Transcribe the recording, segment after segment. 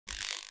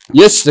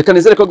Yes, reka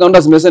nizere ko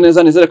gahunda zimeze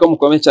neza, nizere ko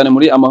mukomeye cyane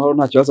muri amahoro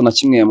nta kibazo na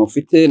kimwe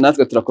mufite.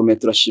 Natwe turakomeye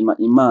turashima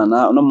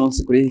Imana. Uno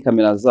munsi kuri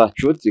kamera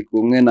zacu turi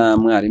kumwe na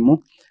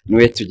mwarimu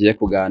niwe tugiye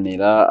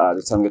kuganira,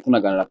 dusanzwe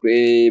tunaganira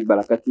kuri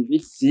Baraka TV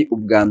si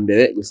ubwa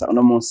mbere gusa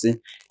uno munsi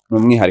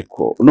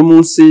n'umwihariko. Uno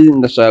munsi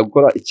ndashaka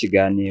gukora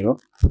ikiganiro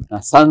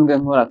nasanzwe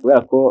nkora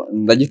kubera ko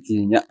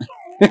ndagitinya.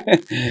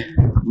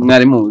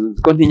 Mwarimu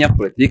ko ntinya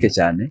politike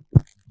cyane.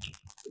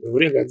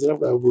 Uburenganzira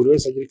bwa buri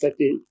wese agira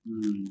ati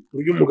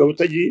buryo umugabo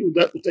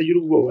utagira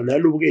ubwoba nta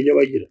n'ubwenge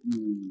abagira.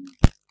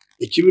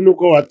 Ikibi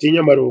nuko watinya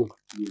amarongo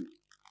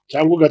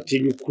cyangwa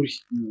ugatinya ukuri.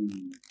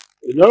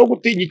 Naho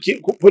gutinya iki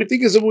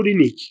politike z'uburi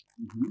niki?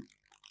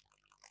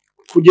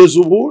 Kugeza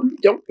ubu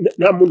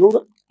nta muntu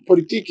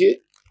politike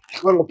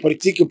cyangwa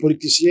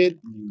politicienne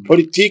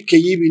politike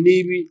yibi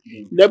nibi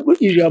nabwo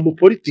ijambo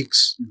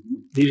politics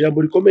ni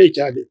ijambo rikomeye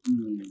cyane.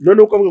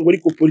 None uko ngo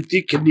ariko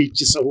politike ni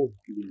iki saho?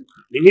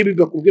 Ni nk'ibi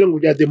bakubwira ngo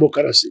bya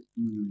demokarasi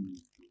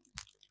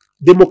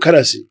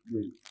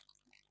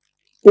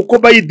uko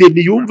Biden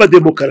yumva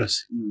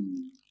demokarasi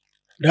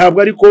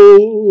ntabwo ariko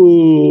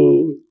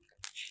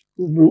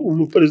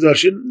umuperezida wa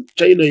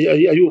China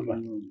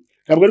ayumva,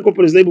 ntabwo ariko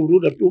perezida w'u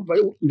Burundi abyumva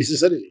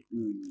necessarily,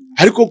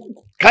 ariko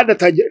kandi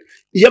atangira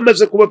iyo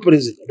amaze kuba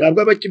perezida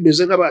ntabwo aba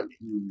kimeze nk'abandi.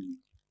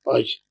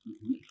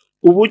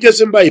 Ubu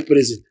ugeze mbaye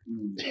perezida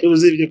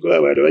uzibye ko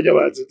abantu bajya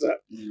banziza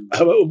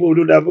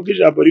umuntu navuga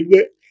ijambo rimwe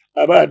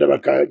abana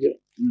bakajya,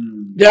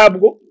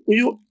 ntabwo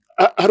uyu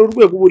hari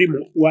urwego burimo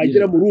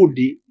wagera mu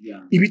rundi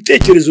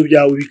ibitekerezo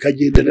byawe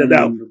bikagendana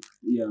nawe.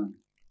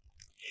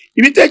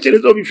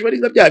 Ibitekerezo bishobora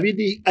nka bya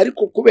bindi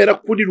ariko kubera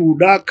kuri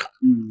runaka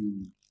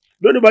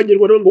none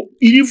banyirwa ngo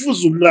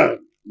irivuze umwana.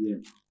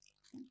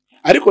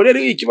 Ariko rero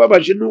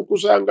ikibabaje nuko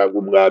usanga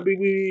umwami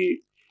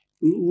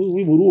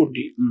w'i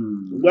Burundi,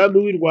 umwami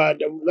w'i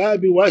Rwanda,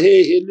 umwami wa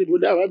hehe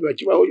n'abami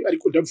bakibaho,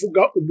 ariko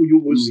ndavuga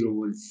umuyobozi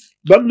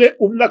bamwe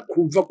umwe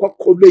akumva ko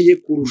akomeye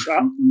kurusha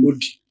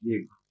undi.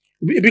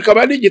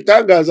 Bikaba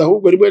n'igitangaza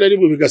ahubwo rimwe na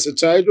rimwe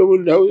bigasetsa. Ejo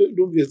bundi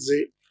numvise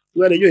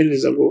umwana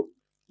anyohereza ngo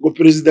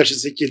perezida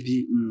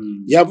Tshisekedi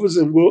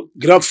yavuze ngo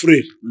grand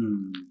frère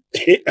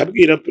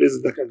abwira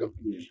perezida Kagame,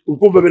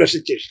 ukumva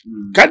birashekeje.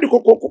 Kandi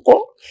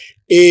koko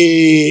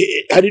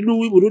hari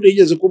n'uw'i Burundi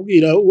yigeze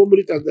kubwira uwo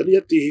muri Tanzania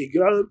ati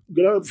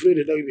grand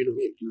frère nawe ibintu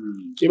nk'ibyo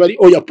niba ari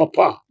oya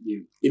papa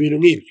ibintu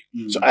nk'ibyo.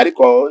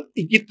 Ariko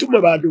igituma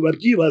abantu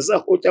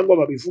babyibazaho cyangwa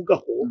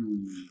babivugaho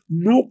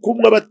nuko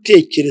umwe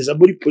abatekereza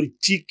muri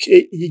politike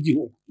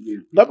y'igihugu.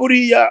 nka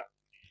buriya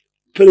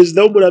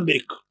perezida wo muri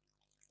Amerika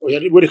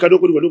reka no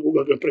kuri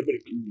kuvuga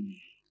Amerika,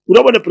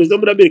 urabona perezida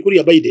wo muri Amerika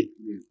uriya Biden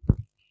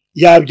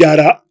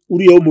yabyara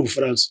uriya wo mu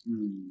Bufaransa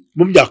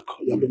mu myaka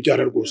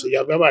yamubyara rwose,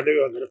 yaba abana be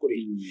bangana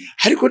kuri,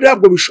 ariko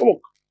ntabwo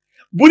bishoboka.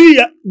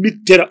 Buriya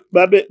bitera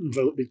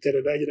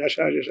nanjye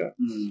nashaje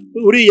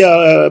uriya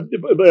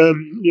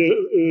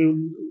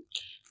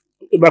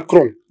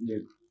Macron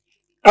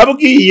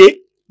abwiye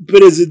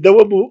perezida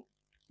wo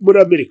muri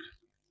Amerika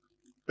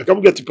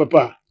akavuga ati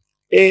papa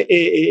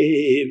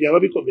byaba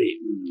bikomeye.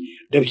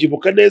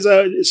 Ndabyibuka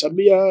neza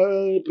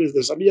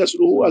perezida Samia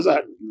Suluhu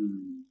azana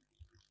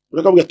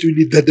urakavuga ati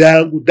ni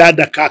dadangu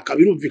dada kaka,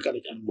 birumvikana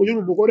cyane. Uyu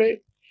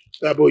umugore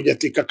abonye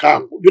ati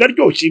kakangu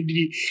biraryoshye,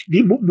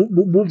 ni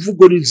mu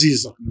mvugo ni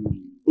nziza.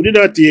 Undi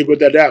nawe ati yego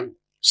dadangu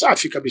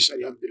safi kabisa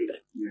alhamdulillah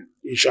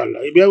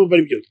inshallah. Ibyo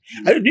bari byo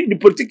ni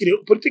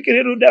politiki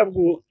rero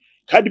ntabwo,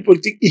 kandi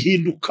politiki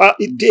ihinduka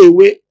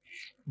itewe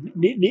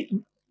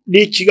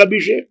ni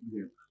ikigamije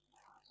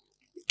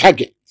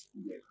target.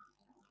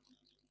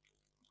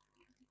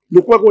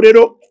 Nuko ngo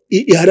rero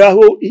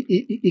iharaho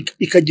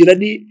ikagira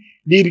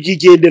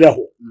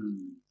n'ibyigenderaho,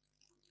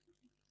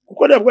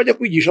 kuko ntabwo bajya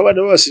kwigisha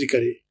abana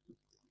b'abasirikare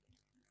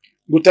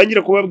ngo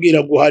utangira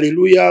kubabwira ngo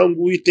haleluya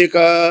ngo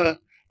Uwiteka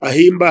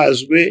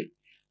ahimbazwe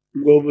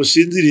ngo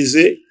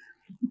musinzirize.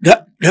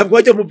 Ntabwo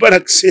bajya mu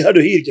barakse hano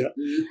hirya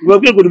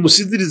bababwira ngo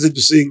nimusinzirize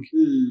dusenge.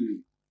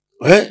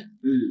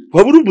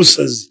 Waba uri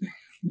umusazi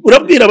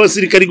urabwira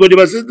abasirikare ngo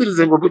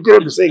nibasinzirize ngo mugire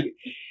dusenge?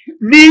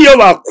 Niyo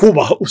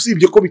bakubaha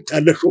usibye ko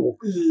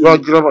bitanashoboka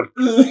bagira bari.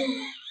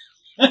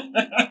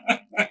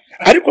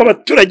 Ariko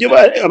abaturage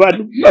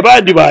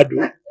abandi bantu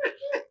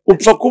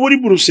upfa kuba uri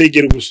mu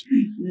rusengero gusa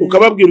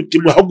ukababwira uti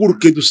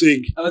muhaguruke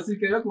dusenge.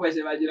 Abasirikare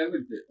bakubashye bagira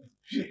gute?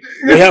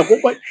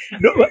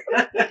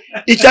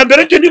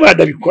 Icyambere cyo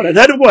ntibandabikora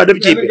nta nubwo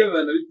banabyimbere,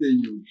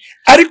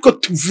 ariko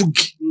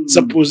tuvuge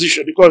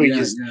supposition ko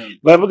babigize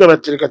bavuga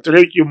batereka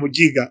turebe uyu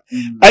mugiga.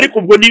 Ariko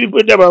ubwo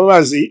n'ibindi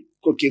ababazi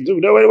ko kintu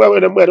nawe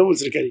babona mwana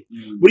w'umusirikare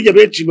burya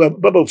benshi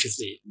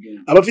babafise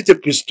abafite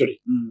pistolet,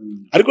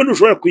 ariko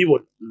ntushobora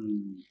kuyibona.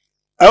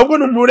 Ahubwo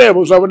n'umureba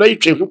uzabona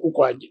yicaye nkuko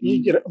kwanjye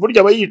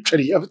burya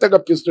abayicariye afite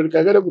agapistolet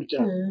kagara gutya,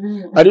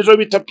 arizo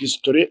bita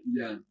pistolet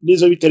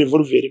nizo bita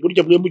revolver.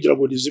 Burya mwe mugira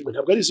ngo nizimwe,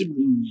 ntabwo ari zimwe.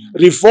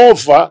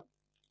 Revolver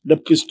na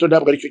pistol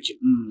ntabwo ari cyo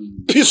kimwe.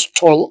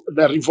 Pistol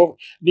na revolver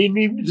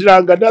ni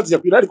zirangana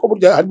ziyakwira, ariko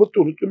burya harimo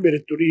utuntu tw'imbere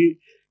turi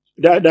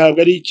ntabwo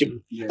ari kimwe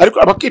ariko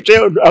abakicaye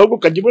ahubwo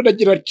ukajya ubona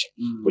agira atya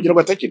kugira ngo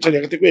atakicaye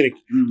agatekwereka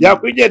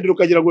yakwigendera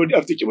ukagira ngo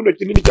afite ikibuno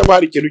kinini cyangwa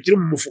hari ikintu kiri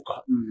mu mufuka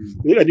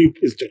ni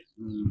perezida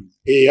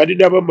hari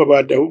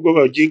n'abamabanda ahubwo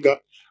baginga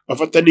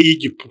bafata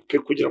n'iyigipupe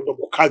kugira ngo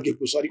amukange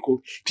gusa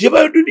ariko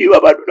niba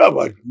abantu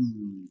n'abantu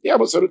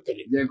yaba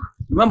sarutari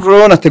impamvu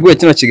rero nateguye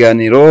kino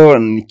kiganiro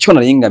nicyo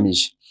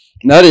naringamije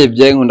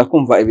narebye nkunda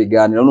kumva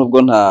ibiganiro nubwo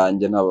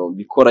ntanjye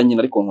nabikora nyine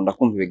ariko nkunda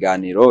kumva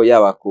ibiganiro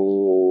yaba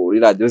kuri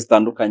radio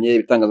zitandukanye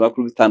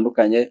ibitangazamakuru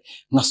bitandukanye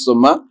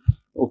nkasoma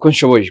uko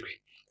nshobojwe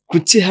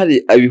kuki hari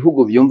ibihugu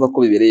byumva ko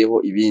bibereyeho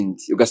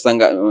ibindi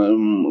ugasanga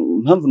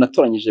impamvu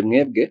natoranyije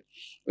mwebwe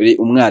uri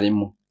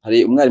umwarimu hari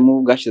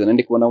umwarimu bwashize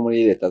ndi kubona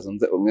muri leta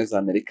zunze ubumwe za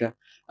Amerika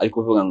ariko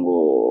uvuga ngo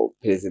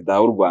perezida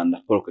w'u Rwanda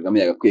Paul Kagame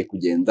yagakwiye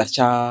kugenza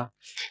cya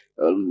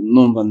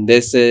numva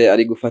ndetse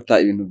ari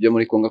gufata ibintu byo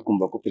muri Kongo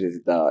kumva ko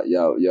perezida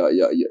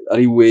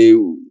ari we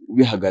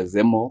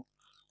ubihagazemo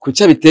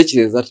kucya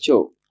bitekereza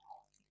atyo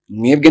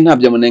mwebwe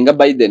ntabyo munenga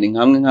Biden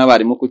nkamwe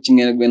nk'abarimu ku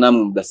kimwe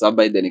namwe mudasaba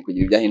Biden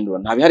kugira ibyahindura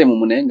ntabihari mu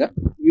munenga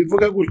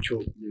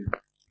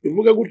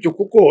bivuga gutyo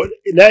kuko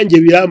nanjye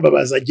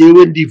birambabaza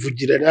jewe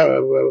ndivugira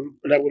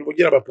ntabwo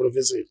mvugira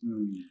abaprofesseur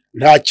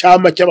nta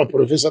cyama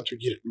cy'abaprofesseur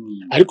tugira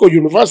ariko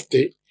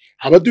university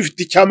haba dufite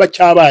icyama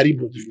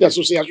cy'abarimu dufite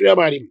association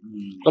y'abarimu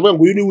ndavuga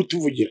ngo uyu ni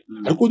utuvugira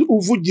ariko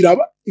uvugira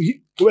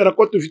kubera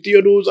ko dufite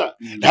iyo nuza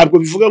ntabwo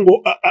bivuga ngo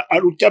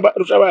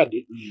arusha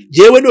abandi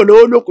jewe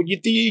noneho no ku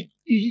giti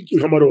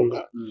nk'amaronga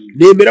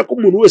nemera ko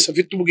umuntu wese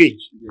afite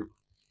ubwenge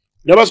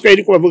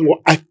n'abaswahili ko bavuga ngo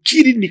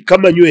akili ni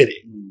kama nywele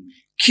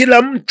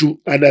kila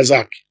mtu ana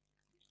zake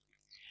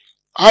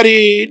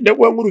hari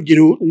ndavuga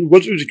nk'urugero ngo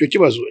nsubize icyo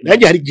kibazo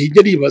nanjye hari igihe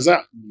njya nibaza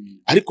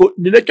ariko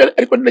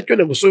ni nacyo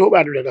nagusoyeho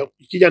banuraga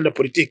ikijyana na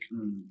politiki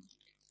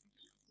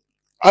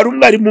hari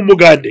umwarimu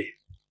w'umugande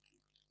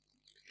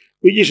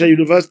wigisha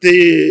university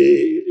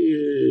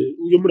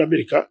yo muri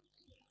Amerika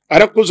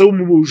arakoze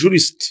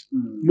w'umujurist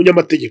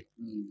umunyamategeko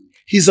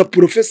he's a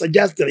professor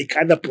just like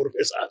other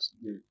professors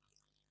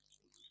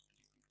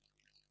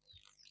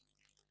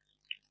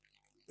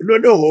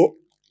noneho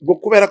ngo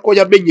kubera ko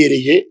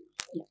yamenyereye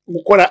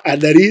gukora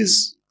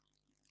analyse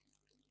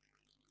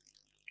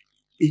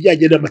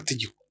ijyanye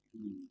n'amategeko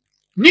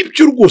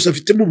n'ibyo rwose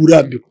afitemo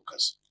uburambe ku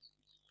kazi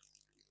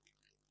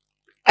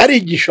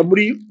arigisha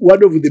muri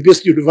one of the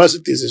best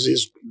universities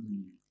zizwi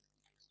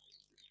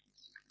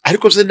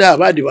ariko se nta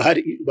bandi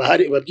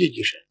bahari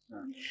babyigisha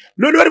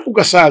noneho ariko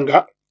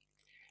ugasanga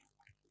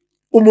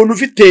umuntu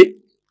ufite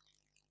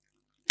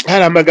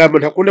hari amagambo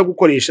ntakunda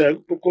gukoresha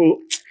kuko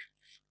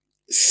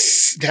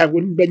ntabwo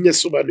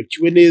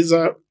banyasobanukiwe neza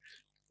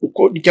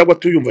uko cyangwa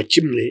tuyumva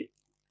kimwe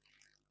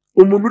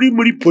umuntu uri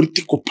muri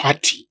political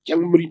party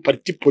cyangwa muri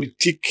parti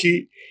politiki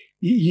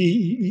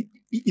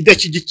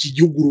idashyigikiye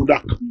igihugu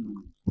runaka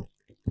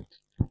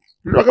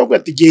bakavuga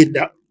ati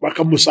genda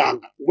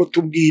bakamusanga ngo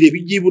tubwire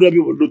bijyibura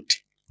bibona ute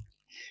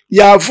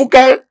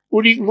yavuga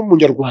uri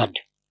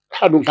nk'umunyarwanda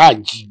hano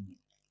nkanjye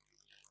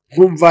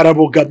nkumva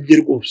arabogamye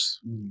rwose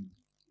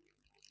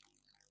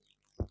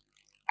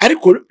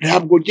ariko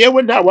ntabwo njyewe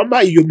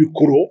ntawamaye iyo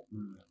mikoro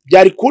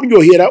byari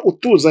kuryohera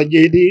utuzanye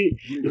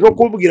no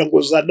kubwira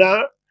ngo zana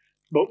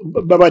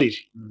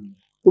babarire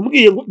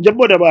umbwiye njya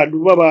mbona abantu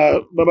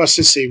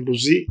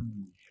b'abasesenguzi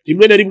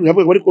rimwe na rimwe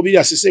nkavuga ariko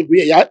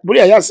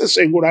buriya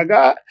yasesenguraga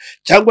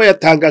cyangwa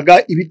yatangaga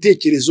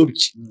ibitekerezo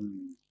bye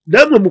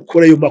namwe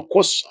mukora ayo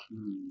makosa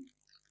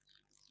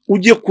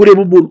ugiye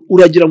kureba umuntu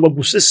uragira ngo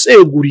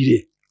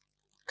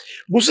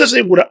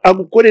gusesengura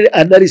agukorere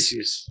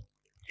analysis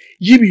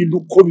y'ibintu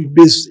uko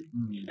bimeze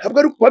ntabwo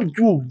ari uko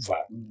abyumva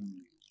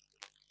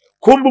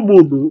kumva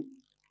umuntu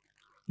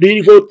ni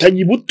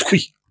inkotanyi butwi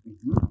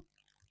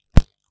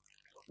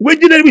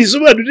wenyine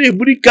bisobanuriye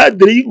muri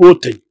kadere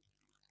y'inkotanyi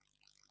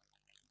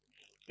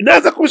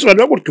naza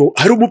kubisobanura gutyo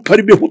hari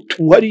umuparime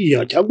hutu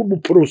hariya cyangwa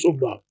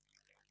umuporosoma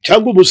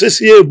cyangwa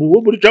umusesiyemu wo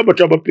muri camba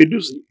ca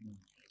mapenduzi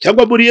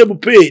cyangwa muri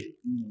MPR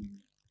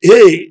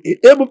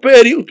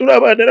MPR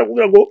uturabana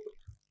nakubwira ngo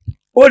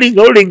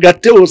olinga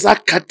teo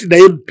zakati na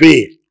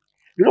MPR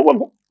niko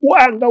ngo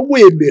wanga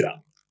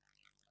wemera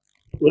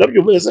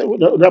urabyumvise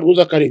ntabwo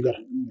uzakarengara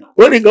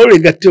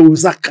olinga teo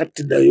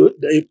zakati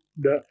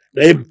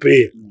na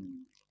MPR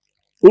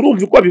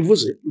urumva ko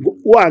bivuze ngo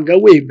wanga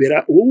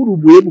wemera wowe uri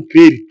mu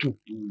MPR tu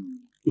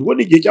ubwo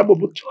ni igihe cyambo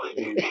buto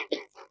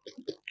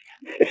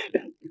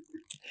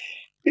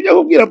ijya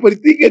kubwira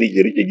politike ari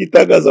igihe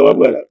gitangaza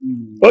bamwara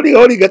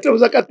olinga teo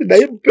zakati na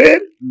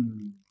MPR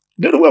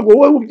ndero ngo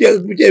wowe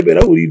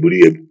ubyemera uri muri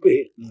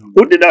MPR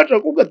undi naca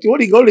kuvuga ati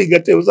olinga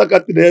teo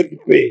zakati na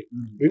MPR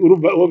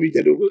urumva aho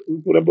bijyana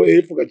kuramo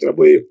efu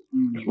gaciramo efu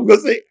ubwo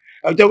se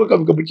cyangwa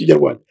kavuga mu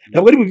Kinyarwanda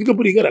ntabwo ari bivuga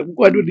muri ngara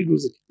kuko hano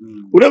ndinuze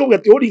uravuga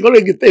ati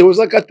olinga teo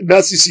zakati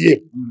na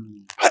CCM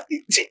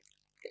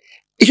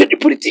iyo ni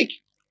politiki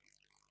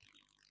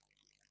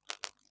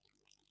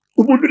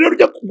umuntu rero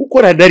ujya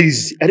gukora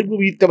analize ariko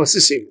bita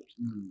abasesenguzi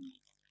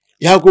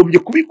yagombye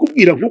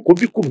kubikubwira nk'uko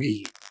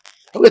mbikubwiye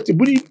avuga ati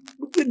muri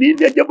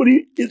ninde ajya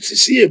muri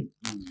CCM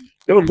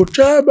ngo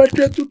chama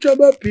chetu cha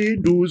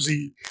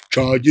mapinduzi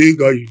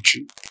cagenga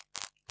inchi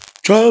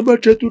chama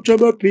chetu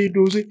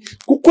c'amapinduzi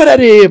kuko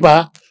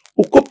arareba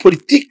uko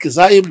politiki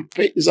za MP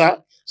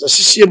za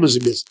CCM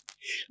zimeze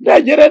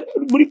nagera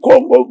muri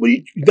Kongo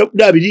muri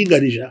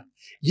nabiringanija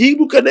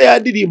yibuka na ya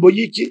ndirimbo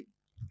y'iki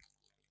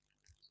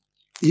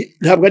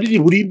ntabwo ari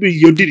burimbi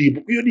iyo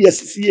ndirimbo iyo ni ya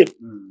CCM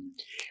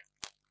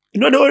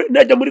none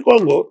najya muri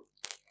Kongo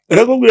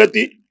arakubwira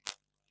ati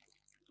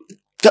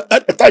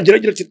atagira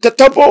ati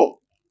tatabo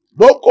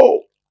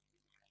boko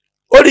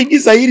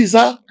oringiza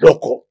iriza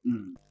loko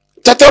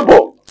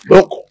tatabo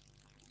boko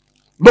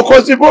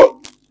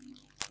bokozibo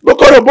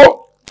bokorobo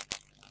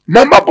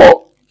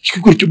mamabo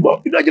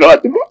kigurutumo inagira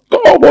bati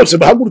ko bose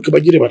bahaguruka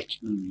bagire bati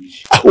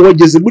aho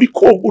wageze muri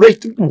Kongo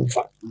urahita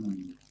umva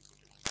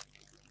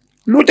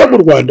nujya mu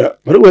Rwanda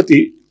bari bati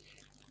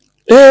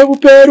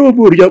buperu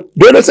burya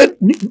bwana se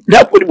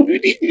ntabwo uri mu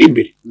biri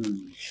imbere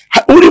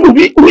uri mu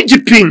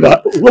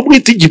w'igipinga wo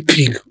mwita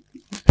igipinga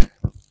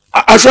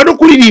ashobora no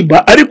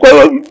kuririmba ariko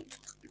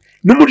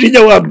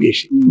n'umujinya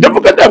wabwishe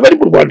ndavuga ntabwo ari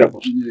mu Rwanda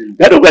gusa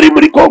ntabwo ari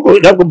muri Kongo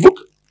ntabwo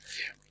mvuga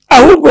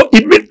ahubwo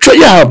imico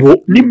yabo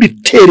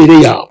n'imiterere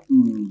yabo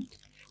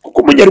kuko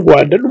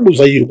umunyarwanda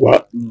n'umuzayirwa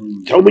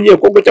cyangwa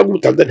umunyekongo cyangwa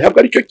umutanzania ntabwo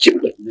aricyo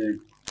kimwe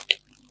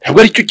ntabwo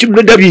aricyo kimwe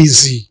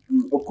ndabizi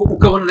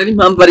ukabona nari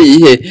impamvu ari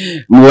iyihe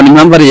mubona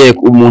impamvu ari iyihe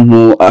umuntu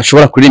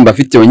ashobora kuririmba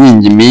afite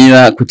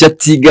nyingimira kuki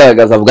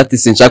atigaragaza avuga ati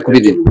sinshaka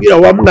kuririmba ubwira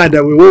wa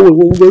mwana we wowe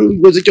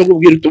ugoze icyo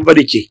nkubwira utumva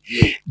ari iki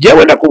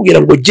jewe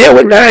nakubwira ngo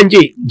jewe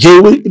nanjye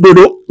jewe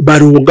nono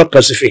Barunga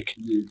Pacifique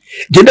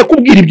genda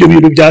kubwira ibyo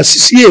bintu bya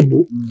CCM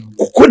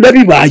kuko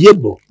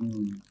nabibayemo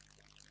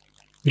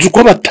nzi uko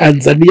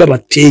abatanzaniya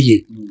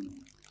bateye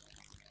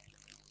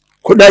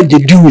ko nanjye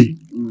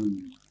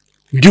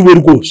ndiwe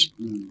rwose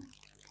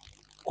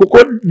kuko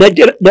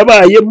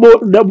nabayemo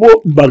nabo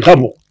mba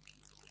nkabo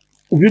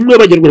bimwe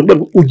abanyarwanda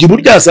ujya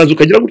buryasaza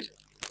ukagira gutya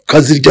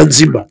ukazirya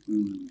nzima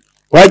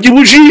wajya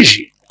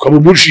ubujiji ukaba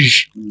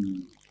umujiji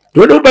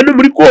noneho mba no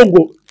muri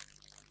Kongo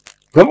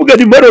bavuga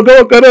ni maroga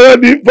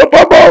wakarani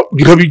papa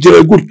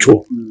bikabigera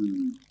gutyo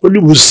ko ni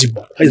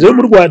buzima haize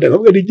mu Rwanda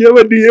bavuga ni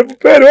jewe ni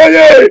FPR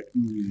oye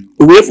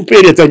ubu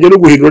FPR yatangiye no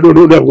guhindura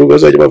none ntabwo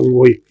bazajya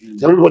bavuye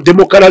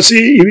demokarasi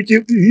ibiki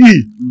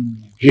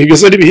ibyo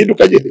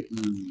bihinduka nyine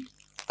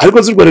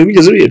ariko z'u Rwanda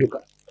bigeze bihinduka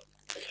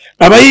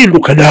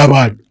abahinduka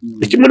n'abantu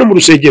kimwe no mu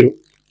rusengero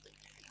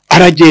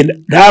aragenda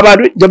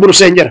n'abantu njya mu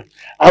rusengero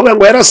avuga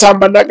ngo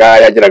yarasambanaga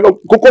yagiraga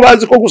kuko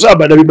bazi ko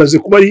gusambana bimaze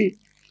kuba ari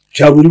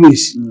cya buri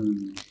wese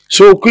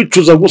so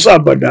kwicuza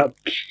gusambana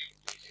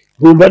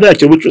ngumva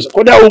ntacyo bicuza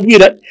ko nawe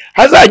ubwira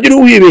hazagira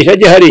uwibeshya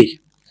ajye hariya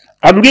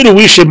ambwira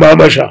uwishe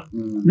mama sha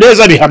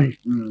neza bihamye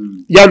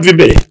yamva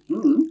imbere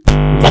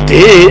bati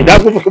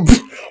ntabwo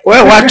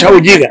oya wacha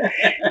ugiga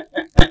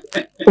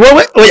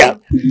wowe oya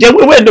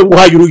njyewe wenda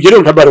nguhaye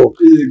urugero nka Baroga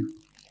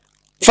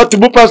fata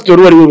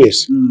umupasitori wari we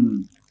wese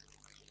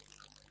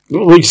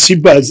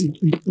sibazi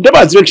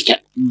ndabazi benshi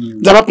cyane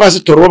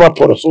nz'abapasitori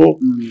b'abaporoso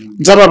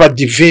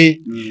nz'abadive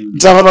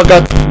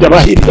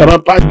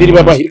nz'abapadiri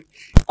b'abahiri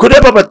kuri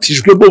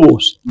babatijwemo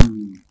bose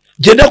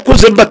njye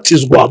nakuze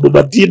mbatizwa mu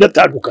madini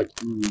atandukanye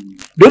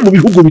no mu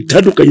bihugu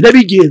bitandukanye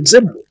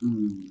nabigenzemo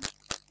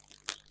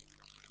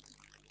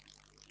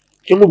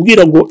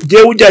mubwira ngo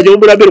jewe ujyanye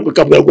muri Amerika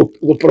ukabwira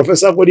ngo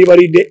professor ngo niba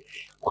rinde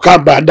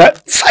ukambanda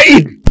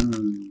fine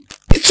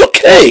it's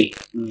okay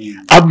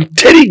I'm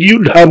telling you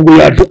ntabwo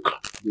yanduka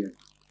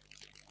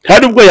nta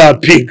nubwo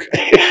yapinga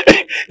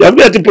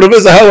yambwira ati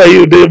professor how are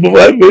you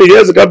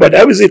yes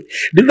kambanda abizi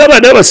ni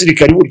n'abana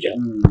b'abasirikari burya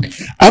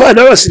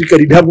abana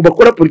b'abasirikari ntabwo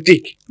bakora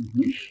politiki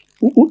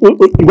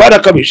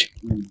barakabije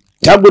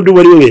cyangwa ndi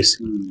wari wese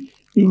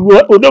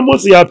uno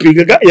munsi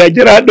yapinga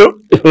yagera hano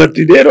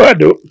ati rero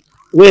hano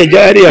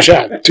weja ari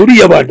yashaka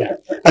turiya bana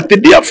ati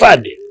ndiya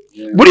fande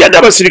buriya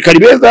n'abasirikari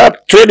beza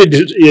trained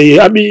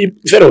ami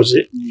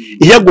feroze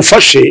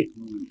yagufashe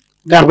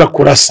ntabwo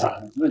akurasa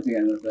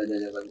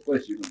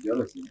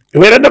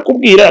wera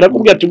nakubwira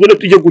arakubwira ati ngone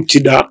tujye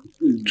gukina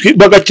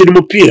bagakina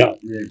umupira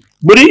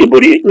muri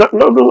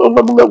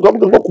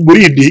nko ku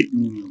Burindi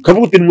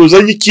kavuga uti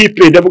muzanye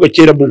ikipe ndavuga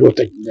kera mu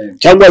Ngotanyi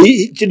cyangwa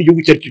ikindi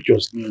gihugu cyari cyo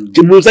cyose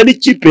timuzanye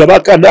ikipe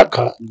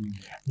y'abakanaka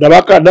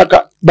n'abakanaka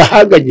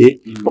bahanganye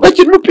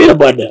bagakina umupira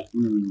bana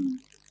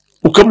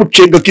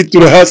ukamucenga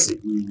kitura hasi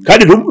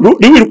kandi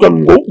ntiwiruka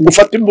ngo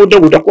ufate imbunda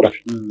ngo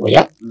ndakurashe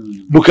oya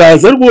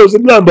mukaza rwose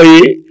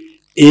mwambaye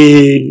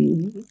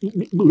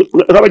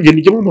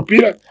n'abageni mu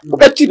mupira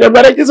mugakina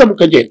barageza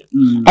mukagenda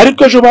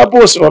ariko ejo ba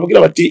bose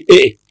babwira bati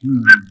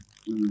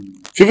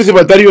Fifth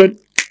Battalion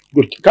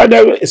gutya kandi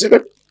eseka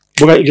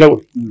mugagira ngo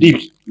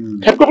dibi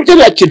ntabwo burya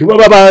yakintu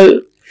baba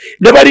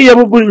n'abariya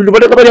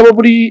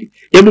muri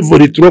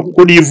M23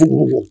 kuko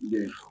nivuga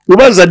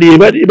ubazaniye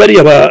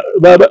bariya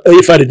ba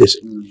FARDC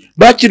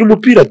bakina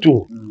umupira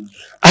tu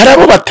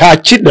arabo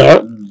batakina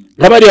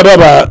nk'abariya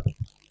baba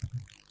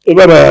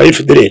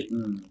FDL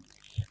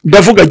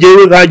ndavuga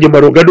jewe nkanjye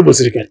Maroga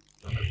n'umusirikare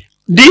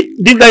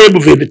ndi nka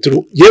M23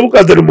 yewe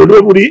ukazana umuntu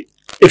wo muri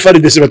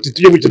FARDC bati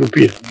tujye gukina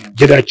umupira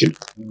nge nakina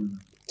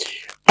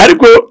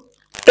ariko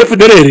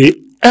FDL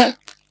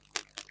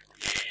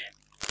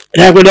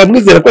ntabwo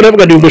namwizera ko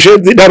navuga ni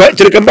umushenzi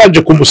kereka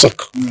mbanje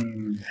kumusaka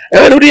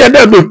uriya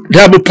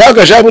nta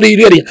mupanga aja muri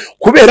iriya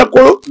kubera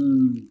ko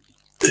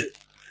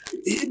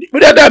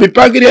buriya nta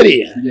mipanga iriya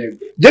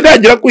njye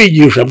ntangira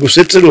kwigisha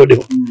gusetse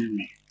noneho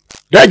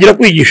ntangira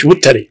kwigisha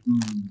ubutare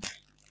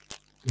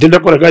ndi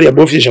nakoraga hariya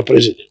mu ofisi ya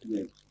perezida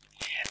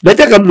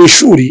najyaga mu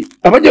ishuri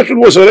abanyeshuri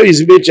bose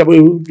barabizi benshi abo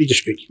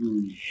bigishwe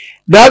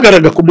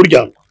nahagaraga ku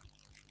muryango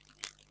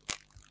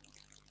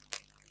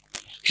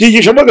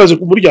kigisha mpagaze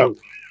ku muryango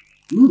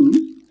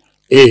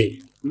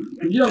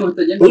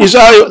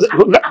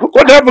kuko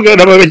ntavuga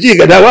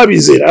n'abagiga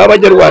ntababizera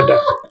abanyarwanda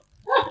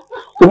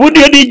ubundi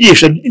iyo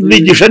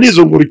nigisha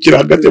nizungurukira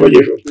hagati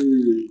y'abanyeshuri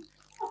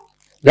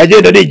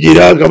ngagenda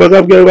nigira nkaba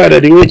nkabwira abana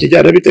ni we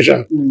kijyana bite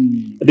shaka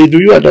do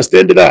you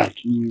understand that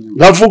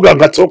nkavuga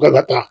ngatsoka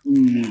ngataha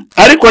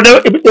ariko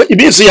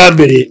iminsi ya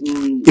mbere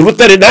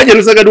ibutare nanjye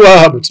rusaga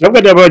n'uwahamutse nabwo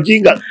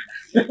n'abaginga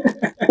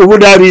ubu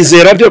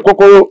nabizera byo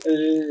koko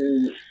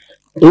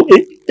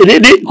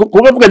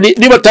kubavuga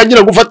niba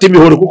atangira gufata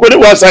imihoro kuko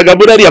wasanga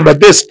muri ariya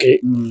madeske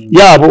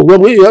yabo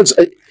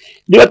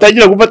niba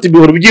atangira gufata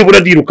imihoro byibura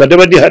ndiruka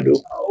ndaba ndi hano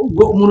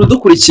umuntu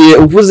udukurikiye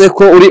uvuze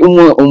ko uri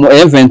umu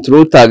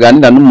M23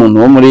 utaganira n'umuntu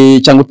wo muri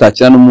cyangwa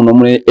utakira n'umuntu wo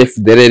muri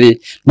FDLR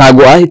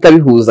ntago ahita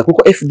bihuza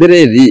kuko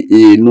FDLR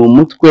ni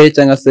umutwe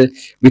cyangwa se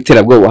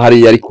witerabwoba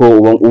hari ariko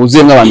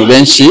uzuyemo abantu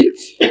benshi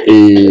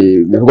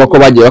bivuga ko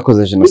bagiye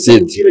bakoze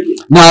genocide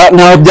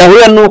nta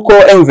byahurira nuko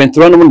M23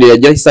 n'ubundi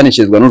yagiye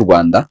hisanishizwa n'u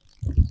Rwanda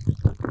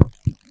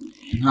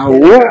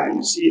ntawo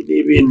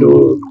ibintu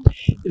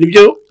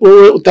nibyo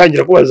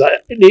utangira kubaza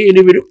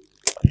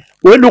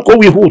wowe nuko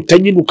wihuta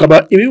nyine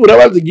ukaba ibi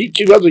urabaza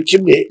ikibazo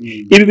kimwe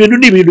ibi bintu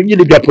ni ibintu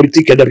nyine bya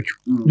politike nabyo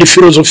ni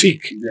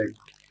philosophique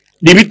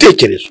ni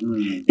ibitekerezo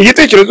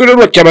igitekerezo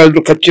rero cyabanza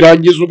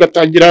ukakirangiza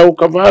ugatangira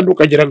ukava hano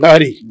ukagera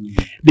nk'ahari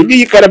ni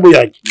nk'iyi karamu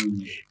yanjye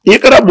iyi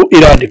karamu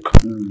irandika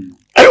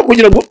ariko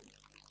kugira ngo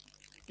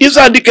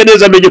izandike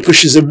neza amenye ko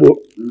ishizemo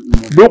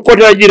nuko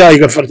ntagira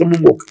igafatamo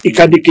umwuka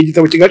ikandika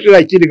igitabo kigashira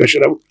ikindi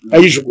gashiramo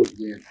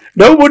ayijugunya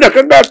nawe ubundi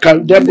aka ngaka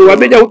ntabwo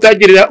wamenya aho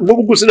utangirira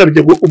nk'ubu gusa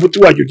nabyo ngo umuti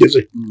wanjye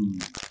ugeze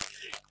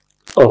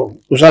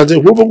usanze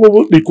nk'ubu ngubu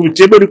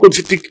bikubitiyemo niko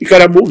mfite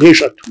ikaramu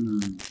nk'eshatu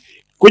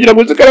kugira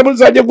ngo izi karamu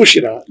zajye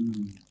gushira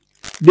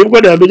nibwo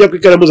namenya ko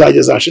ikaramu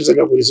zanjye zashize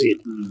nkagura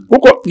izindi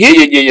kuko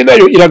nk'iyi ngiyi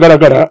nayo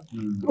iragaragara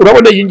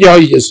urabona iyi ngiyi aho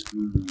igeze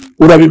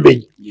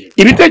urabimenya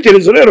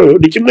ibitekerezo rero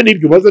ni kimwe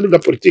n'ibyo ubaza n'inga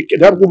politike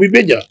ntabwo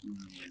ubimenya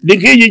ni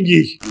nk'iyi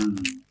ngiyi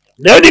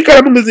nayo ni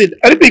ikaramu nk'izindi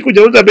ariko iyi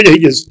kugira ngo uzamenye aho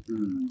igeze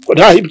ko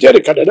ntaho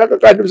ibyerekana n'aka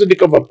kandi n'izindi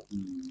kavamo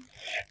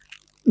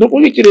ni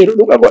ukuvuga iki rero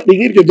ni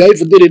nk'ibyo bya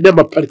FDL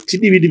n'amapariti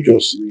n'ibindi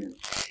byose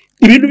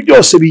ibintu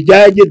byose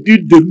bijyanye du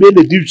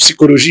domaine du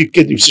psychologique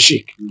du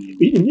psychique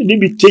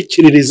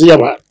n'imitekerereze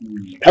y'abantu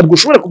ntabwo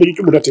ushobora kumenya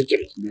icyo umuntu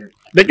atekereza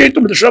nacyo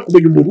gituma udashobora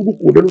kumenya umuntu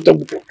ugukunda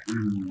n'utagukunda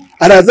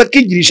araza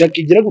akigirisha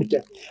akigira gutya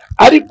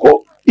ariko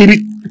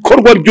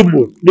ibikorwa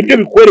by'umuntu nibyo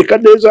bikwereka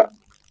neza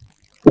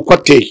uko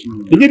ateye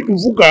nibyo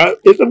bivuga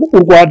u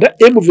Rwanda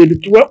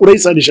M23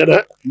 urayisanisha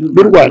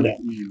n'u Rwanda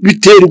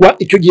biterwa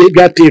icyo gihe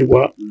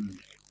byaterwa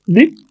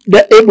na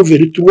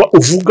M23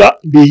 uvuga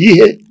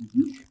niyihe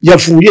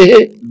yavuye he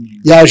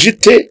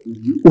yajite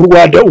u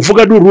Rwanda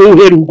uvuga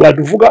n'uruhe u Rwanda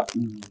uvuga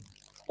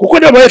kuko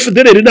n'aba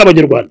FDL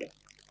n'abanyarwanda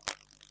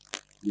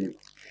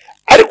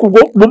ariko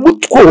ubwo mu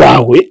mutwe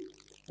wawe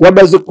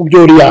wamaze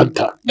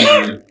kubyoriyanta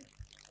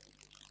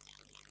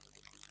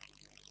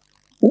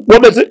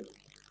wamaze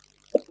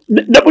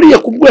na buriya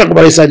kubwira ngo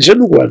bayisanisha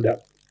n'u Rwanda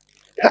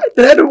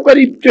ntabwo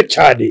ari byo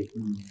cyane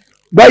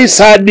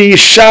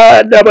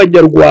bayisanisha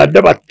n'abanyarwanda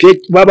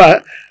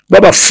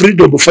baba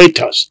freedom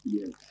fighters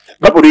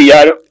nka buriya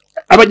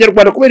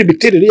abanyarwanda kubera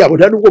imiterere yabo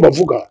nta nubwo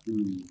bavuga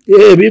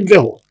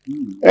bimveho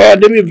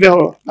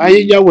ntibimveho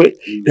ayinyawe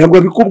ntabwo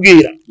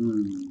bikubwira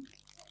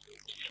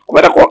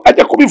kubera ko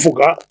ajya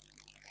kubivuga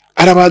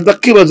arabanza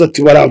akibaza ati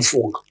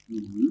baramfunga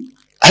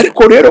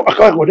ariko rero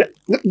akabona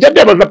njya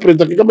nka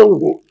perezida Kagame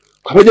ngo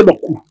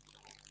abanyamakuru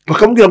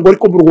bakamubwira ngo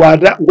ariko mu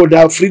Rwanda ngo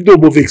nta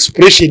freedom of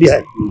expression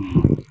ihari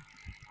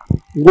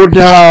ngo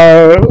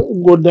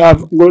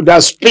nta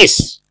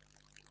space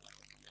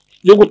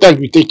yo gutanga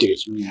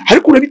ibitekerezo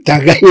ariko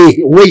urabitanga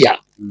hehe weya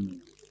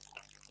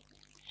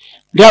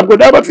ntabwo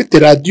naba afite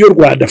radiyo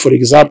Rwanda for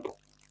example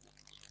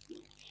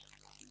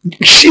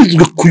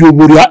ishinzwe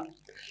kuyobora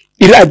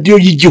iradiyo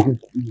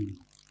y'igihugu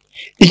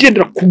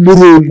igendera ku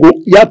murongo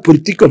ya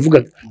politiki avuga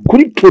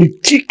kuri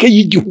politiki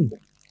y'igihugu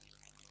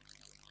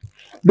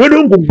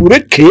noneho ngo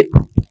ureke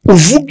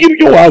uvuge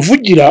ibyo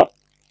wavugira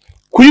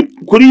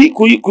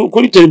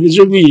kuri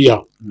televiziyo nk'iyi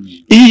yawe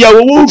iyi yawe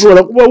wowe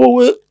ushobora kuba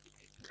wowe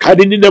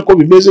kandi ni nako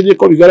bimeze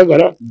niko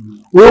bigaragara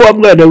wowe wa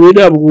mwana we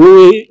ntabwo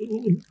wowe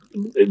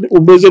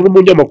umeze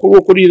nk'umunyamakuru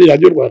wo kuri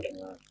radiyo Rwanda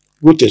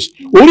guteze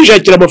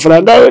urishakira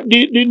amafaranga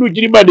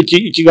nugira imana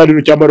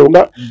ikiganiro cya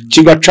Maronga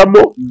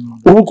kigacamo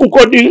ubu kuko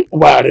ni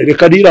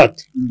reka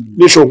nirate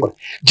nishongora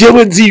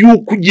jewe nzi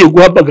yuko ugiye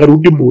guhamagara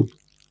undi muntu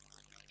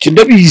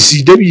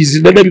ndabizi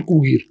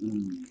ndanabikubwira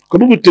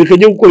ukamubwira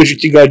njye gukoresha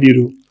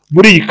ikiganiro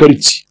muri iyi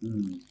karitsiye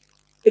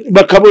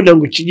bakabona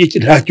ngo iki ngiki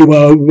ntacyo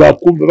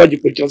bakumva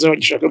bagikurikirana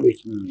bagishaka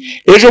iki.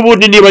 Ejo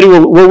bundi niba ari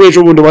wowe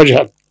ejo bundi waje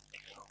hano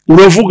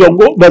uravuga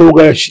ngo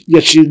Baruga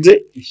yashinze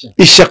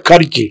ishyaka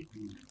rye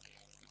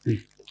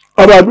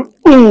abantu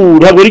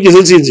ntabwo rigeze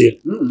nzinzira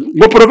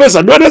ngo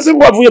professor none se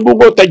ngo avuye mu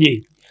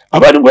ngotanyi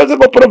abandi ngo se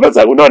ngo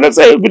professor none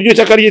se buryo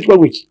cyaka ryitwa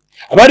guki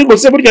abandi ngo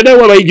se burya nawe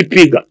wabaye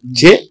igipinga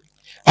cye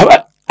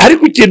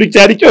ariko ikintu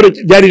cyari cyoro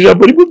byari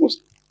ijambo rimwe gusa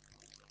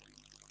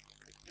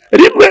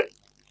rimwe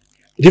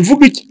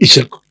rivuga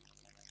ishyaka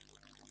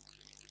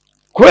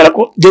kubera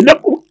ko genda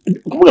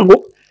kuvuga ngo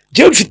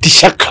jewe mfite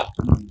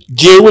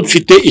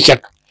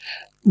ishyaka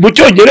mu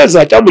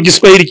cyongereza cyangwa mu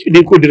giswahili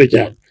nikundira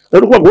cyane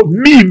nuko ngo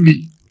mimi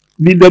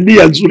ni nani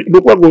yanzuri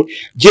nuko ngo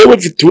jewe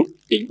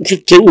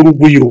mfite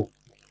urugwiro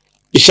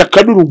ishyaka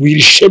n'urugwiro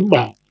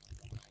ishema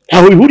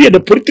ntaho bihuriye na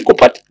political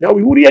party ntaho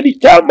bihuriye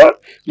n'icyama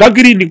na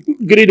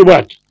green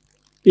one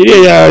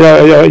iriya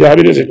ya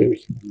Habineza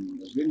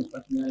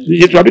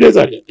yitwa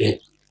Habineza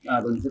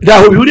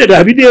ntaho bihuriye na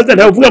Habineza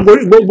ntaho uvuga ngo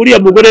buriya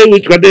mugore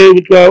witwa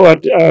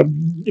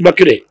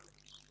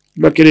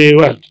Makere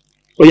what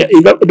oya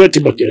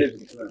Makere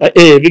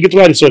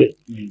Victoire sore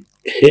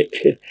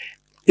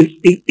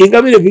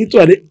Ingabire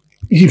Victoire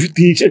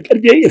ifite ishyaka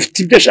rye ifite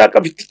ibyo ashaka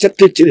afite icyo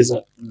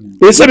atekereza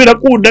ese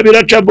birakunda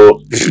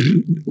biracamo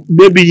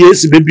maybe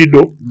yes maybe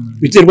no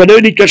biterwa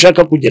nawe n'icyo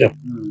ashaka kugeraho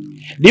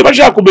niba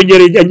ashaka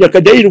kumenyeranya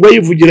akajya yirirwa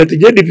yivugira ati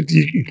genda ifite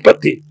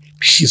ipate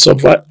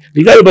bishisova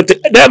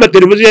n'aya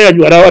mateleviziyo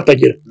yanyu hari aho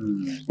atagera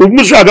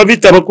umwe ushaka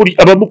afite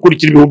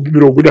abamukurikira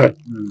 180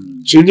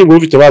 sinzi ngo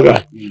ufite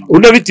bagahe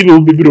unafite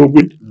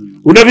 40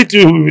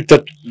 unafite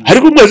 3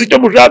 ariko umwezi icyo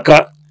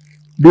mushaka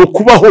ni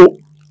ukubaho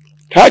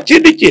nta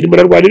kindi kintu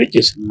murarwanira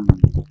ikese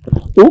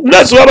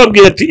umwezi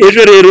wababwira ati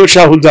ejo rero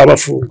shaho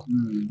nzabafunga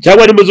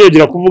cyangwa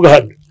nimuzongera kuvuga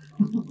hano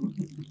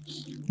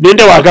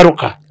nende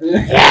wagaruka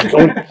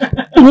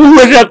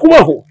uwajya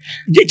kubaho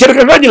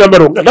kereka nanjye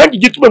namaronga nanjye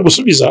gituma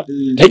gusubiza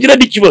ntagira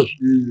n'ikibazo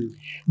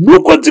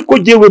nuko nzi ko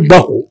jewe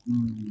mbaho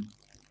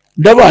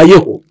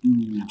ndabayeho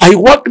I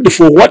worked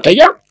for what I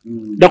am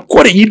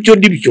nakoreye ibyo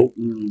ndibyo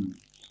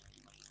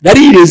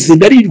narireze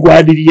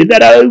narirwaniriye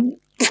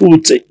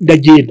narapfutse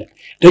ndagenda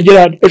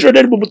ejo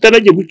nari mu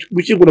mutanage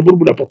gushyingura muri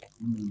muna papa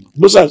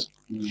umusaza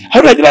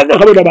haragira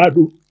nkabona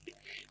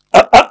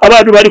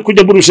abantu bari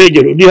kujya mu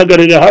rusengero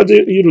nihagararira hanze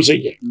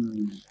y'urusengero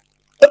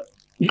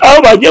aho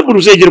bagiye mu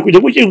rusengero kujya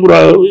gushyingura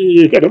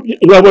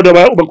babona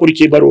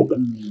bakurikiye Baruga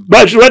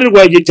baje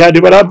barirwanye cyane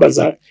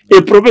barambaza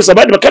professor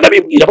abandi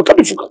bakanabibwira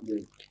bakabivuga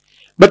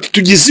bati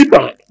tugize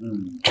Imana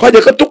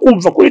twajyaga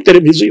tukumva kuri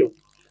televiziyo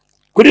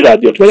kuri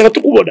radio twajyaga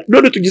tukubona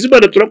none tugize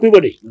Imana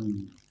turakwiboneye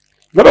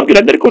nababwira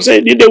ariko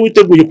se ninde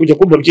witeguye kujya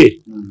kumva bye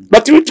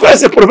bati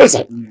twese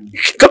professor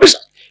kabisa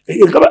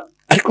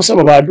ariko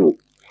saba abantu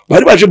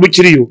bari baje mu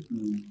kiriyo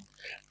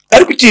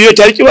ariko ikiriyo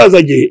cyari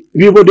kibazanye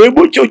biboneye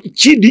mu cyo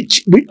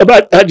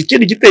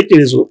kindi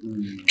gitekerezo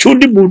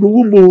cyundi muntu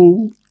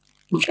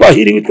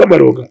w'umuswahili witwa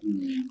Baruga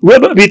we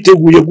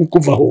biteguye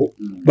gukuvaho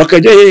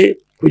bakajya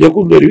kujya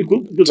kumvira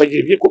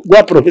gusangira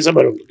kwa professor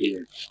Baruga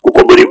kuko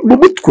muri mu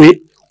mutwe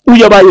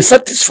uyabaye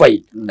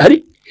satisfied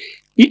ari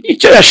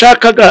icyo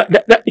yashakaga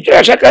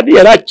ni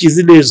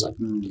yarakizi neza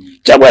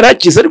cyangwa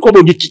yarakizi ariko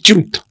mu giti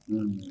kiruta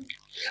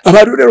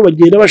abantu rero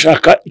bagenda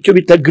bashaka icyo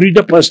bita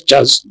greener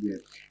pastures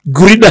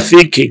greener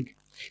thinking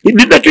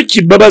ni nacyo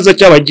kibabaza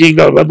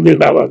cy'abaginga bamwe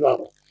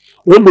n'abagabo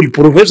we muri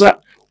professor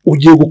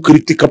ugiye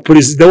gukritika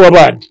president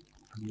w'abandi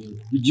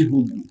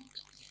igihugu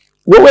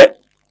wowe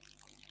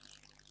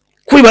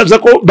kwibaza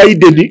ko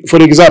Biden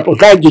for example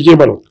kangeje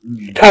baro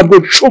ntabwo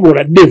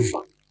nshobora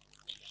never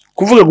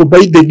kuvuga ngo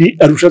Biden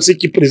arusha se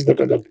ki president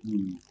Kagame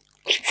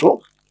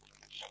so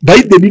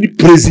Biden ni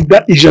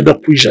president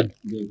 100%.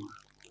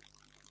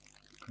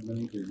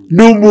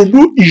 Ni umuntu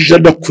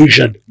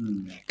 100%.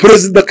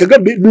 President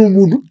Kagame ni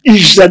umuntu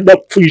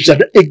 100%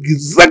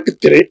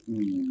 exactly.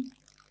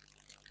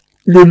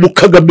 Ni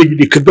umukagame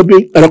ni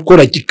Kagame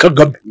arakora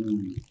kikagame.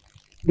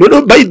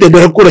 None Biden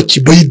arakora ki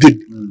Biden.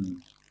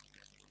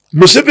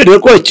 Museveni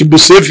arakora ki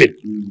Museveni.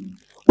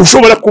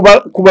 Ushobora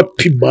kuba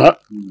pima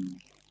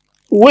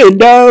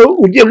wenda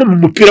ugiye mu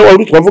mupira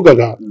wa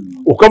twavugaga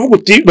ukavuga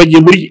uti bagiye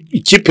muri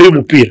ikipe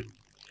y'umupira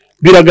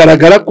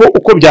biragaragara ko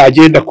uko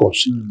byagenda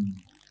kose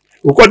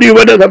uko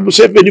niba na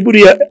Museveni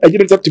buriya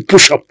agira ati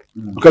push up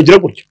ukagira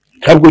gutyo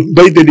ntabwo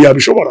Biden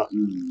yabishobora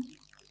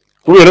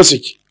kubera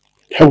siki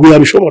ntabwo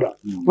yabishobora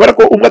kubera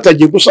ko umwe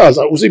atagiye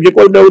gusaza usibye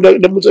ko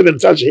na Museveni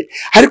saje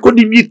ariko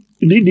ni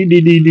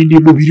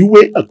mubiri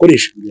we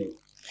akoresha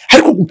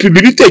ariko gupima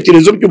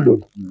ibitekerezo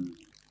by'umuntu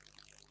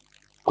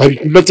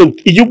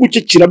igihugu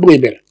cye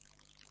kiramwemera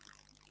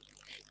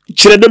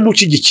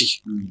kiranamushyigikiye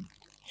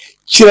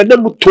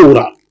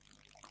kiranamutora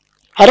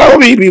hari aho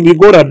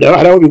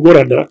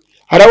bigorana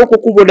hari aho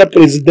kuko ubona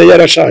perezida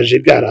yarashaje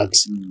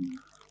byaranze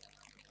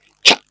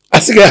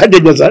asigaye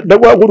ahanyanyaza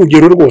ndaguha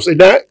nk'urugero rwose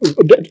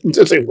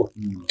nsesengo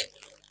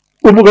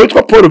umugabo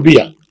witwa Paul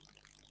Biya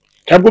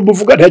ntabwo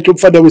muvuga ntacyo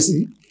mpfa nawe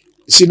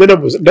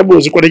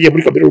ndamuzi ko nagiye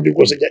muri Kameruni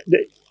rwose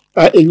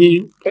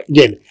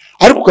ngene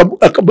ariko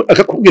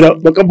akakubwira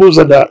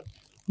bakamuzana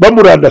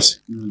bamurandase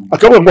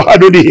akavuga ngo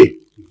hano ni he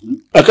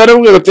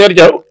akaramubwira ati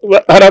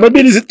hari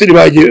abaminisitiri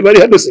bagiye bari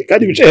hano se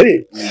kandi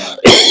bicaye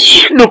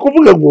no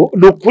kuvuga ngo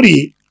no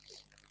kuri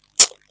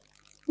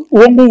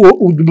uwo nguwo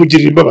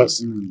umugirira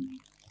imbabazi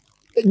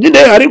nyine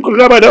ariko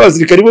nk'abana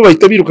b'abasirikari bo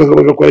bahita birukanka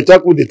bagakora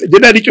cyakundeta njye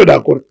nta nicyo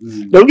nakora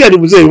ndabwira ni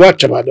muzehe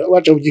waca abana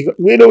waca ugiga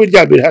mwene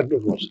w'iryambere hano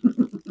rwose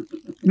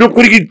no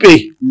kuri gipe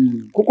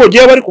kuko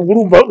ngewe bari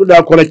kugurumva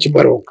nakora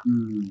kimaronga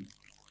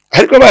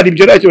ariko abana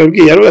ibyo ntacyo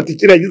babwiye ariko ati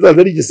kiriya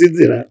gizaza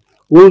n'igisinzira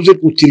wowe uje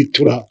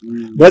kukiritura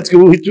natwe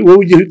wowe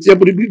ugiye ujya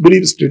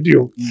muri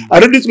studio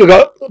aranditswe nka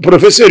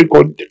professeur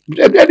Conte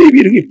byari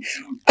ibintu nk'ibi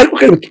ariko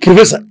kandi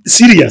professor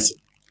serious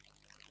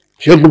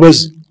cyangwa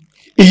bazi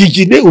iyi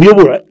gine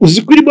uyobora uzi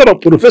ko irimo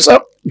abaprofesa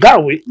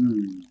nkawe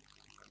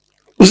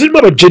uzi irimo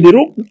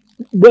abagenero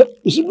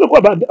uzi ko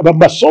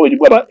abamaso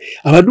irimo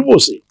abantu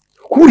bose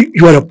kuri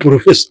yora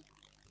profesa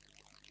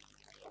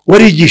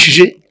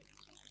warigishije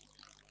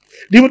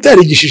niba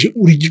utarigishije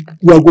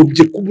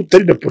wagombye kuba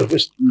utari na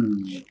profesa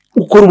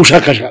ukora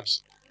ubushakashatsi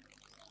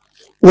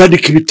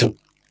wandika ibitabo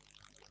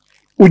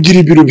ugira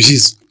ibiro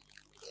byiza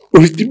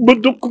ufite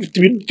imodoka ufite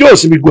ibintu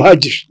byose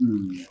biguhagije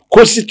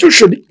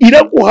constitution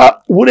iraguha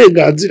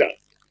uburenganzira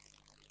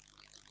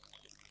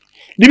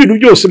n'ibintu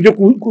byose byo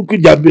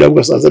kwijyambira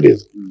ugasaza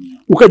neza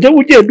ukajya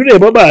ugenda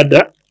ureba abana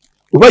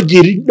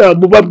ubagira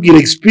inama ubabwira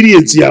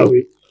experience yawe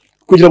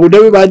kugira ngo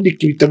nawe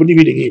bandike ibitabo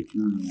n'ibindi nk'ibi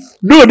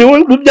none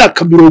wowe mu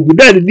myaka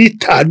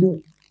 85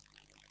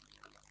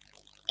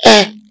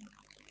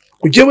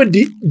 kujewe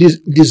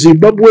ndi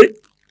Zimbabwe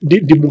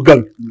ndi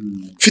Mugabe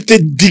mfite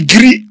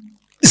degree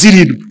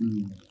 7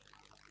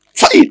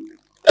 fine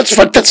that's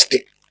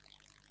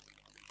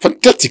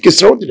fantastic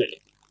extraordinary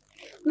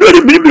none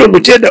muri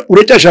 90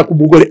 uracyashaka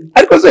umugore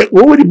ariko se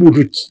wowe uri mu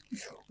ntoki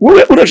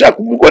wowe urashaka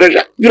umugore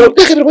ja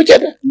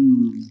 90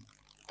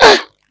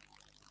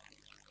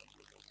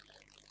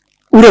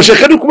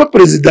 urashaka no kuba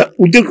perezida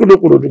ujye no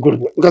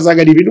kurondogorwa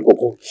ukazanga ni ibintu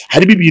koko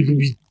harimo ibintu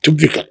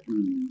bitumvikana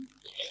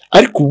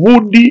ariko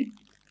ubundi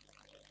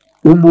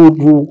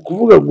umuntu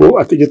kuvuga ngo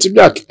ategetse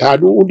imyaka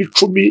 5 undi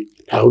 10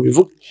 ntaho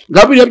bivuga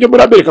ngabiriya byo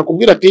muri Amerika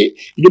kubwira ati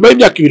inyuma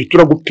y'imyaka 2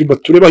 turagupima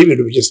tureba aho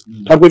ibintu bigeze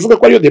ntabwo bivuga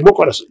ko ariyo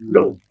demokarasi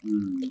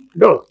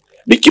no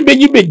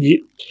nikimenyi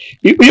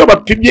iyo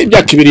bapimye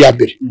imyaka 2 ya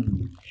mbere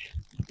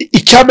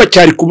icyama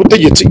cyari ku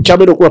butegetsi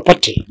icyama no kuba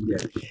pate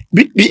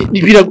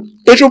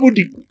ejo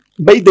bundi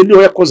Biden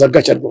niwe yakoze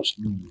agacha rwose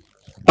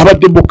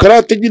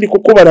abademokarate nyine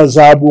kuko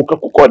barazamuka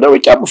kuko nawe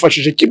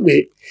cyamufashije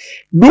kimwe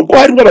nuko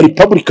harimo aba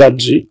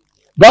Republicans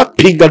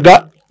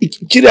bapingaga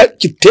kiriya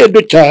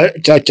kitendo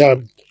cya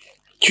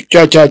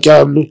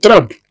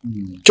Trump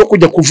cyo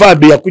kujya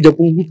kuvambira kujya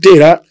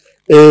kugutera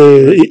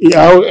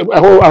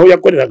aho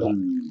yakoreraga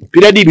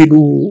bira ni ibintu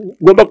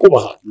ugomba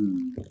kubaha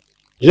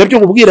nabyo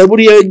nkubwira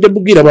buriya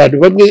ndamubwira abantu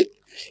bamwe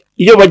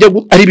iyo bajya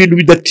ari ibintu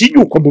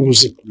bidatinyuka mu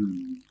buzima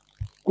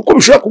kuko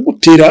bishobora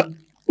kugutera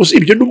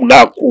usibye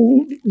n'umwaku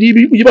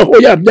nibaho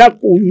ya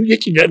myaku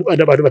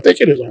y'ikinyarwanda abantu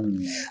batekereza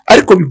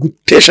ariko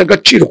bigutesha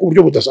agaciro ku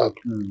buryo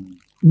budasanzwe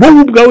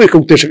wowe ubwawe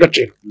kagutesha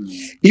agaciro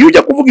iyo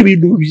ujya kuvuga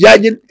ibintu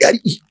bijyanye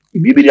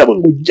Bibiliya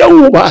ngo jya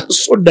wubaha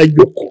so na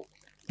nyoko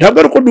ntabwo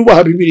ariko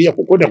nubaha Bibiliya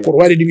kuko na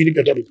Korowani n'ibindi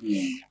byari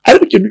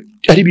ariko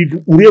hari ibintu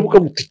ureba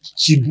ukavuga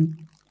ikintu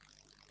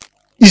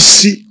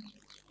isi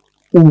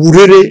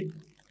uburere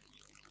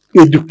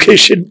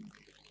education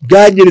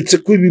byanyeretse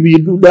ko ibi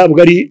bintu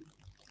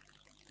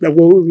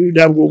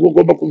ntabwo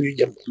ugomba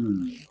kubijyamo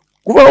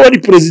kuba wari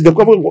perezida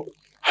kwa ngo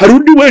hari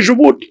undi weje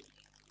ubundi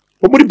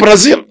wo muri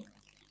Brazil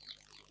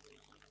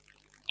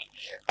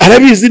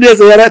arabizi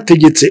neza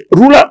yarategetse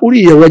rura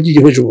uriya wagiye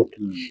weje ubundi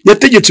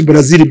yategetse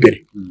Brazil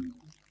imbere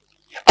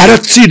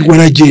aratsindwa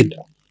aragenda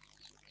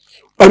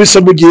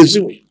abisa mugenzi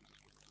we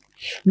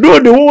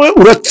none wowe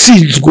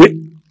uratsinzwe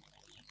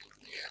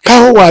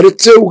kaho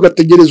waretse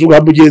ugategereza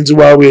uga mugenzi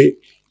wawe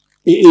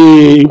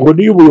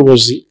inkoni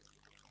y'ubuyobozi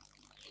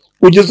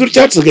ugeze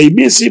uryatsaga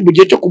iminsi mu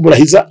gihe cyo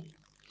kumurahiza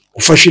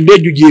ufashe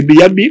indege ugiye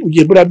Miami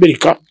ugiye muri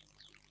Amerika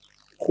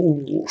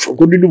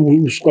kushobora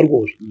n'ubuswa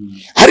rwose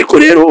ariko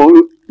rero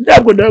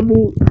ntabwo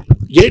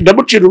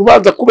ndamucira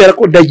urubanza kubera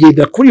ko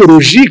ndagenda kuri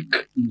logique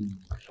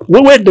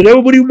wowe nawe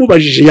muri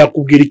umubajije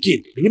yakubwira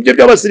ikindi nibyo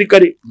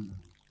by'abasirikare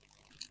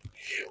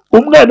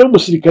umwana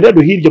w'umusirikare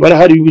hano hirya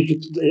barahari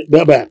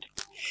n'abandi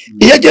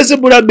iyo ageze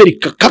muri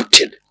Amerika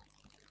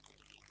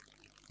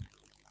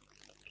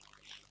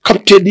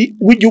kapiteni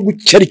w'igihugu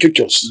cyari cyo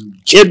cyose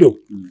cyemewe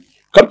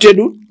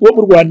kapiteni wo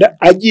mu Rwanda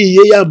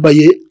agiye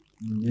yambaye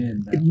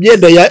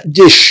imyenda ya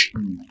jeshi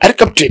ari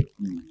kapiteni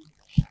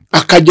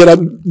akagera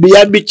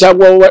Miami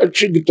cyangwa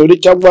Washington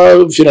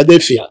cyangwa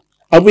Philadelphia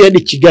avuye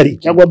ni Kigali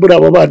cyangwa muri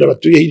abo bana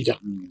batuye hirya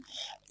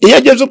iyo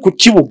ageze ku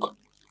kibuga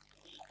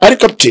ari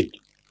kapiteni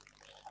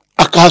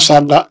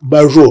akahasanga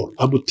major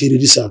amutera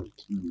lisansi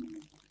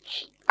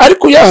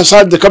ariko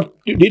yahasanze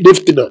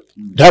lieutenant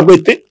ntabwo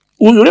ite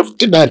uyu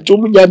lieutenant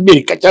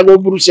w'umunyamerika cyangwa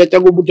mu Rusiya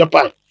cyangwa mu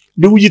Japan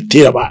niwe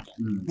uyitera abantu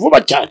vuba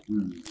cyane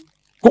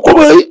kuko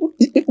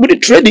muri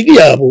training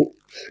yabo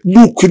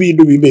nuko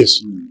ibintu bimeze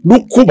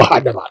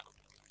n'ukubahana abantu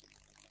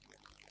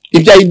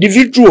ibya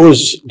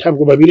individuals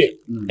ntabwo babireba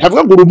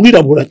ntavuga ngo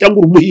urumwirabura cyangwa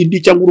urumuhindi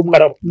cyangwa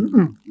urumwarabu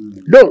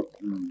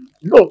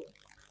no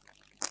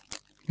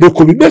nuko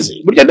bimeze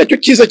burya nacyo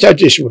cyiza cya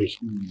jeshi buriya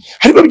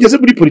ariko bigeze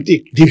muri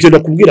politiki ntibyo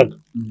nakubwiraga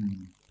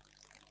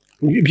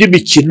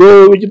by'imikino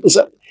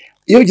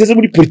iyo bigeze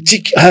muri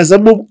politiki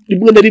hazamo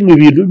rimwe na rimwe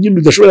ibintu nyine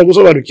udashobora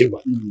gusobanukirwa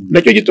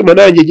nacyo gituma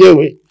nanjye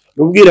ngewe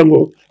nubwira ngo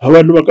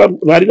abantu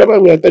bari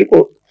n'abambwira ati ariko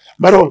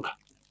Maronga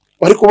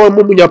wari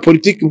kubamo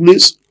umunyapolitiki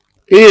mwiza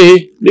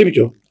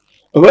nibyo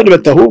abandi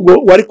batahubwo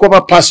wari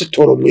kuba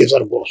pasitoro mwiza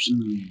rwose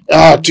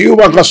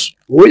tuyubaka so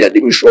oya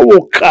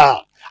ntibishoboka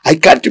I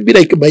can't be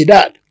like my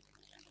dad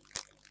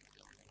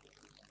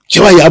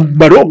kiba ya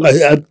Maronga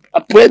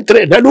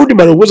apointre nta n'undi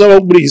Maronga uzaba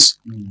muri isi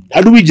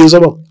nta n'uwigeze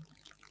abaho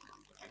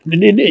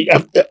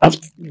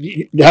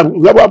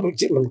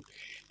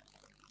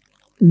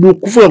ni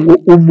ukuvuga ngo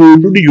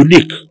umuntu ni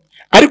unique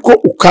ariko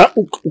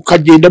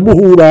ukagenda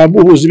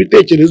muhuza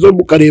ibitekerezo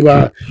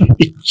mukareba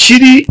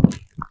ikiri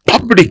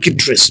public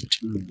interest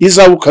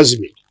izawe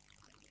ukazimenya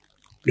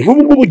ni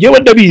nk'ubu ngubu ngewe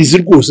ndabizi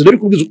rwose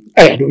ndabikubwiza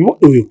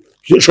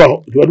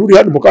uri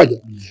hano mu kanya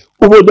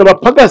ubona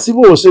abapagasi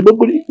bose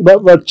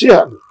baciye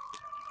hano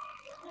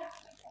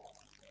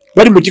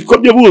bari mu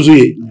gikomye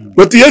buzuye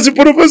bati yesi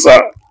porofesa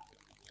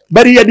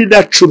bariya ni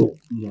natural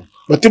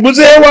bati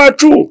muzehe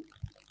wacu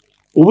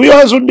ubu iyo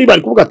haza undi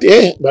bari kuvuga ati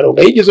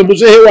Maronga yigeze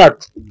muzehe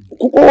wacu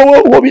kuko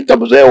uwo bita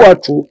muzehe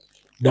wacu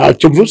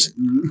ntacyo mvuze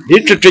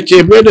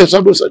nicecekeye mwene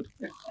samusani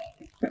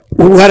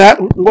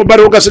ngo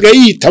Maronga asigaye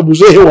yita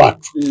muzehe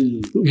wacu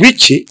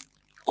wiki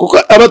kuko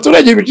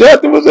abaturage bicaye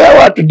ati muzehe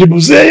wacu ndi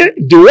muzehe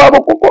ndi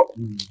wabo kuko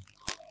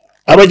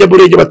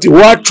abanyamurenge bati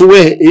wacu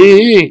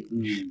we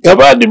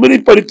abandi muri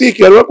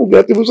politiki bari bakubwira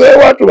ati muzehe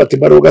wacu bati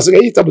Maronga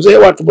asigaye yita muzehe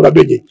wacu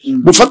muramenye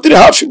mufatire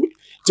hafi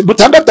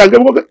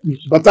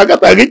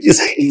batangatange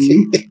ikize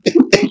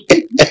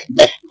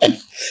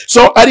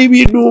so ari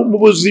ibintu mu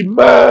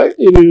buzima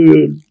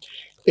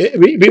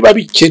biba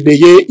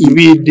bikeneye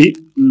ibindi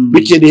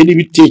bikeneye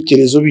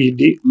n'ibitekerezo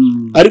bindi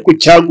ariko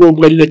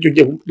cyangombwa ni nacyo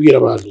njye kubwira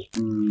abantu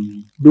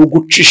ni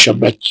ugucisha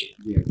make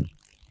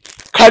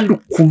kandi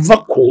ukumva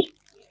ko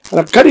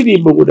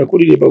arakaririmba ngo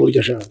ndakuririmba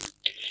burya shaka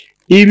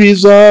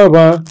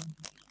ibizaba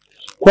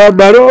kwa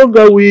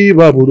Maronga w'i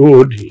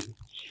Babuloni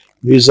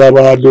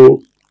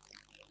bizabano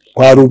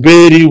kwa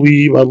Ruberi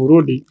w'i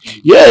Babuloni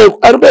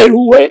Ruberi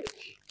we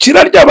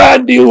kirarya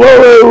abandi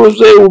wowe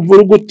uze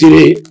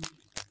umvurugutire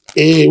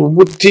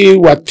umuti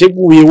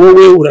wateguye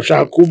wowe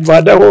urashaka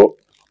kumvanaho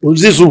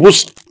uzize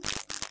ubusa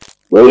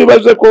wowe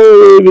wibaze ko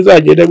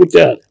bizagenda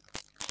gutya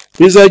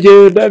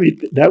bizagenda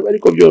ntabwo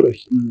ariko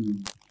byoroshye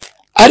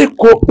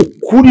ariko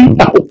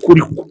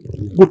ukuri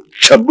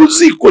guca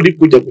muziko ni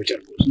kujya gucya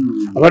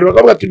abantu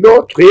bakavuga ati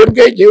no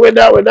twebwe ngewe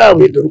nawe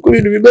dore uko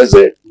ibintu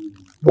bimeze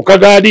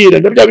mukaganira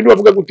na bya bintu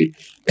bavuga guti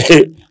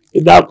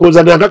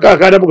nakuzana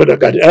nk'akakana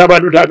mukaganira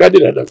abantu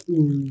ntaganira nabo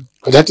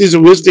that is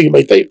wasting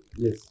my time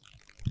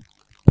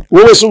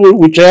wowe se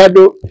wicaye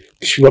hano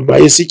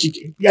wambaye se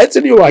iki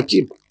yahise niyo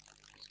wakimba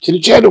kiri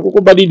cyane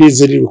kuko mba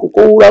ninezerewe kuko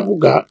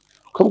uravuga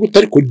ukavuga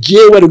utari ko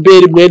jyewe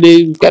Ruberi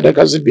mwene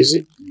kanakazi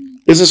mbese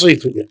ese so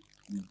yitunya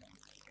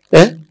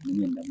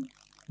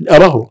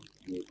abaho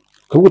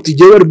ukavuga uti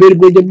jyewe Ruberi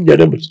mwene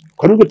munyanamuke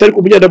ukavuga utari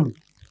ko munyanamuke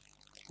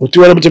uti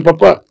waramutse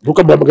papa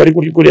ntukamuhamagare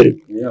kuri kurere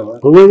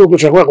wowe no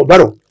gushaka ko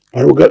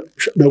Maronga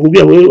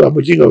nakubwiye wowe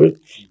amukinga we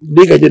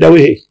ndiganye nawe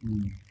he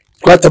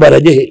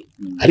twatabaranye he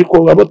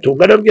ariko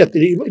abotungana bwi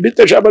ati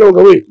bitesha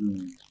Maronga we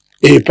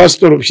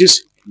pastor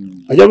Bishise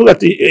ajya avuga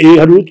ati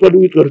hari witwa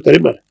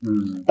Rutaremara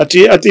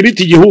ati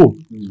biti igihugu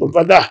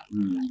umva da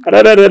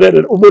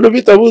umuntu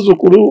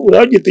bitabuzukuru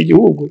uragita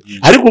igihugu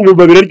ariko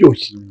umumva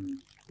biraryoshye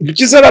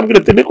Bishise arabwira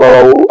ati niko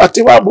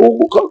ati wa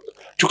muhugu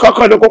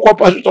tukakana ko kwa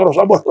pastor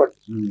Samson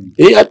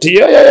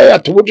ati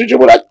atubujije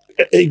bura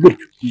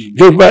gutyo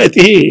ndumva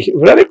ati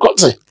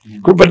urarikoze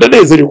kumva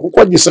ndanezerewe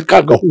kuko ngisa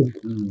kagahungu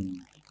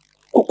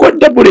kuko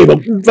ndamureba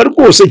mva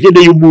rwose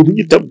nkeneye umuntu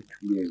nyitamo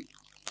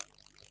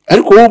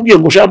ariko wowe ubwiye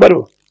ngo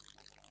ushambaro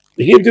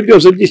nk'ibyo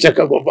byose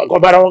by'ishyaka ngo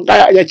Maronga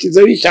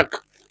yakizeho ishyaka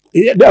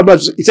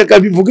ishyaka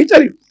bivuga icyo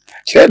ariko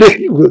cyane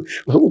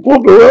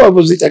ukumva wowe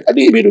wavuze ishyaka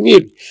ni ibintu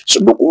nk'ibi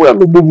ni ukuvuga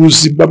ngo mu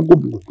buzima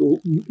bw'umuntu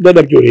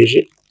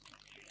nanabyoreje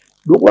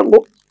ni ukuvuga ngo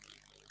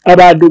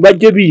abantu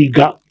bajye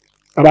biga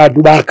abantu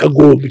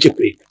bakagombye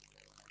kwiga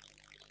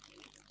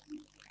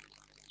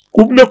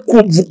umwe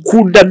kumva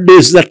ukunda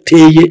neza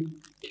ateye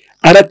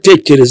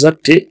aratekereza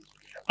ate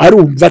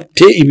arumva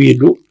ate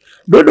ibintu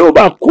noneho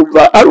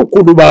bakumva ari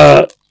ukuntu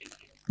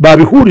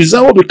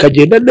babihurizaho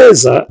bikagenda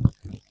neza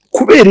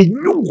kubera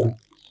inyungu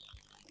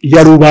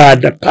ya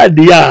rubanda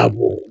kandi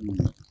iyabo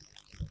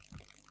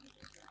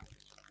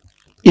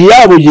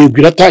yego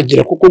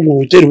iratangira kuko ngo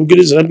utera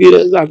ubwiriza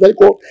nabwiriza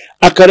ariko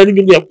akara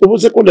n'inyungu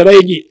yakubuze ko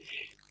naraye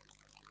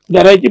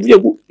mvuye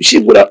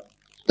gushingura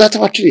data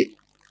wacire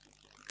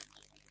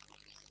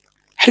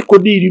ariko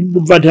niri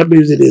mva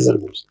ntameze neza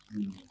rwose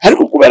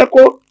ariko kubera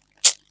ko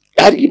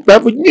hari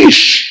impamvu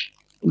nyinshi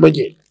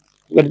umagenda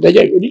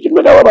ndajyayo ni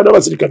kimwe n'abo bana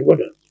b'abasirikare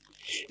ubona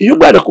iyo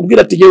umwana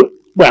akubwira ati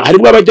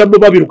harimo abajyamo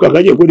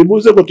babirukanganye ngo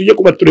nimuze ngo tujye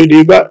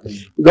kubatreninga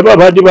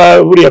ngababandi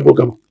buriya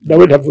mugabo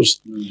nawe ntavuze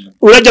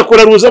urajya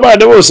kuraruza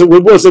abana bose ngo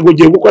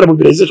ugiye gukora mu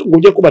mobilization ngo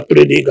ujye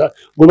kubatreninga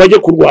ngo bajye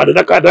kurwana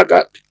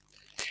n'akandi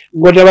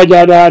ngo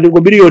nabajyana ngo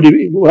miliyoni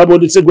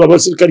habonetse ngo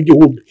abasirikare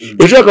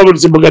 1000 ejo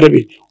hakabonetse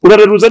 200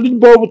 uraruza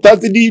n'imbobo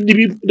utazi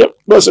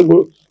bose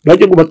ngo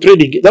bajye ngo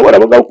batreninge nabo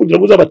abagabo kugira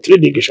ngo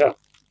uzabatreninge sha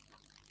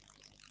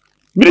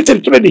military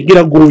training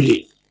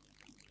iragoye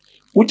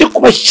ujye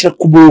kubashyira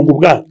ku murongo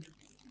bwabo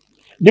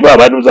niba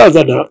abantu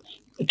uzazana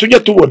tujya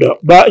tubona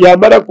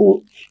yamara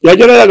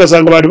yagera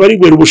agasanga abantu bari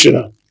gwera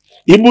ubushira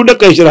imbunda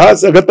akayishyira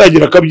hasi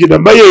agatangira akabyina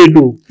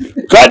mayenu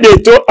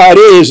kadeto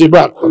areze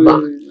bakoma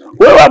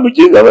wewe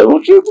wamukinga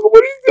ushinzwe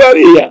muri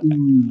hariya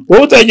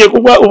wowe utangiye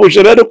kuba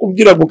ubushira no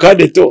kubyina mu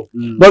kadeto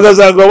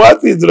bagazanga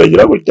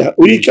watsinziragira gutya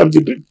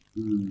urikabye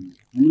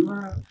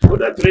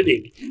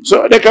training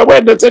so reka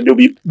wenda ndetse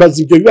n'ubibaza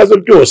ibyo bibazo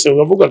byose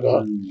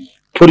bavugaga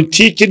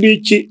politiki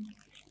n'iki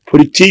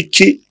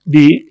politiki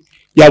ni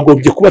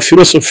yagombye kuba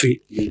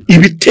filosofi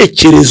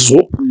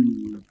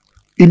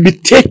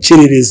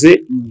imitekerereze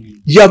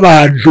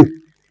y'abantu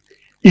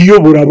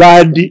iyobora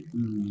abandi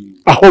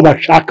aho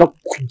bashaka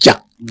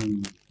kujya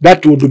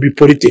that would be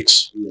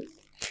politics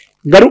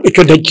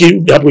icyo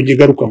ntabwo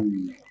ngigarukaho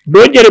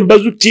nongere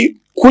mbaza uti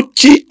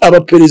kuki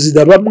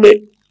abaperezida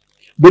bamwe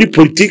muri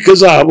politike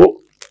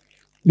zabo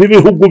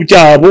n'ibihugu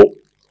byabo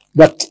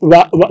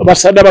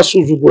basa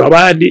n'abasuzugura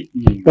abandi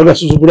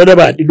bagasuzugura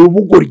n'abandi ni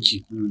ubugoryi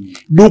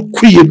ni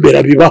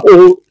ukwiyemera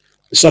bibaho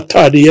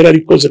satani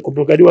yararikoze ku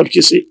mugani wa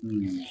mpyisi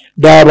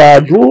ni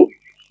abantu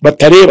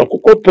batareba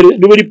kuko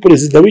niba ari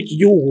perezida w'iki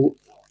gihugu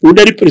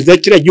undi ari perezida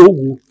w'ikiriya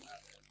gihugu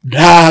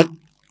nta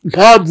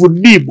mpamvu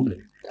n'imwe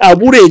nta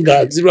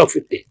burenganzira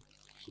afite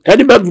nta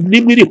n'impamvu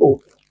n'imwe iriho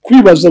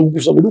kwibaza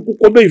gusa ngo nuko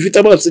ukomeye ufite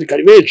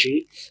abasirikari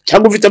benshi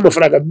cyangwa ufite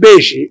amafaranga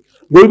menshi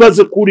ngo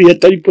bibaze kuri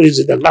atari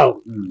perezida nkawe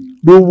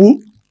n'ubu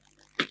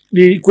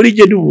ni kuri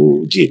njye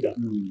n'ubukinga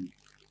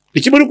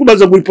ni kimwe no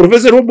kubaza ngo uri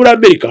professor wo muri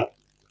Amerika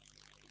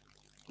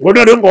ngo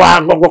none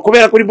ngo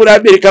kubera kuri muri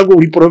Amerika ngo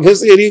uri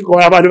professor ngo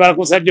abantu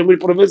barakusabye muri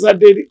professor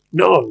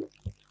no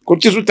ko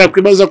kizu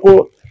utakwibaza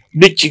ko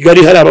ni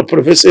Kigali hari aba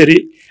professor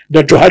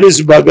na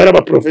Johannesburg hari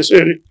aba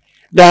professor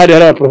hari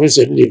aba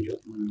professor n'ibyo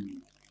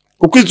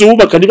kuko izo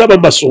wubaka ni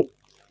nk'amaso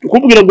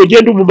tukubwira ngo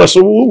genda mu maso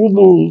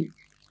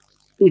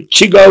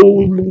ukiga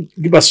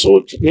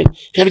umaso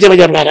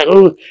y'abanyarwanda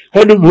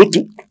hano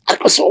mutu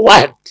ariko so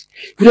what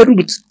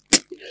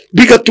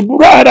bigatuma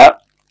urara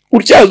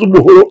utyaza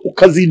umuhoro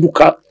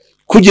ukazinduka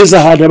kugeza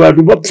ahantu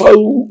abantu bapfa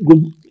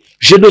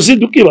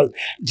genocide ukibaza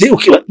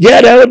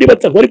yaraho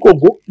nibatanga ariko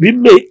ngo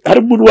bimwe hari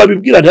umuntu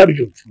wabibwira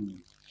ntabyumve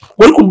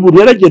ariko umuntu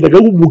yaragendaga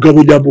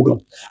w'umugabo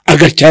nyamugabo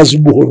agatyaza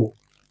umuhoro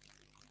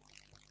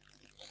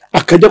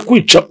akajya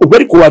kwica ubu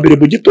ariko wa mbere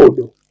mu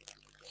gitondo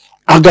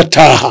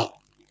agataha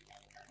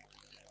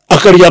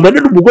akaryamana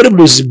n'umugore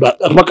muzima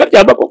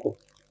bakaryama koko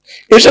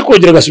ejo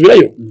akongera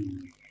agasubirayo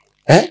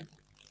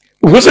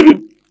ubwo se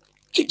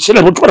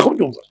sinabwo nshobora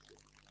kubyumva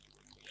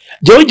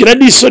jyewe ngira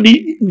n'isoni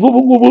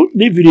ngubu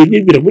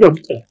n'ibiri muri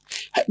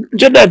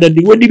nje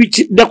nananiwe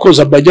n'ibiki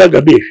ndakoza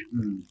amajyanga menshi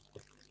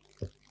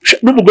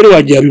n'umugore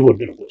wanjye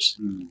yabibona rwose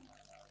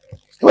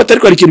batari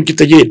ko hari ikintu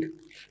kitagenda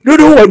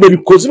noneho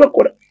wabikoze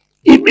bakora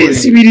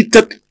iminsi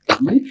 2-3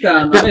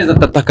 amezi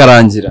 3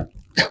 akarangira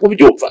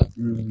ubyumva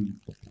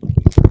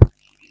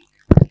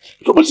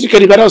ko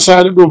musirikari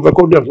barasana ndumva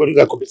ko ntabwo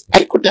rizakomeza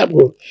ariko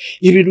ntabwo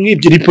ibintu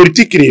nk'ibyo ni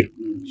politiki rero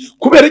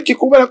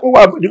kubera ko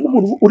ni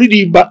nk'umuntu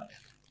uririmba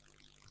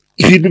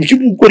ibintu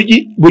by'umugoryi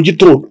mu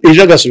gitondo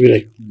ejo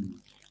agasubirayo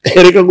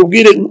reka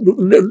ngubwire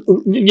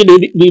nyine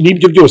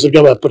n'ibyo byose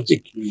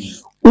by'abapolitiki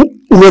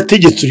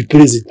urategetse uri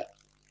perezida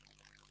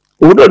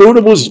ubu noneho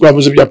uno munsi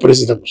twavuze bya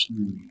perezida gusa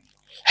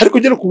ariko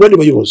ugera ku bandi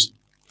bayobozi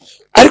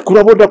ariko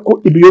urabona ko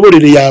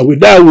imiyoborere yawe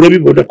nawe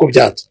urabibona ko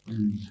byanze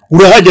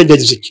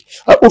urahajyanyagiza iki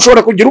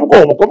ushobora kugira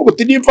ubwoba kuvuga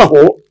uti nimvaho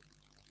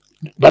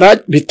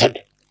barabitana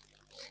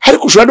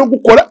ariko ushobora no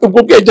gukora ubwo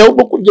bwenge aho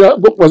kugira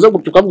ngo kubaza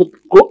gutuka ngo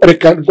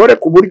reka ngore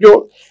ku buryo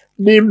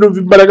n'imva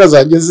imbaraga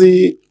zanjye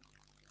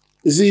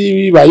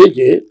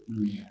zibayege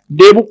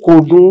ndeba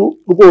ukuntu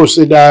rwose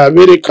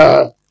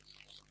nabereka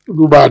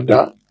rubanda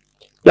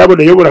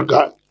nabona yoboraga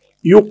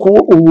yuko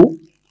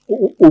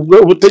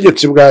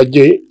ubutegetsi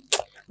bwanjye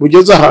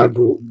bugeze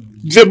ahantu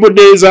mvemo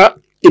neza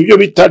ibyo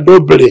bita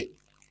noble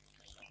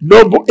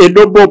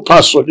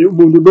person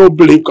umuntu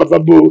noble ukava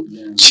mu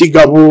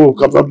kigabo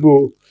ukava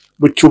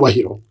mu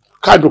cyubahiro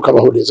kandi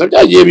ukabaho neza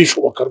byagiye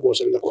bishoboka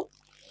rwose bigakora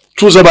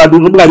tuza abantu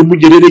n'umwari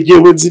mugerere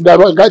jewe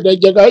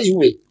nzinabagajyaga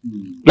iwe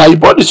na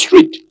Iboni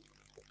Street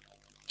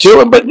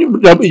jewe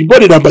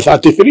Iboni number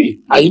 33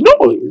 I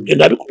know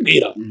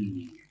ndabikubwira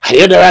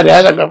hariya n'abandi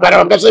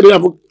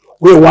baravuga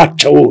we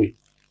wacha wowe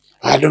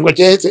hano ngo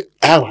cyese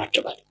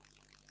wacha bari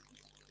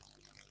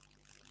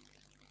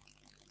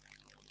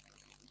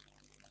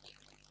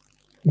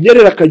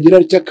nyerera akagira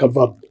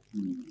cyakavamo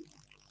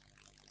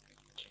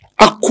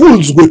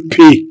akunzwe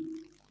pe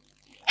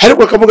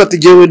ariko akavuga ati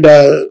jewe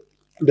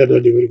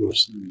ndananiwe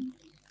rwose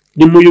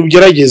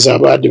nimuyugerageza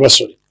abandi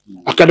basore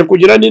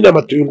akanakugira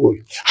n'inama tuyunguye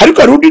ariko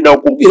hari undi nawe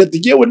ukubwira ati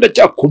ngewe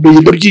ndacyakomeye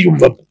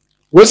ndabyiyumvamo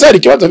wese hari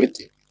ikibazo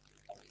afite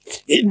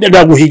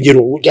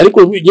ndaguhingiro ariko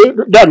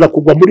ndanga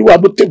kugwa muri wa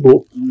mutego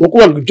wo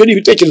kuvuga ngo ibyo ni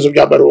ibitekerezo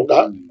bya Maronga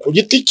ku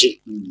giti cye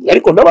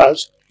ariko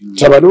ndabazi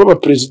abantu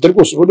b'abaperezida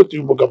rwose ubona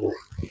uyu mugabo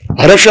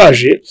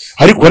arashaje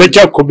ariko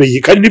aracyakomeye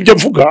kandi nibyo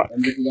mvuga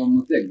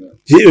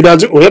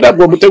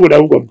ntabwo mutego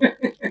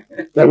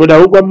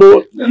nawugwamo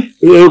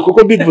kuko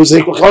mbivuze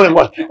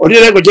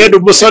urire ngo genda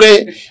umusore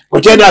ngo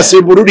genda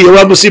asimbura uriya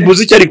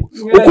wamusimbuza iki ariko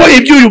kuko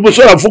ibyo uyu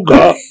musore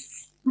avuga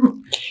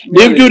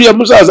n'ibyo uriya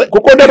musaza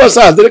kuko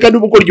n'abasaza reka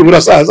n'ubugoryi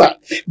burasaza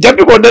njya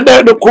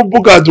mbibona no ku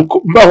mbuga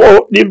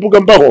mbaho n'imbuga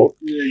mbaho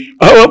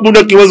aho umuntu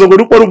akibaza ngo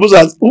nuko ari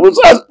umusaza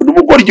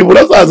n'ubugoryi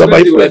burasaza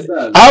my friend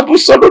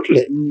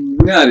absolutely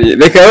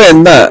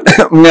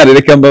mwari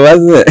reka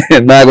mbabaze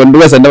ntago ndi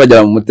wese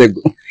ndabagera mu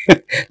mutego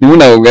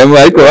nimunagugamo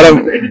ariko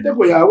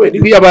imitego yawe ni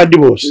nk'iy'abandi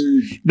bose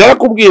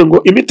narakubwiye ngo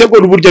imitego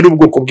n'uburyo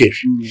n'ubwoko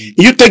bwinshi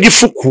iyo utega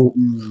ifuku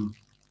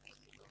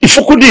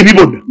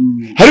ntibibona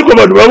ariko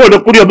abantu babona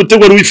kuri iyo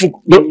mutego w'ifuku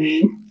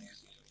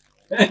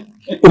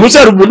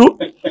ubuzara umuntu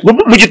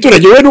mu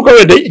giturage we nuko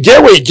wenda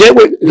jewe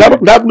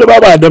ntabwo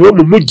babana bo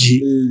mu mujyi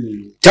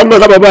cyangwa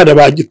nk'ababana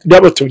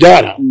n'abo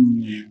tubyara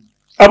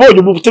abonye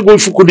umutego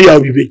w'ifuku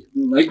ntiyabimenya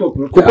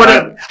kuko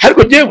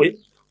ariko jewe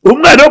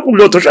umwana wo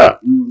kumwotosha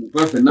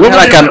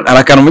hari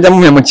akantu mujya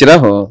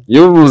muhemukiraho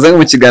iyo uvuze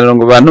mu kiganiro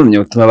ngo bantumye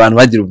utuma abantu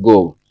bagira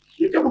ubwoba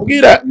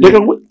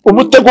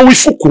umutego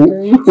w'ifuku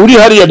uri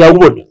hariya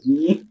nawubona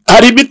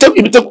hari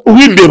imitego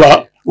uw'imbeba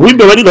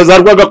ni nka za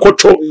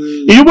rwagakoco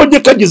iyo ubonye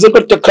kagize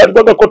gatya ka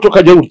rwagakoco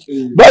kajya gutya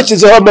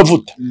bashyizeho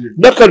amavuta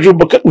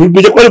n'akajumba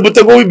umenye ko ari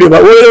umutego w'imbeba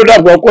wowe rero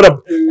ntabwo wakoramo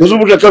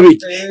ntuzumuje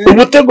akabiki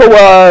umutego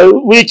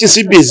w'iki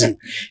simbizi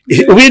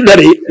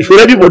w'intare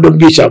urabibona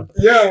mu ishyamba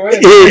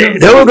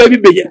nawe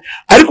urabimenya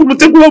ariko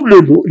umutego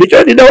w'umuntu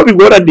ni naho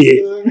bigoraniye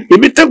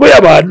imitego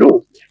y'abantu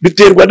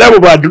biterwa n'abo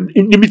bantu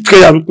n'imitwe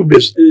yabo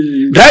ikomeza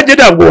ntajye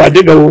ntabwo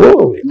wandega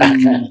wowe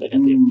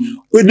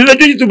ni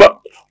nacyo gituma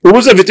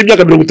ubuze mfite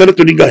imyaka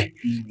 60 n'ingahe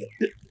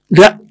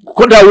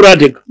kuko ntawe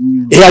urandega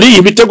hari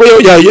iyi mitego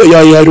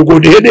ya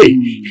rugondehene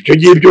icyo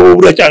gihe ibyo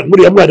uracyari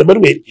muri ya mwana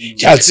Manuel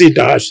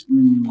cyatsinda hasi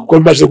kuko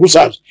bimaze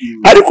gusaza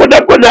ariko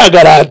nabwo nta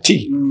garanti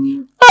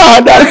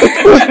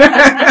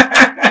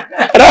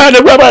arahana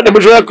rw'abana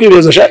mushobora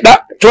kwibeza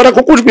nshobora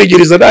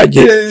kukujwigiriza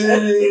nanjye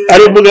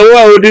ari umugabo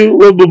wawe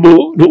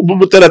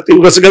w'umutarati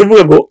ugasigara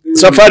uvuga ngo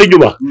safari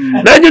inyuma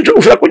nanjye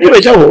ushobora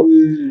kunyibeshyaho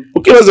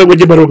ukibaza ngo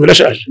njye Maronga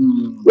irashaje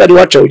bari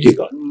waca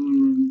ugiga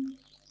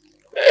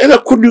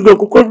kundiga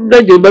kuko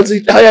nanjye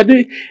mbazi haya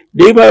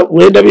niba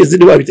wenda bizi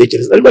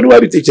niwabitekereza ariko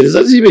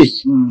niwabitekereza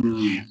zibeshye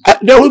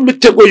naho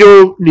imitego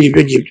yo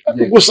nibyo ngibyo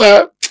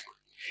gusa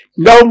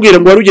ngaho mbwira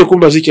ngo wari ugiye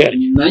kumbaza icyari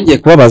nangiye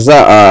kubabaza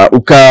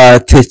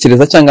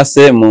ukatekereza cyangwa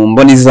se mu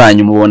mboni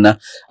zanyu mubona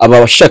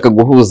aba bashaka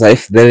guhuza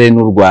FDL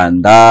n'u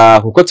Rwanda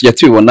kuko tujya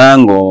tubibona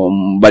ngo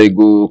bari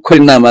gukora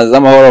inama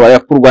z'amahoro bari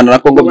ku Rwanda na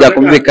Kongo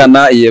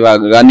byakumvikana iye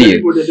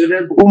baganire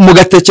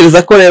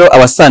mugatekereza ko rero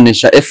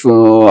abasanisha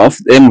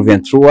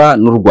M23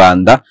 n'u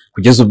Rwanda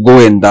kugeza ubwo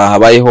wenda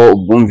habayeho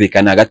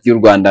ubwumvikane hagati y'u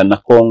Rwanda na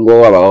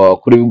Kongo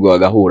abakuru b'ubwo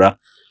bagahura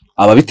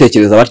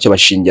ababitekereza batyo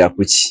bashingira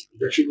kuki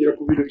bashingira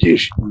ku bintu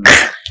byinshi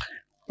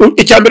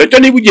icyambere cyo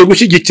niba ugiye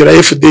gushyigikira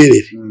FDL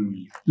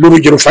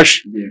n'urugero ufashe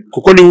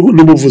kuko ni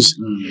muvuze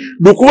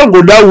ni ukuvuga ngo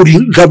nawe uri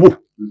ngabo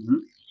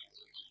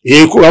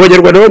yego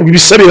abanyarwanda bamwe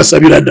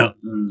ibisabirasabirana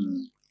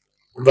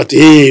bati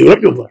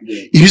urabyumva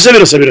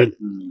ibisabirasabirana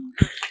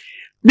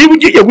niba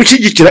ugiye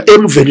gushyigikira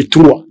M23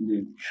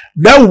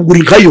 nawe uri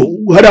nkayo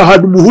hari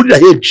ahantu muhurira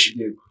henshi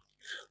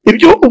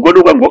ibyo ubwo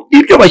nuvuga ngo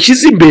ibyo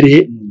bashyize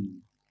imbere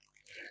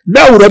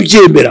nawe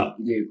urabyemera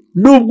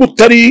nubwo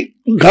utari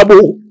ngabo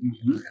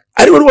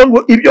ariko nuvuga ngo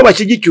ibyo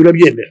bashyigikiye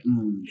urabyemera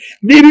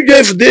niba ibyo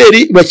FDL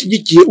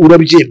bashyigikiye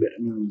urabyemera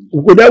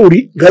ubwo nawe uri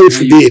nka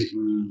FDL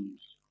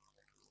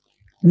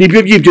nibyo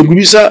byibyo ngo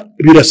bisa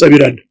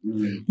birasabirana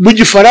mu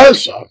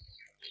gifaransa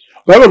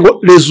baba ngo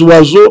les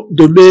oiseaux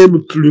de même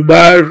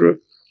plumage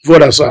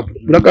volent ensemble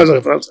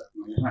murakaza Faransa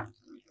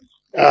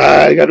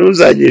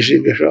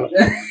ganuzanyishinga sha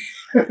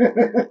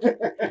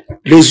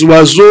les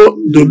oiseaux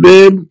de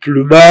même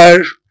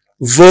plumage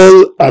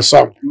volent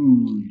ensemble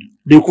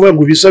ni kuvuga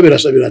ngo bisa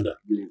birasabirana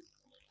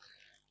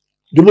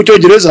mu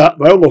cyongereza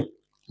baba ngo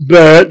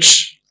birds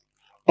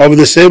of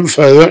the same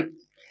feather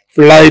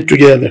fly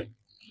together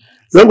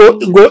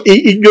ngo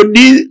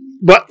inyoni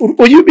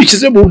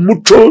uyibishyize mu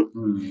muco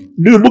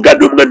ni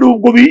umugani umwe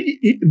nubwo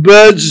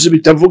birds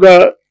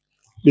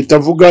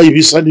bitavuga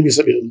ibisa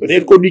n'ibisabirana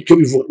rero nicyo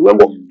bivuga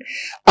ngo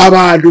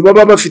abantu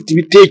baba bafite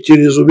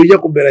ibitekerezo bijya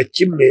kumera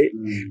kimwe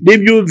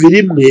n'imyumvire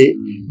imwe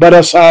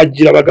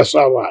barasangira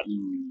bagasabana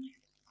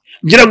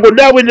ngira ngo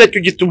nawe nacyo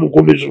gituma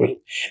ukomeje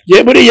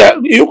yewe buriya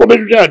iyo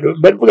ukomeje hano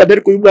baravuga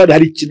ariko uyu mwana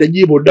hari ikintu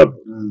anyibonamo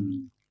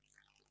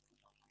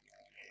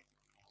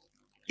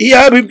iyo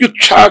haba ibyo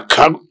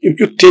ushaka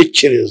ibyo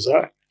utekereza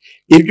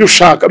ibyo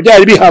ushaka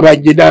byari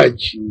bihabanye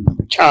nanjye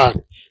cyane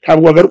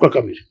ntabwo wagaruka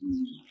kabiri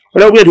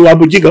urabwira wa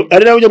muginga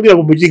ari nawe nyabwira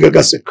ngo muginga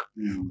gaseka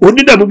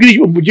undi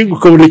ndamubwira umuginga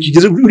ukabona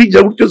kigeze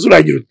urigira gutyo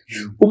zuragira uti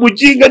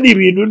umuginga ni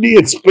ibintu ni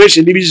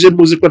expression ibije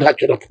muzi ko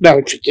ntacyo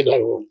nawe cukina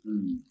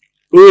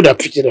uwo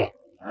napfikira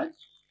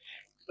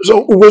so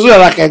ubwo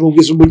zurarakaye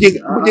kubwiza umuginga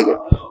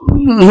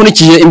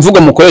nkurikiye imvugo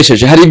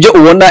mukoresheje hari ibyo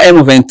ubona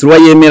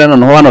M23 yemera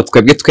noneho hano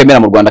twebwe twemera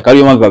mu Rwanda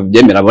kandi mpamvu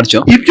babyemera batyo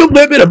ibyo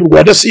mwemera mu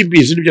Rwanda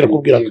CBC nibyo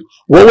nakubwiraga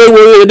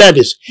wowe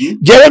nadese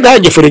jewe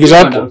ngange for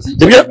example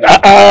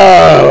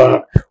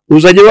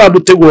uzanye wa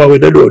mutego wawe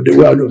nanone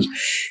wanoze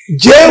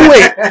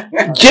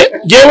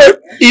jewe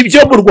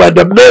ibyo mu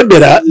Rwanda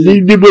mwemera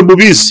ni mwe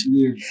mubizi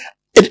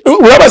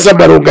urabaza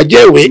Maronga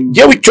jewe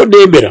icyo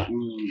nemera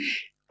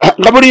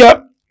ngaburiya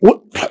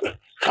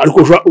ariko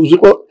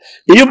uziko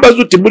iyo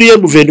mbaze uti muri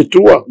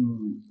M23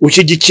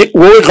 ushyigikiye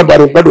wowe nka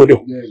Maronga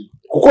noneho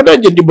kuko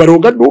nanjye ndi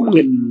Maronga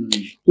n'umwe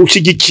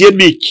ushyigikiye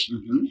niki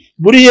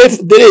muri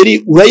FDLR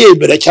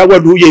urayemera cyangwa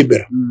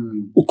ntuyemera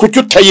uko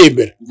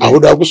utayemera aho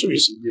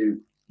nagusubiza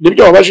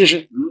nibyo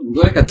wabashije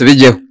reka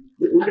tubigeho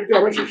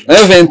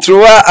M23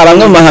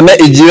 aramwe mahame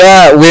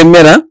igira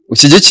wemera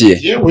ushyigikiye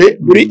yewe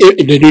muri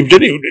nibyo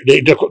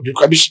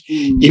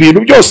ibintu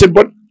byose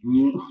mbona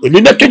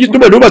ni nacyo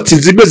gituma nubatse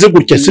zimeze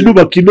gutya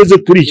sinubaka imeze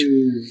kuriyo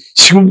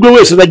si ubwo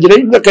wese nagira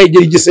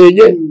akayegera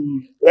igisenge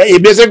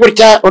imeze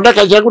gutya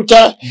unakagira gutya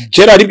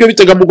kera ari byo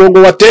bitega mugongo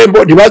wa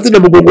tembo ntibazi na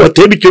mugongo wa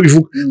tembo icyo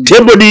bivuga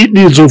tembo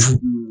ni inzovu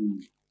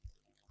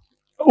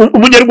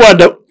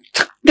umunyarwanda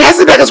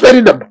gazi nagaswe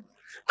ni namba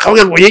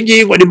kavuga ngo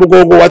yengiye ngo ni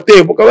mugongo wa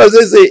tembo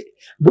kabazeze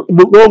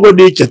mugongo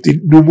ni iki ati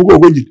ni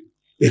umugongo nyine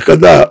reka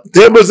da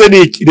tembo ze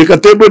ni iki reka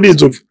tembo ni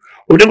inzovu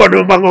undi ngo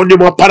ni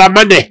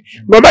maparamane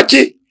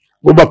mamaki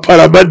ngo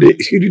maparamane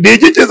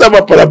nige cyeza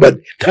maparamane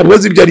ntabwo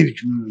azi ibyo ari byo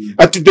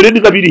ati dore ni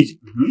nkabiriye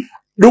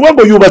nuko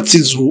ngo yubatse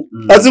inzu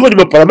azi ngo ni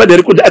maparamane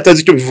ariko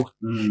atazi icyo bivuga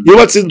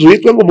yubatse inzu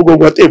yitwa ngo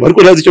mugongo wa tembo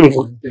ariko ntazi icyo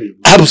bivuga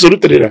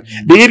absolute rero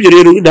nibyo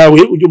rero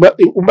nawe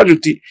umaje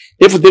uti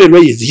FDLR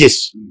bayizi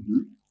yes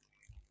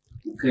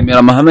kwemera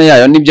amahame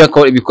yayo nibyo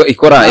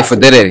ikora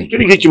FDLR cyo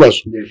ni ikibazo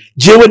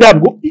jewe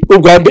ntabwo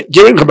ubwambe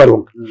jewe nka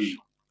Maronga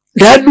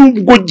nta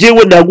nubwo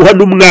jewe naguha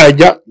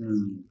n'umwanya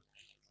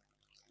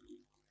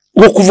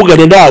wo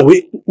kuvugana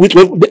nawe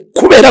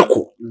kubera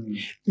ko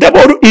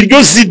ndabona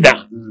iryo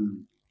zina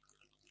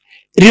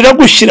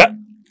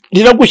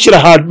riragushyira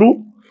ahantu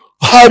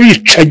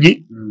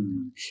habicanyi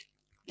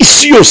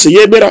isi yose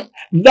yemera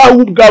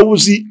nawe ubwawe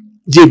uzi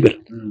yemera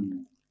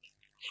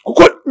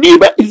kuko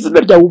niba izina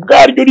ryawe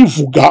ubwaryo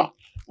rivuga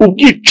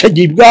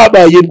ubwicanyi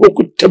bwabaye bwo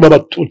gutema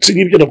abatutsi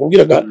nk'ibyo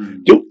nakubwiraga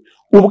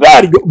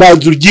ubwaryo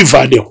banza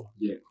uryivaneho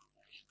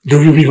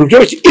ni ibintu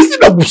byoroshye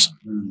izina gusa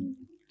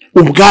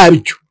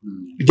ubwaryo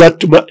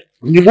byatuma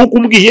ni nk'uko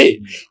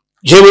umbwiye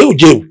jewe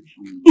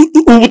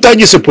ubu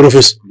utangise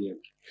porofesa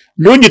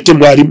ntugite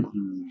mwarimu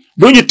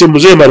ntugite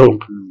muzehe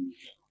Maronga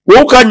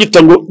wowe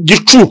ukanyita ngo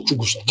gicucu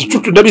gusa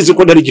gicucu ndabizi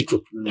ko ntari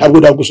gicucu ntabwo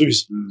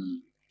nagusubiza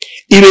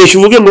ibeshya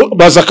uvuge ngo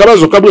baza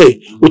akabazo kamwe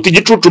uti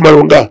gicucu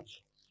Maronga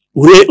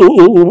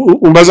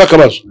umbaza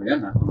akabazo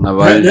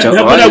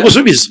ntabwo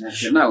nagusubiza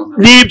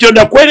nibyo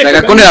ndakwereka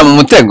agakonera mu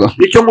mutego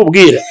nicyo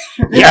nkubwira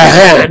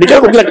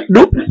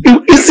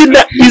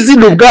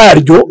izina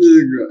ubwaryo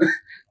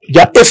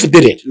rya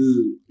FDLR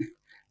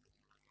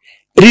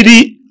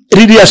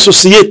riri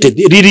associated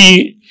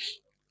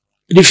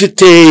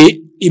rifite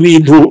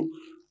ibintu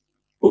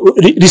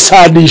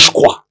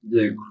risanishwa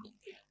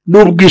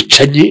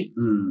n'ubwicanyi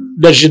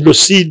na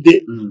jenoside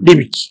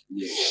n'ibiki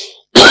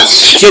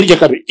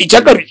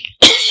icya kabiri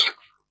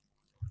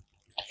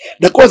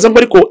ndakoza ngo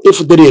ariko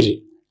FDLR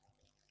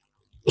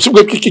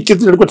usubwe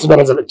kikizina rwose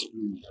nabaza nati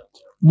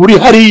muri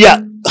hariya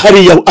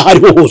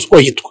ahariho hose ko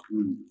yitwa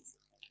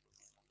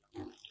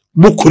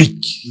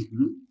mukuriki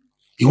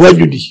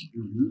iwanyu ni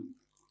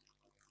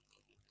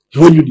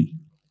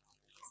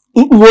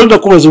ubona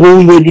kubaza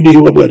wowe iwanyu ni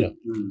wa mwana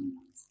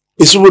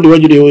ese ubundi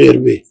iwanyu ni wowe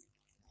yarwe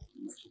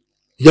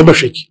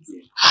Nyamasheke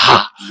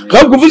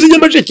kabwo uvuze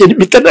Nyamasheke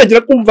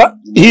mitanangira kumva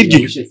hirya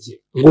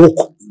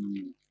ngoko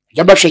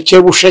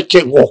Nyamasheke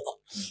busheke ngoko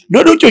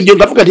none ucyo ngenda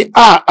ndavuga nti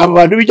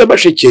abantu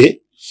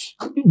b'Nyamasheke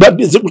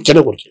babeze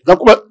gukena gutya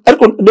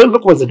ariko none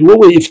kubaza ni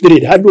wowe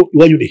FDLR hano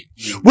iwanyu ni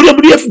buriya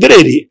muri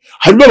FDLR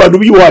harimo abantu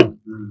b'iwanyu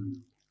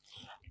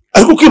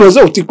ariko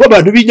kwibaza uti ko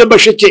abantu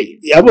b'Nyamasheke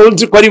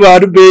yabonze ko ari ba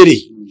Ruberi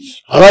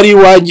abari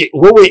iwanye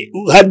wowe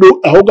hano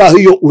aho ngaho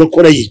iyo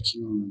urakora yiki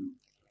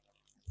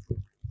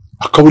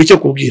akabura icyo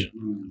kubwira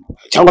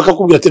cyangwa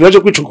akakubwira ati naje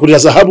kwicukurira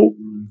zahabu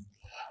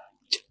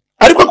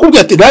ariko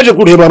akubwira ati naje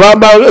kureba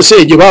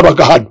bamasenge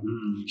babaga hano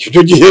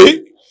icyo gihe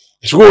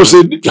rwose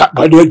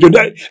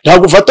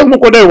ntagufata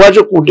nk'uko nawe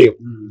waje kundeba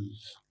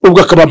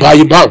ubwo akaba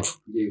mpaye impamvu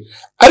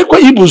ariko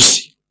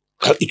ibuze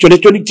icyo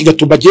necyo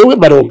kigatuma jewe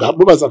Maronga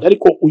mubaza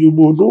ariko uyu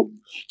muntu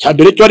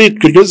cyambere cyo ari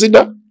iryo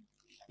zina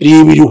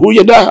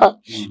rihuye naha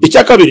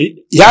icya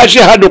kabiri yaje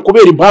hano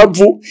kubera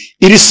impamvu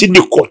iri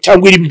siniko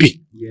cyangwa iri mbi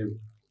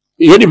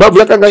iyo ni impamvu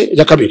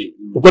ya kabiri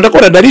ubwo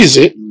ndakora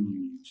narize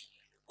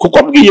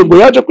kuko mbwiye ngo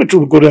yaje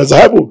kwicurugurira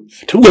zahabu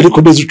tubwo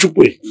rikomeza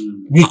ucukure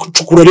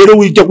wicukura rero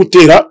wijya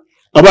gutera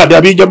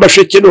abana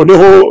b'inyamasheke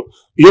noneho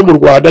iyo mu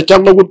Rwanda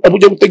cyangwa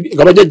abujya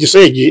gutega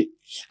abanyagisenyi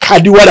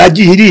kandi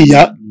waragiye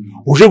iriya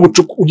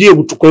ugiye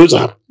gucukayo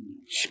zahabu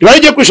niba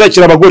yagiye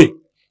kwishakira abagore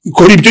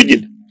ikora ibyo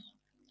nyine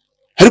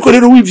ariko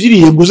rero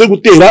wiviriye ngo uze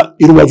gutera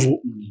i Rubavu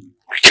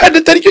kandi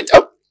atari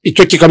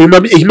icyo kikaba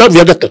impamvu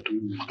ya gatatu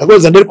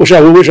agoza ariko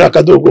shaka wowe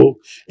shaka dogo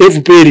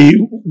FPR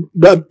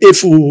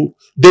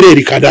FDR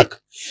kanaka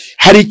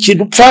hari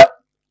ikintu pfa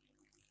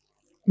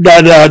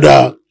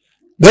na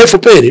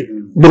FPR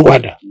mu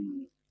Rwanda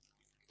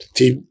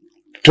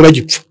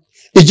turagipfa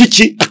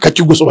igiki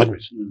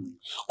akakigusobanurira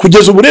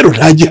kugeza ubu rero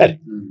ntagihari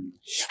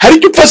hari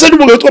icyo upfase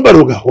n'umugabo witwa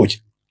Maroga hoya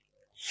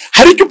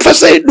hari icyo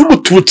upfase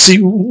n'umututsi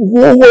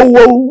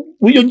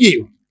w'iyo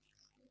ngiyo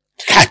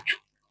ntacyo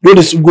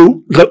none se ubwo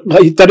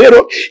nkahita rero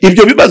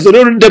ibyo bibazo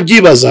rero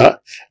ndabyibaza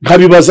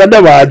nkabibaza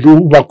n'abantu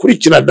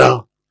bakurikirana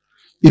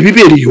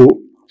ibiberiyo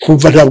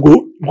kumva ntabwo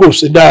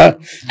rwose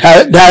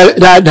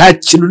nta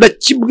kintu na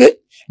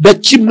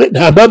kimwe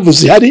nta mpamvu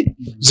zihari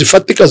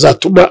zifatika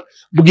zatuma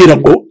mbwira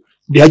ngo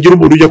ntihagire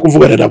umuntu ujya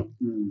kuvugana nabo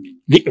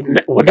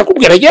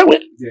ndakubwira yewe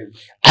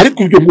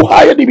ariko ibyo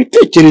nguhaye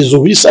n'ibitekerezo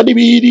bisa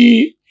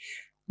n'ibiri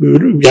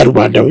bya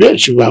rubanda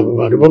benshi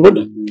abantu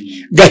babona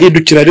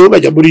gahindukira rero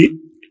bajya muri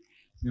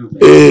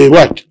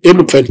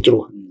M23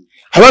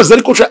 habaza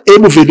ariko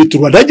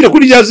M23 ntagira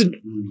kuri rya zina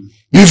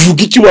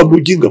bivuga iki wa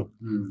muginga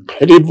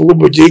ari vuga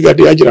umuginga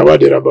ntiyagira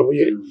abandera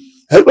amabuye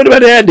ariko niba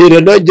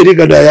yandera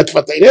nageriga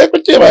yatfata ireko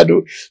cy'abantu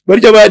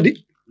barya bandi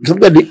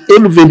ntabwo ni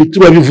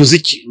M23 bivuze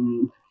iki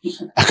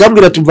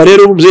akambwira tumva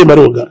rero umuzeye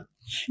Maronga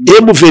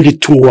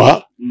M23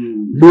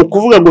 ni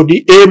ukuvuga ngo ni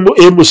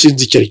M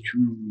sinzi cyaricyo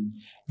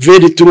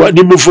 23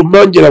 ni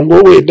muvumangira ngo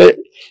wenda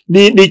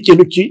ni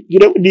ikintu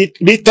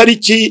ni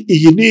tariki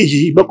iyi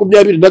niyi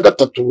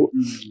 23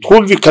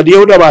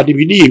 twumvikaniyeho n'abantu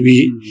ibi nibi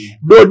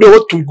noneho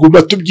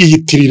tuguma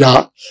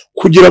tubyiyitirira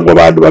kugira ngo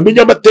abantu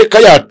bamenye amateka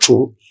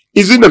yacu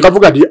izina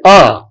kavuga ni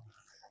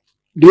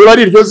niba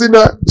ari iryo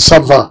zina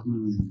sava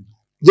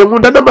njye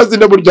nkunda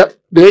n'amazina burya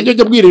rero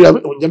njye mbwirira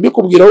njya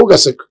mbikubwira wowe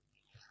ugaseka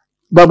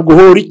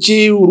babguhora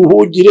iki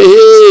uruhugire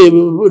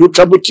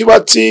ruca mu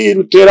kibatsi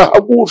rutera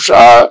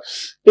hagusha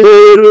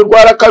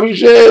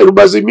rwarakabije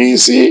rumaze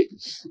iminsi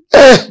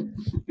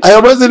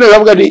aya mazina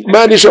kavuga ni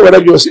Imana ishobora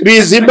byose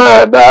biza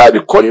Imana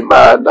bikora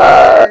Imana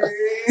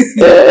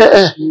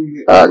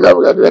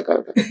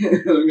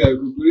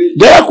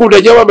ndakunda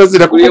njye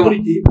amazina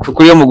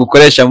kuri yo mu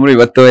gukoresha muri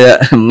batoya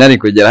mwari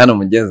kugera hano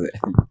mugeze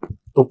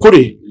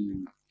ukuri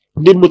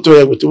ndi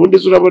mutoya gute ubundi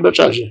urabona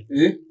caje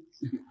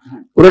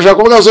urashaka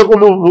kuvuga se ko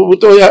mu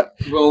butoya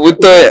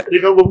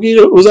reka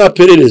ngubwire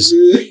uzaperereze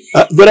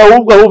dore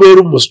ahubwo aho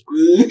ubera umuswa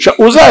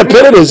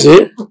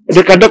uzaperereze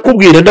reka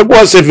ndakubwira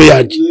ndaguha CV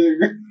yanjye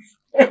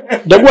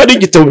ndaguha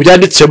n'igitabo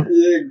byanditsemo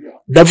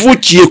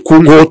ndavukiye ku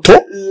Nkoto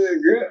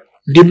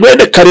ndi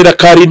mwene Karera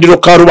Karindiro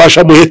ka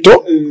Rubasha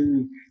Muheto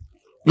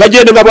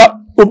ngagenda ngaba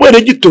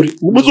umwene Gitori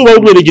umuzuba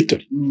w'umwene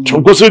Gitori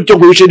ubwo se cyo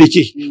guhishe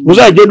niki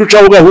uzagenda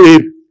ucaho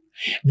gahurebe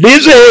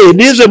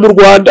nize mu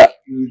Rwanda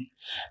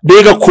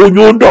mbega ku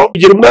Nyundo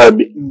kugira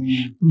umwami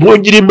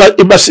mbungira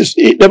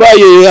imasisi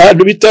nabaye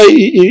ahantu bita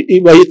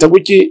bahita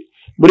guki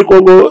muri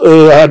Kongo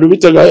ahantu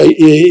bita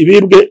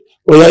ibibwe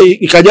oya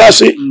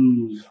ikanyasi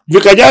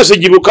vikanyasi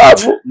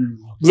gibukavu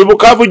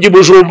vibukavu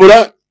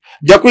gibujumbura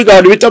jya kwiga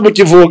ahantu bita mu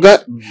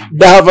Kivuga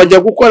ndahava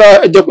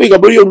njya kwiga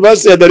muri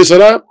University ya Dar es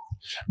Salaam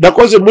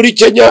nakoze muri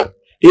Kenya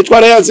yitwa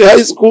Yose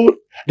High School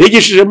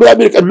nigishije muri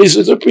America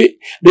Mississippi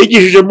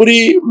nigishije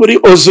muri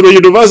Oslo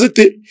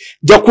University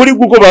jya kuri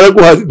Google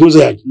baraguha duze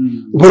yanjye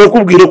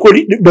barakubwira ko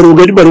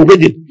baruga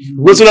nyine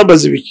ubwo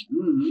sinambaza ibiki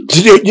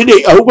nyine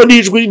ahubwo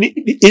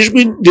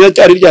ijwi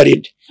riracyari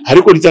ryarinde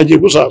ariko ritangiye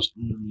gusaza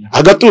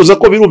agatuza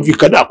ko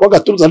birumvikana ko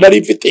agatuza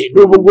nari mfite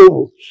n'ubu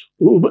ngubu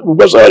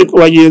ubwo so ariko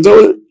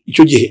banyenzaho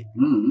icyo gihe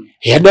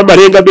ya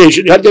n'amarenga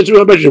menshi harya cyo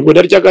bambaje ngo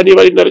naryaga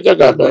niba ari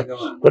naryaga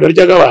ngo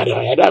naryaga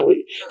abana ya nawe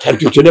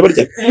cyari cyo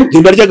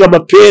naryaga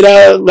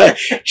amapera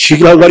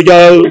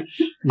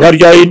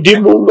ngarya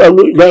indimu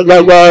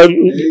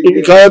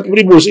ngarya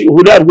primus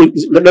ubunarwo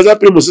naza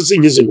primus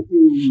sinyizemo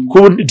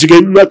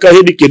kundigaye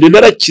n'akaheni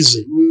narakize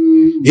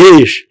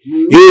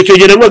icyo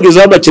gihe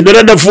nageze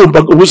amakenera ndavumba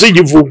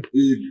ubusingivumba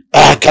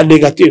ka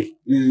negative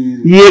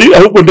yeri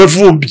ahubwo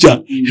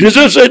ndavumbya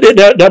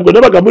ntabwo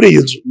nabaga muri iyi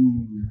nzu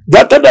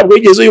data ntabwo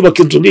yigeze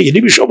yubaka inzu n'iyi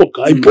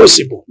ntibishoboka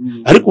impossible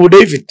ariko ubu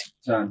ndayifite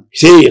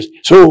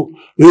so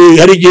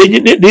hari igihe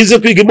nize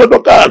kwiga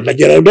imodoka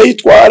nkagera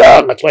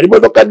ndayitwara nkatwara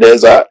imodoka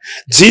neza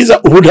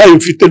nziza ubu ntayo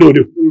mfite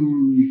noneho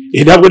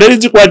ntabwo nari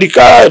nzi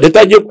kwandika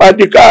natangiye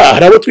kwandika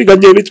hari abo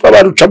twiganye bitwa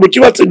baruca mu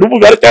kibatsi n'ubu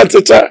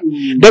baratyansetsa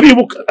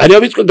ndabibuka hari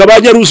abitwaga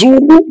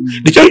abanyaruzungu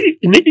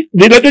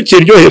ni nacyo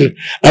kiryohera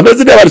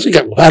amazina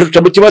baratwiga ngo baruca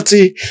mu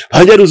kibatsi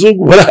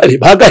abanyaruzungu barahari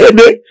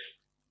bagahene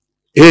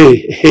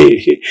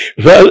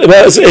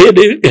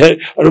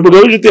umugabo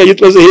w'inshuti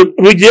yitwa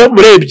rugiye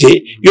murebye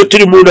iyo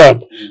turi mu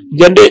nama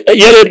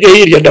yarebye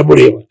hirya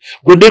ndamureba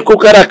ngo ndi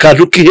kuko ari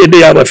akantu k'ihene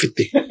yaba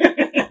afite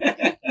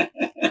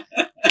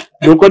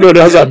nuko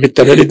noneho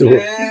azampitana n'iduhu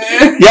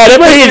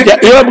yareba hirya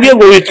iyo bambwiye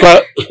ngo witwa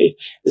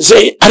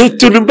se ari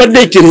utuntu mba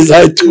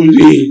ntekereza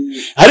turi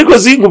ariko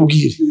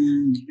zinkubwire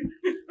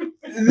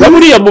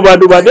buriya mu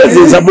bantu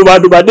banezeza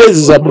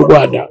mu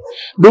Rwanda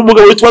ni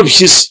umugabo witwa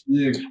Mpyisi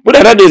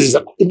buriya aranezeza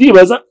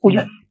ndibaza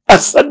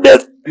asa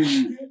neza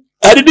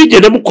hari n'igihe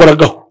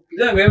namukoragaho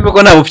ko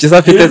nta Mpyisi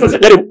afite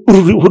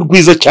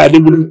rwiza cyane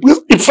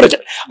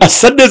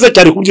asa neza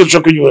cyane ku buryo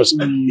ushaka kunyuza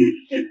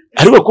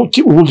ariko kuki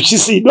ubu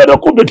Mpyisi none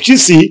ko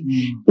Mpyisi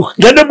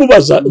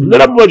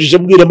naramubajije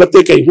mbwira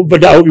amateka yumva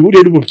ntaho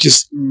bihuriye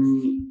n'Mpyisi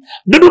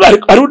none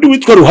ari undi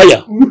witwa Ruhaya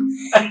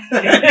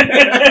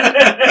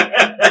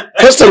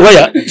Pastor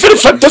Ruhaya very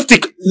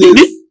fantastic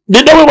ni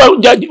nawe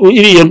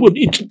iriya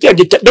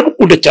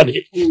ndamukunda cyane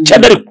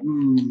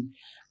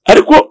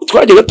ariko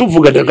twajyaga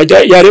tuvugana nkajya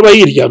yareba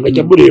hirya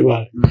nkajya mureba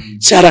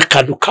se hari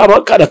akantu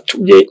kaba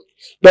karatumye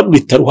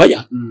bamwita Ruhaya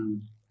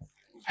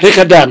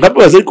reka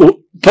ndangamubaza ariko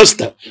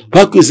Pastor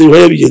bakwise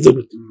Ruhaya bigenze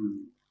gute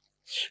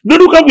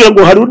none ukabwira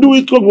ngo hari undi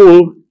witwa ngo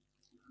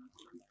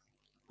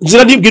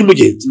nzira ntibwira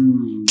umugenzi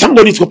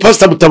cyangwa nitwa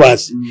Pastor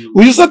Mutabazi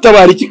uyu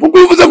usatabara iki kuko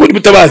uvuze ngo ni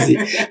Mutabazi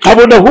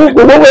nkabona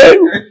ahubwo wowe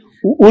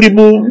uri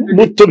mu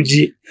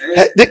mutobyi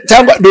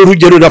cyangwa ni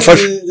urugero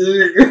nafashe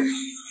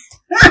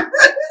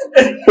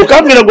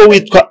ukambwira ngo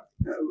witwa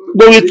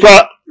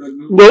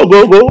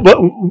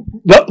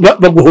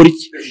baguhora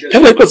iki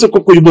cyangwa ariko se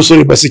kuko uyu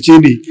musore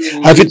masikini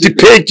afite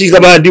ipeki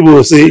nk'abandi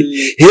bose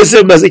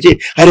hese masike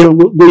areba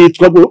ngo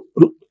yitwa ngo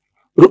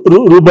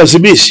rumaze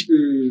iminsi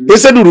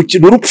ese ni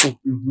urupfu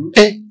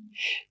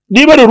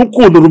niba ari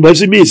urukundo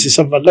rumaze iminsi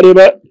sava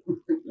ngareba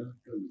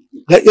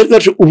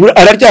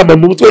araryama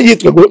mu mutwe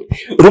yitwa ngo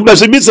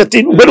rumaze iminsi ati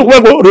ubwo ni ukuvuga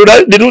ngo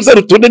niruza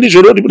rutonde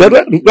nijoro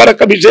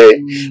rwarakamije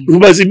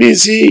rumaze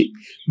iminsi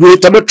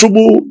ruhita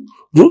amacumu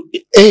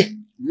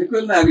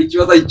niko ntabwo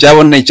ikibazo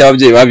cyabona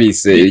icy'ababyeyi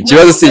babise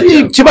ikibazo si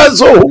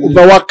ikibazo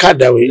uba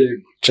wakadawe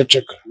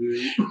ceceka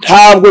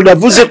ntabwo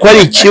navuze ko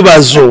ari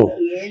ikibazo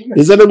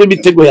izanamo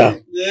imitego yawe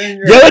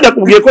yewe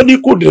nakubwiye ko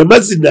nikundira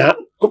amazina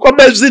kuko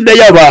amazina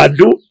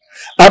y'abantu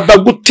aba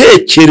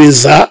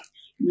gutekereza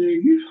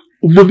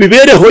mu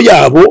mibereho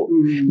yabo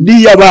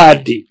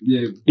n'iy'abandi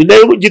ni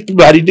nayo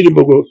gituma hari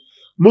indirimbo ngo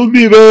mu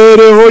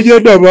mibereho ye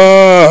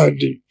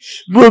n'abandi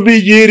mu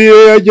migirire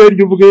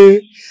yagennye ubwe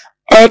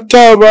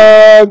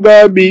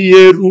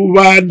atabangamiye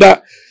rubanda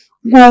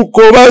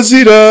nk'uko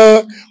bazira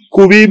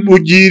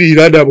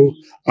kubimugirira nabo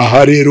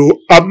aha rero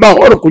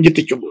amahoro ku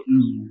giti cy'umuntu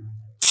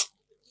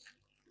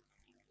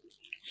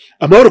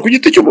amahoro ku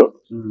giti cy'umuntu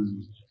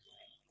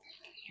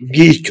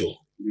ngicyo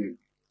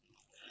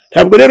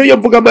ntabwo rero iyo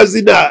mvuga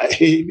amazina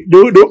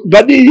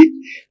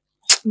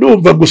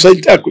numva gusa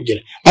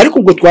ntakugera ariko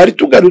ubwo twari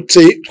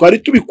tugarutse twari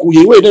tubikuye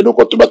wenda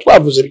nuko tuba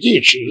twavuze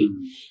byinshi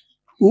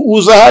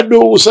uza hano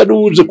usa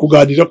n'uwuze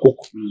kuganira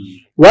koko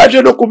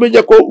waje no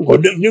kumenya ko ngo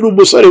nyine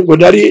umusore ngo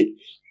nari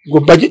ngo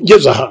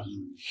mbageze aha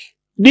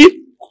ni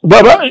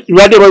baba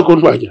bane bari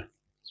kurwanya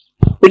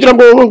kugira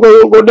ngo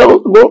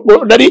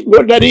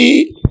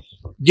nari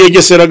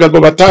gegeseraga ngo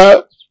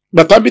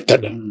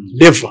batambitana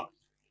never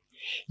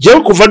jewe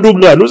kuva ndi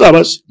umwana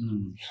uzabaze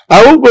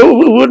ahubwo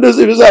ubundi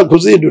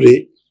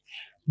bizakuzindure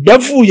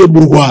ndavuye mu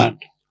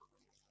Rwanda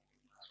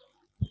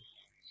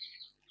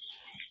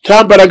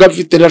tambaraga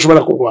mfite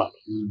nashobora kurwana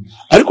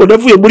ariko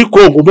ndavuye muri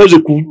Kongo maze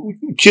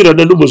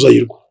kukirana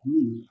n'umuzayirwa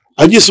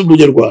agise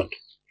umunyarwanda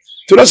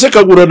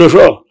turasekagurana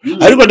sho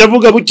ariko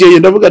ndavuga bukeye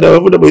ndavuga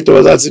nabavuna muhito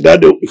bazatsinda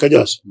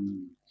ikanyasa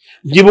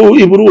ngibu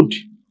i Burundi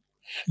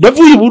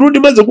ndavuye i Burundi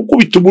maze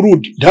gukubita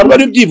Burundi ntabwo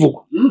ari byivugo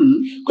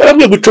ko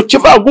namwe guco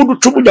kivagundu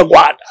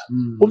c'umunyarwanda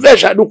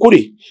umvesha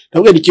n'ukuri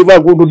ntabwo ni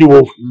kivagundu ni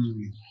wowe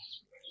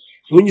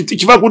unyita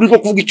kivagundu ko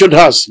kuvuga icyo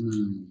ntasi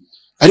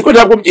ariko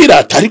ntabwo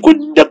byirata ariko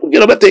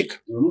ndakubwira amateka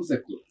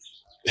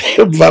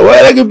mva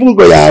warage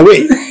imvugo yawe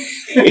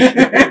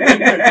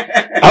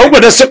ahubwo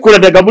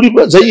ndasekuranaga muri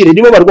Zaire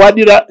nibo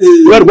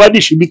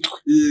barwanisha imitwe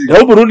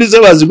naho Burundi ze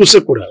bazi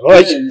gusekura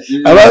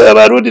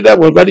abarundi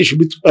ntabwo barwanisha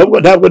imitwe ahubwo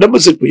ntabwo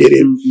namusekuye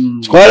rero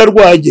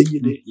twararwanye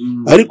nyine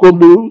ariko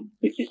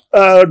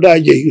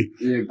nanjye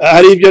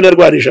hari ibyo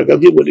narwanishaga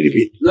byibonera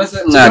ibintu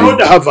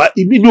ndahava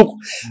iminuko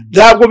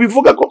ntabwo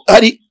bivuga ko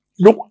hari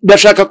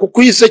ndashaka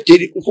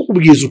kukwisekera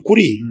kukubwiza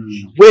ukuri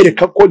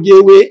wereka ko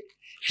nyewe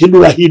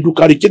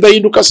hinurahinduka ari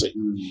kidahinduka se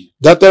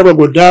data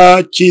yabago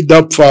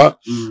ndakidapfa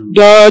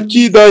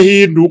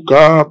ndakidahinduka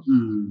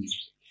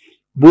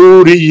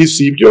muri iyi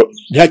si ibyo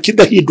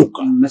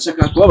ntakidahinduka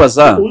nashaka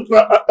kubabaza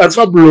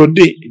Alpha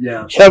Blondy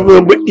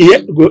yavuga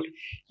ngo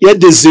ya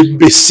des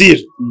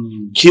imbéciles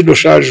qui ne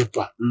changent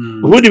pas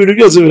ubundi ibintu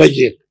byose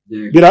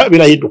biragenda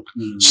birahinduka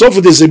sauf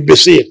des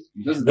imbéciles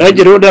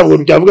nanjye rero ntabwo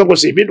byavuga ngo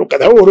simpinduka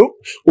ndahoro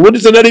ubundi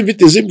se nari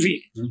mfite izimvi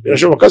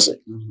birashoboka se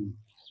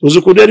uzi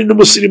ukuntu yari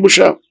n'umusirimu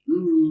ushaka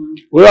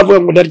we bavuga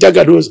ngo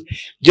naryaga ntuza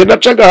njye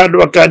nacaga ahantu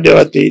bakandeba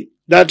bati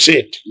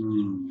nacete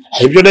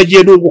hari ibyo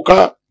nagiye nunguka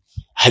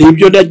hari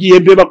ibyo nagiye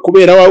mbeba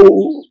kubera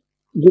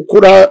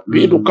gukura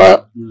binuka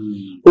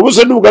ubu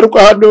se nugaruka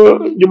hano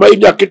nyuma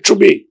y'imyaka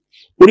 10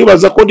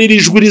 uribaza ko niri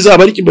ijwi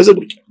rizaba ari kimeze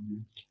gutya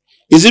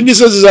izi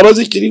misozi zaba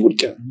zikiri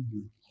gutya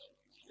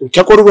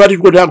cyakora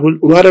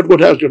uruhara rwo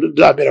ntacyo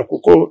nzamera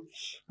kuko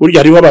burya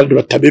hariho abantu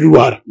batamera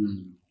uruhara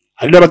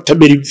hari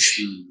n'abatamera imvi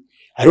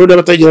hariho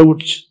n'abatagira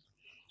gutya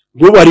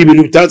n'ubu hari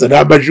ibintu bitaza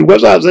nta majigwa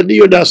azaza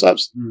niyo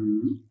nasaza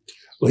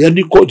oya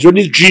niko izo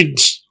ni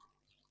jeans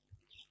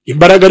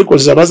imbaraga ariko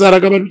zaba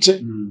zaragabanutse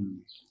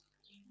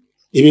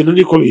ibintu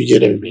niko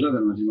bigenda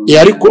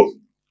bimenya ariko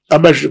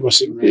amajigwa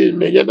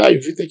simenya nayo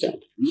ufite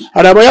cyane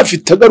hari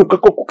abayafite agaruka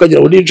ko kukagira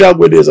ngo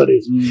ninjangwe neza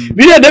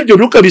biriya nabyo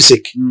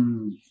ntukabiseke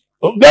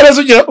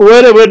bwarazugira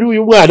uwerewe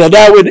n'uyu mwana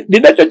nawe ni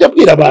nacyo njya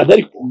bwira abantu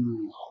ariko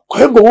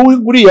ngo wowe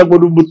nguriya ngo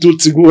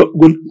n'umututsi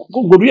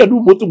ngo uriya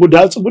n'umutu ngo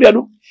ndanze nguriya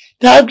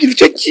ntabwo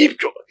ibice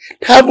cy'ibyo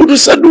nta muntu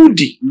usa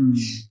n'undi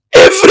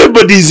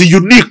everybody is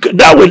unique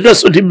nawe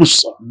naso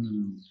ntimusa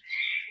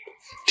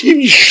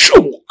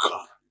ntibishoboka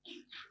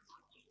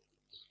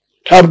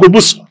ntabwo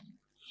musa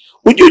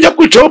ujya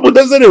kwicaho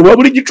mudazerewe waba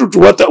uri igicucu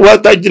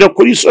watangira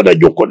kuri so na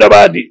nyoko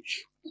n'abandi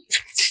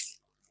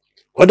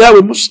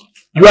nawe musa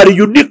you are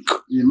unique.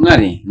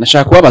 Mwari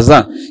nashaka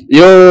kubabaza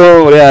iyo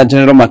uriya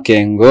General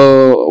Makengo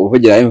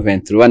uvugira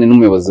M23 ni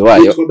n'umuyobozi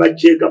wayo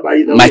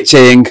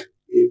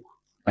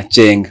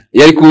Makenga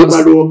yari ku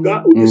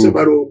Maronga ugize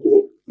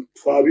Marongo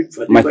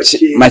twabipfa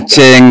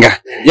Makenga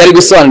yari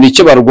gusobanura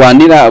icyo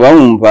barwanira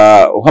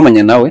abumva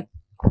uhamanya nawe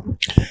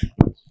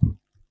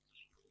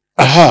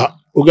aha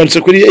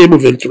ugarutse kuri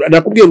M23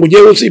 nakubwiye ngo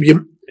ngiye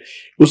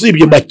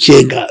usibye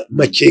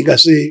Makenga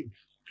se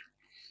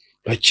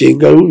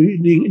Makenga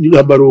ni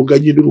Maronga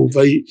nyine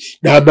urumva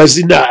nta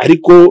mazina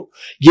ariko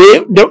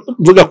ye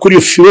mvuga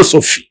kuri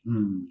philosophy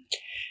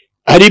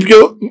ari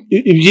byo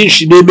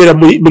byinshi nemera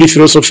muri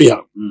philosophy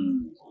yawe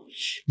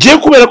je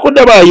kubera ko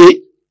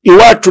nabaye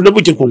iwacu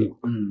navuke kuno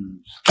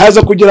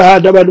kaza kugira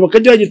ahantu abantu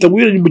bakajyanyita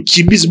gwire ni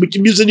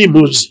mukimizi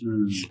n'impuzi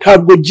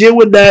ntabwo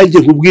jewe nanjye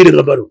nkubwire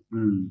nk'amaro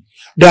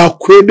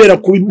ndakwemera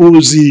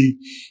kubimpuzi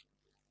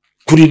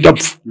kuri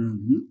ndapfu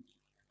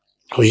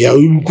oya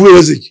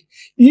ubweze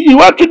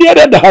iwacu ni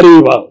yari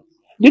ndahareba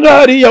ni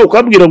nkahariya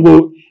ukambwira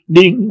ngo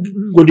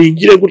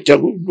ningire gutya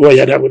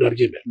oya ntabwo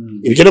nabyemera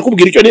ibyo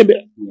nakubwira icyo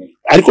nemera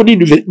ariko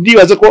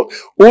ndibaze ko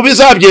ubu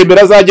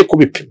bizabyemera azajye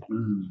kubipima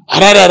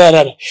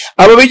arararara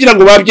abo bigira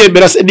ngo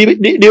babyemera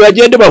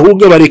nibagende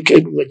bahunge bareke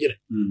bagera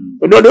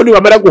none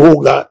nibamara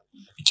guhunga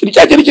ikintu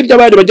cyakiri kirya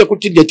abandi bajya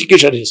kukirya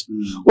kikishaneza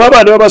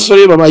w'abana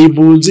b'abasore babaye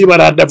impunzi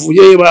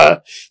barandavuye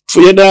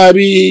bapfuye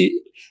nabi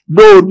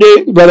none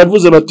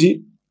baravuze bati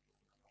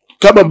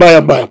kama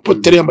mbaya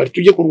potere y'amari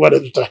tujye ku Rwanda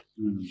dutahe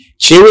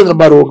cyewe nka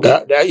Maronga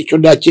icyo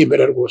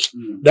ndacyemera rwose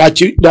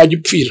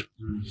ndagipfira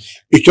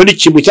icyo ni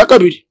kimwe cya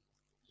kabiri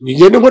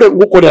nigende nkore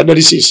gukora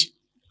analysis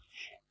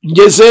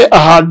ngeze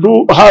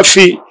ahantu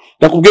hafi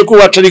nakubwiye ko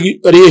wacu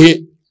ari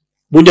hehe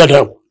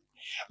Munyantago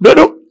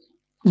none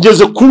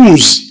ngeze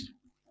kuruzi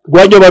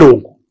rwa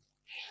Nyabarongo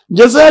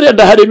ngeze hariya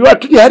ndahareba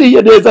iwacu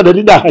hariya neza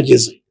nari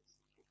ndahageze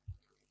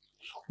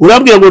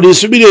urambwira ngo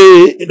nisubire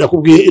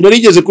nakubwiye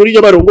narigeze kuri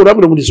Nyabarongo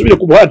urambwira ngo nisubire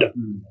ku muhanda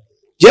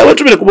jewe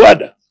nsubire ku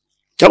muhanda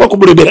cyangwa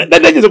kumuremera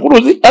nageze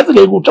kuruzi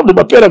azigaye guca mu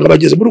mapera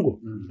ngabageze mu rugo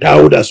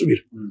ntaho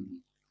ndasubira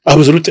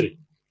abuze rutere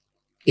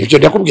ibyo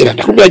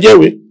ndakubwira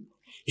jewe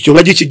icyo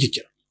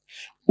ngagikigikira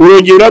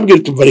urongeye urambwira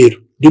tumva rero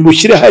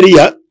nimushyire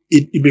hariya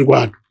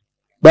imirwano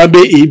bambe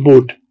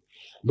imbunda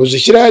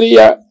muzishyire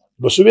hariya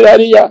musubire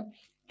hariya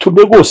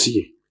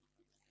tumegosiye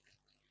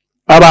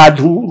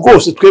abantu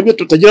rwose twebwe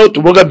tutagiraho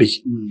tubogamiye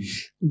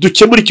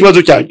dukemura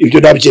ikibazo cyanyu ibyo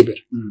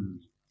nabyemera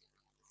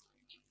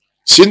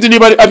sinzi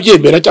niba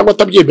abyemera cyangwa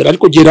atabyemera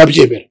ariko gihe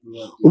nabyemera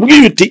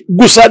ubwiye uti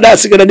gusa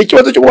nasigana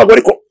n'ikibazo cyo kuvuga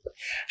ariko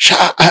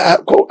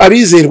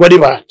abizerwa ni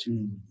bande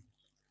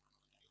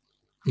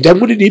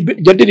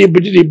njya ndirimba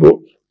indirimbo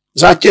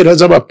za kera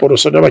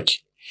z'abaporoso n'abaki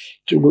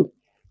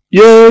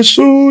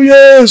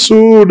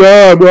Yesu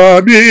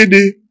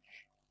namwamini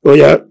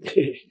oya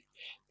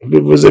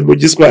bivuze mu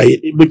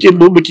Giswahili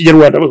mu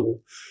Kinyarwanda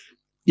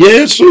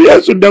Yesu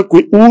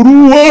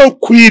uruwo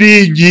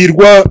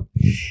kwiringirwa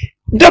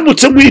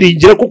ndamutse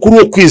mwiringira kuko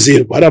uruwo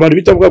kwizerwa hari abantu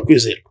bitavuga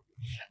kwizerwa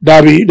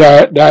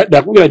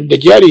ndakubwira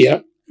ndagiye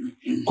hariya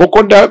koko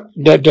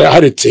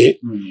ndaharetse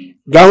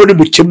ngaho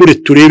nimukemure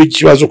turebe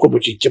ikibazo ko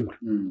mukikemura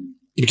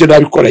ibyo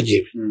nabikora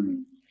jewe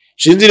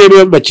sinzi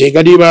rero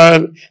Makenga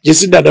niba njye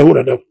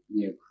sindahura nabo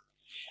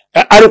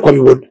ariko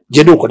abibona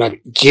njye nuko nabi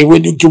jewe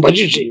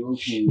n'icyumajije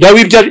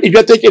ndawe ibyo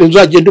atekereza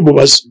uzagenda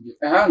umubaza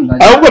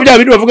ahubwo bya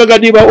bintu bavugaga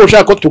niba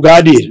ushaka ko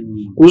tuganira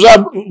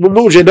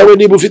uzamuje nawe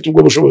niba ufite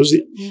ubwo bushobozi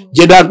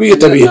njye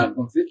nakwiyitabira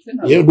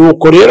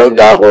nuko rero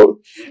ngaho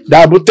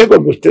nta mutego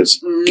nguteze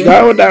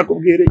ngaho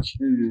nakubwira iki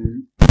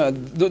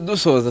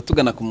dusoza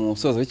tugana ku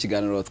musozo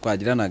w'ikiganiro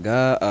twagiranaga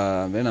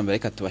mbere na mbere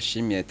reka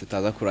tubashimiye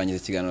tutaza kurangiza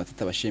ikiganiro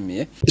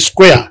tutabashimiye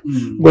square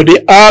ngo ni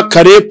a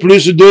kare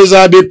plus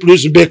 2ab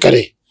plus b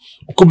kare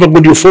ukumva ngo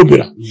ni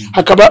formula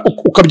hakaba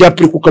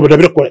ukabyapurika ukabona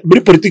birakora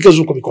muri politike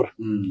z'uko bikora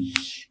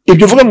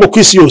ibyo uvuga ngo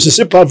kwisi yose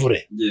c'est pas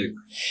vrai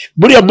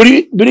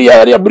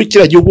muri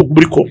kiriya gihugu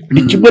muri Kongo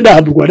ni kimwe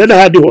n'ahandi mu Rwanda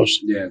n'ahandi hose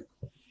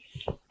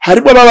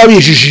harimo baba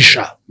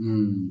bijijisha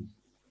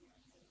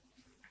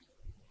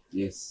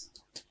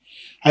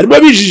harimo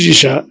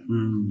abijijisha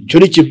cyo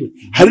ni kimwe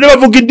hari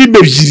n'abavuga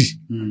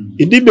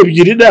indimi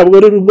ebyiri ntabwo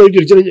ari rumwe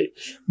ebyiri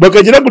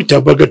bakagira gutya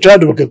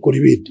bagacana bagakora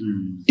ibindi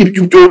ibyo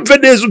byumve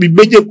neza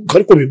ubimenye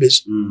ariko bimeze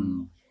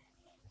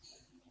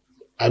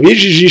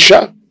abijijisha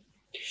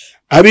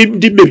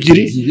ab'indimi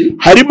ebyiri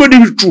harimo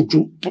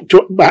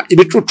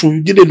n'ibicucu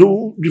nyine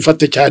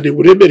bifate cyane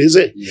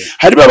uremereze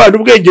harimo abantu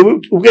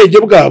ubwenge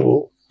bwabo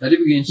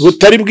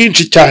butari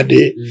bwinshi cyane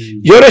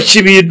yoroshya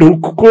ibintu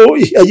kuko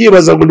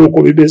yibaza ngo nuko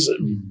bimeze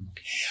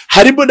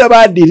harimo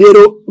n'abandi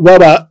rero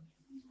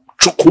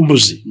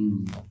b'abacukumuzi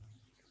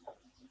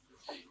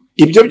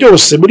ibyo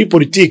byose muri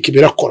politiki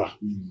birakora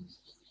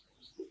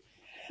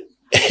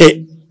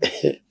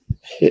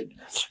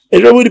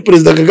ejo muri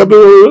perezida Kagame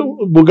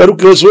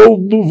mugaruke wese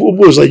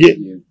umuzanye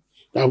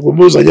ntabwo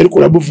umuzanye ariko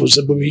uramuvuze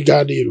mu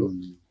biganiro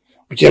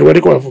mu kinyarwanda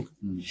ariko baravuga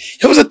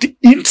yavuze ati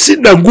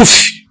insina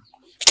ngufi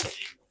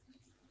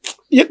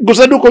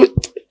gusa nuko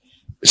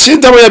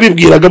sinzi abo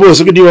yabibwiraga bose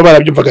niba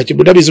barabyumvaga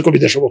kimwe ndabizi ko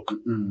bidashoboka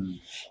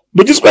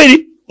mu Giswahili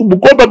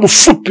umugomba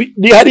mufupi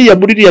ni hariya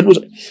muri iriya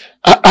nuza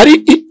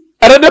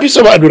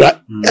aranabisobanura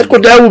ariko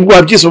nawe ubwo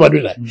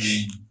wabyisobanurira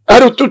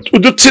hari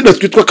udutsina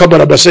twitwa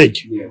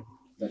kamaramasenge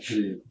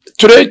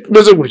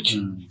tumeze gutya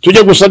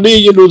tujya gusa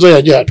n'iyi nuza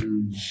yajyana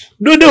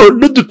noneho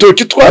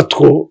n'udutoki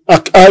twatwo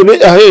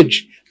ahenshi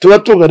tuba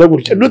tungana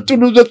gutya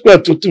n'utunuza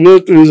twatwo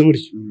tumeze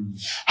gutya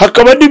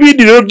hakaba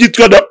n'ibindi rero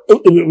byitwa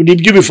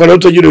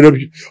n'iby'ibifaransa nyine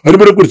nabyo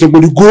harimo no kurita ngo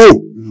ni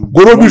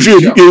goro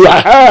bijeri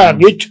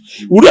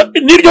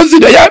n'iryo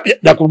zina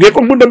nakubwiye ko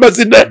nkunda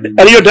amazina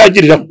ariyo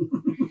ntagiriraho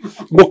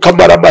ngo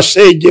kamara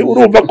amasenge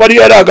urumva ko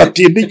ariyo ari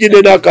agatindi nyine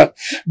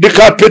ni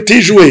ka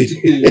petit joueur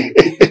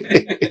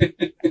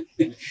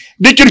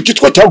n'ikintu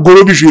cyitwa cya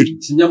goro bijeri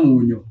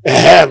kinyamunyo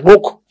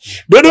nk'uko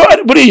noneho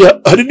buriya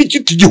hari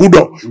n'ikiti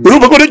gihuno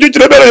urumva ko nicyo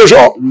kiremereje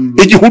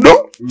igihuno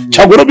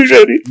cya goro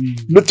bijeri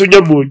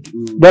n'utunyamunyo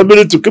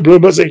bamenye tukabura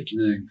amasenge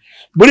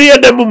buriya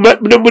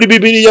no muri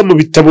Bibiliya mu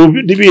bitabo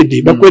n'ibindi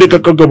bakwereka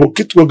akagabo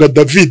kitwaga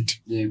David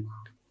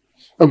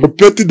ngo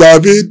petit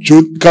David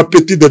ka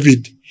petit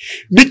David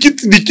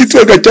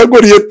n'ikitwaga cya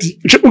Goliyati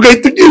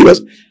ugahita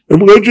ubyibaza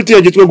umugabo w'inshuti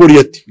yanjye yitwa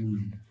Goliyati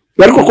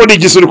ariko ko ni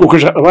igisore kuko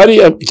bari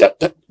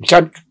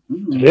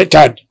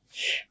cyane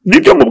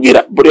nibyo mubwira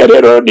buriya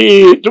rero ni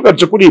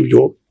tugarutse kuri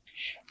ibyo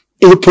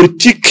iyo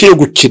politiki yo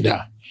gukina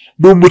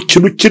ni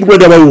umukino ukinwa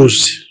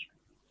n'abawuzi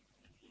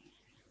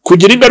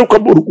kugira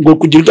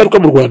ingaruka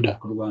mu Rwanda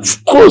of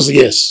course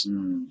yes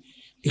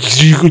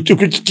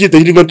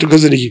kitagira ingaruka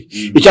z'iki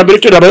icyambere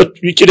cyo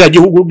kiriya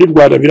gihugu n'u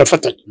Rwanda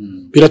birafatanya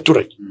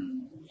biraturanye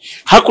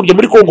hakurya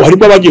muri Kongo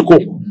harimo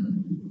abanyekongo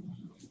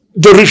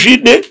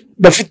d'origine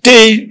bafite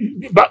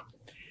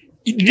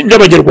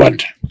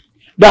n'abanyarwanda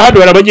na hano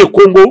hari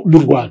abanyekongo mu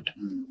Rwanda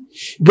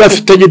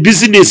bafitanye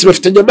business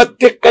bafitanye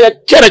amateka ya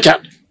kera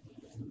cyane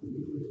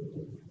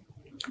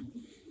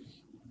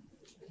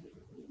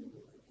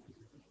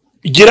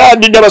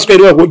girani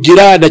n'abaswahili bako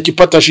girana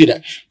kipata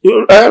shira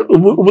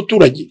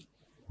umuturage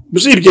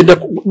musibye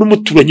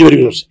n'umuturage bari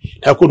bose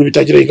nta kuntu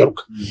bitagira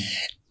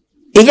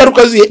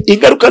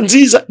ingaruka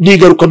nziza ni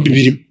ingaruka mbi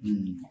birimo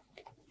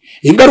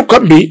ingaruka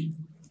mbi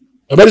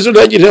abarizo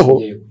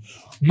ntagirireho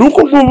nuko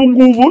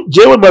ngubu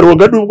jewe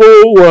Maronga nubwo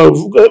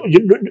wavuga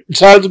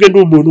nsanzwe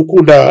n'umuntu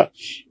ukunda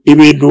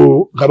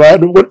ibintu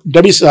nk'abantu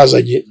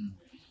ndabisazanye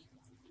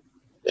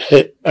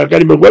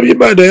akarimo ngo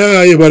ab'Imana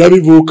yaye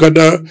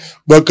barabivukana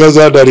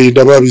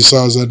bakazanarinda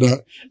babisazana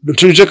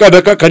tuje kandi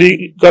kari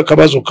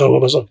kabazo kawe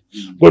baza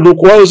ngo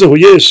nuko wahozeho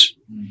Yesu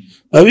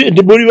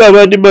ndi muri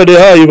babandi Imana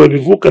yaye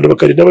babivukana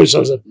bakarinda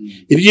babisazana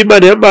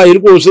iby'Imana yamaye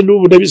rwose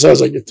n'ubu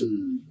ndabisazanye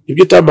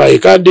ibyo tamaye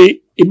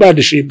kandi Imana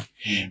ishimwe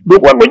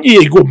nuko ngo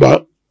ngiye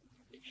igoma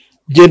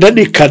genda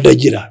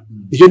nikandagira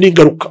iyo ni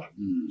ingaruka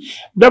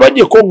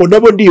n'abanyekongo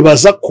nabo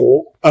ndibaza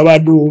ko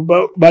abantu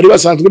bari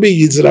basanzwe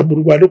biyizira mu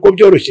Rwanda uko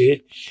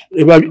byoroshye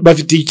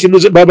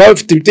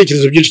bafite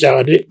ibitekerezo byinshi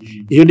cyane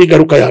iyo ni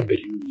ingaruka ya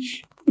mbere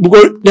ubwo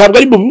ntabwo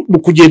ari mu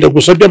kugenda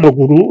gusa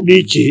by'amaguru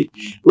n'iki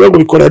ngo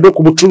bikora no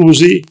ku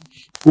bucuruzi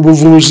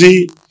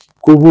ubuvuzi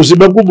ku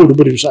buzima bw'umuntu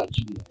muri rusange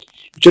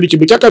icyo ni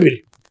kimwe cya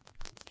kabiri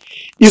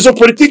izo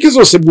politiki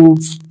zose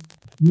mwumva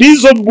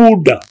n'izo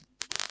mbunda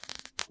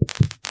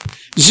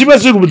ziba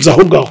zirunze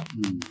aho ngaho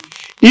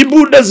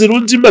imbunda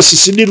zirunze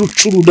imasisi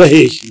n'irucuru na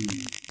hehe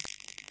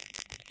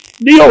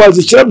niyo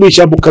wazishyira mu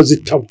ishyamba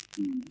ukazitaba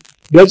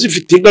ziba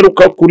zifite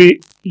ingaruka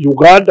kuri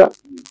Uganda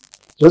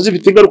ziba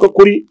zifite ingaruka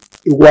kuri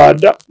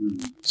Rwanda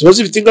ziba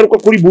zifite ingaruka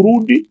kuri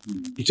Burundi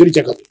icyo ni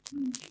cya kabiri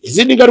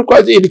izindi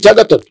ngaruka ni cya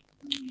gatatu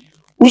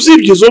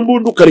uzibye izo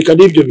mbunda ukareka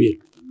n'ibyo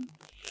bintu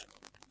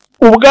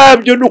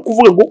ubwabyo no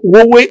kuvuga ngo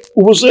wowe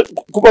ubuze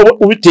kuba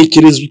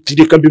ubitekereza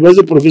utireka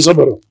bibaze Professor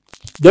Maro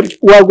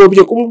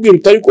wagombye kumubwira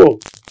utari ko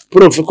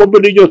prof ko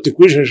mbona inyota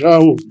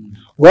kwishishaho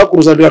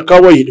wakuzanira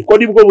kawayini ko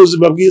nibwo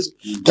buzima bwiza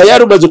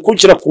tayari umaze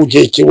kunshyira ku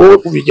nkeke wowe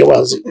kubijya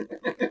wazi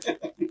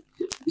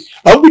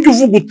ahubwo ujye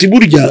uvuga uti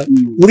burya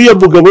uriya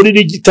mugabo ni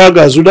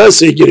n'igitangazo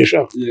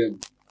unasengeresha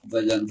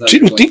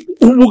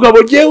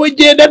umugabo jewe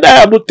genda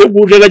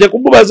namuteguje ngajya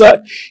kumubaza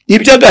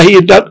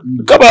iby'agahinda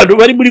k'abantu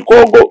bari muri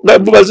Kongo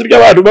ngamubaza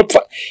iby'abantu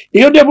bapfa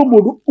iyo ndeba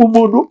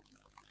umuntu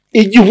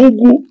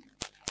igihugu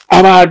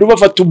abantu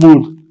bafata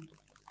umuntu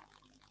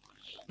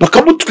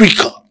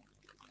bakamutwika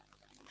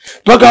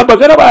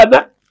bagambagara abana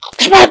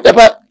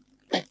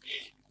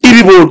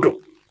ibibondo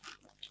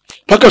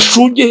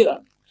bagashungera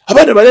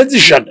abana barenze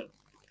 100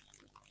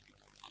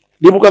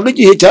 nibuka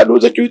nk'igihe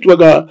cyanuze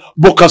cyitwaga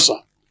Bokasa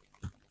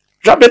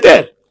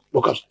Jean-Bedel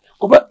Bokasa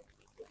kuba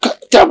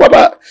cyangwa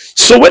ba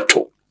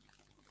Soweto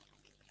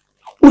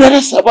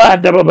urarasa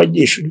abana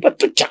b'abanyeshuri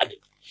bato cyane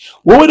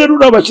wowe rero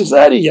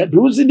urabakizariya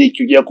ntuzi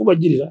n'icyo ugiye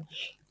kubagirira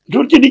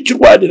nturye n'icyo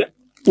urwanira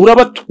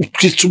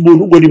urabatwitsa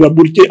umuntu ngo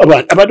nibamurye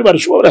abantu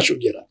barashobora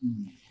barashongera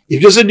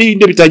ibyo se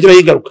n'inde bitagira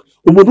ingaruka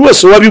umuntu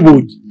wese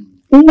wabibonye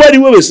uwo ari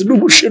we wese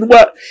n'umushinwa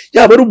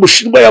yaba ari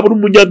umushinwa yaba ari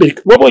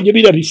umunyamerika wabonye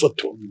biriya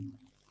bifoto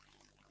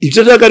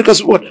ibyo nagaruka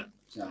subona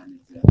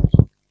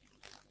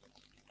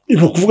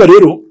ino kuvuga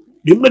rero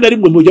rimwe na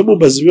rimwe mujya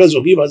mumbaza ibibazo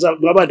nk'ibaza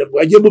abana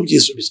mwagiye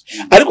mubyisubiza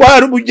ariko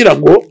hari umugira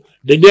ngo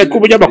ndende ko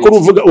umunyamakuru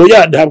uvuga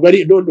oya ntabwo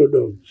ari no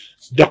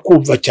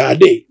ndakumva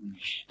cyane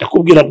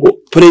ndakubwira ngo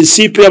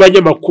principe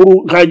y'abanyamakuru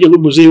nkanye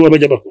nk'umuzeyi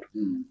w'abanyamakuru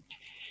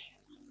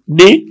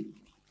ni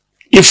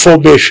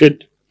information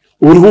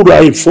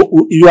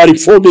you are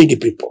informing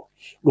people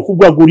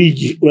nukuvuga ngo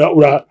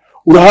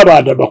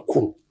urahabana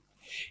makuru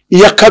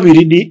iya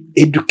kabiri ni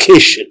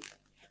education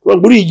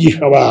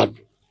urigisha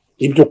abantu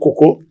ibyo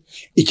koko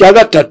icya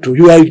gatatu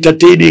you are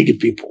entertaining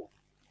people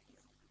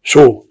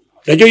so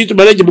najyo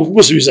yituma nanjye mu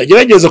kugusubiza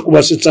gerageza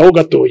kubasetsa aho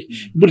gatoya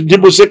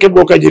ndimuseke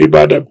mwokagira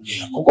imana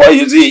kuko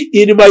izi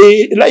in my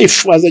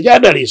life as a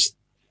journalist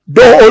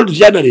old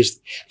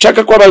journalist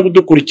chaka ko abantu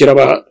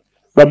dukurikira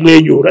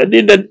bamwenyura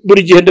ninda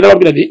buri gihe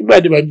ndababwira ni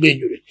imana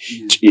bamwenyure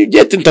you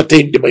get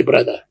entertained my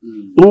brother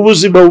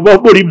ubuzima buba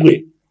muri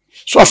mwe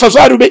so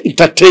afazari be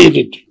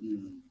entertained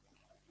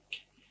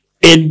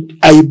and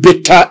I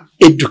better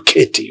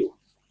educate you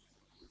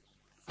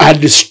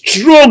and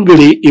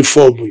strongly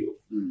inform you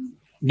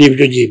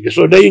nibyo ngibyo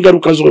so nayo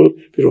ingaruka zo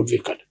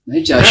birumvikana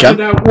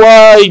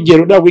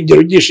ntabwo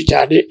ingero nyinshi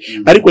cyane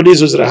ariko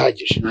nizo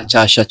zirahagije nta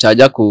cyasha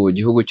cyajya ku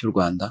gihugu cy'u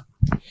Rwanda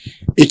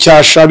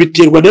icyasha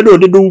biterwa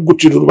nanone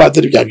n'ugucira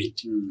urubanza rya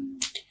bindi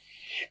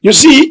you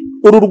see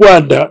uru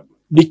Rwanda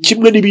ni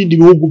kimwe n'ibindi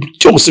bihugu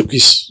cyose ku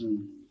isi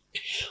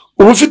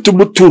uba ufite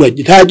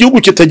umuturage nta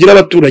gihugu kitagira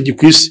abaturage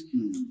ku isi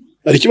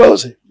ari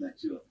kibazo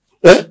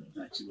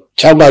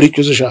cyangwa ari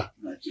cyo zisha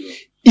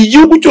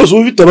igihugu cyose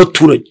uba ufite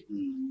abaturage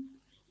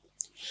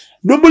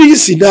no muri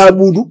isi nta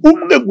muntu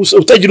umwe gusa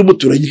utagira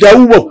umuturage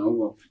ntawubaho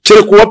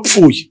kere ko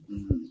wapfuye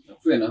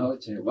naho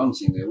cyane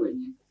bamushingaye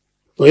wenyine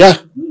oya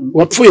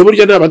wapfuye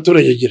burya nta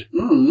baturage agira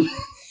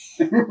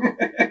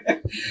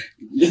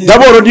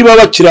ndaboro niba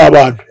bakiri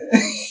abantu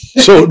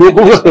so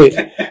nukuvuga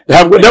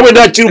ntabwo nawe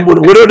ntakiri umuntu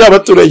ngo rero nta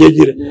baturage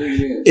agira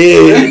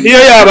niyo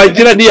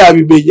yabagira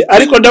ntiyabimenye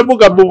ariko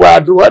ndavuga mu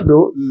bantu hano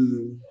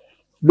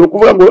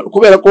nukuvuga ngo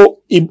kubera ko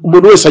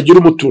umuntu wese agira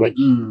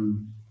umuturage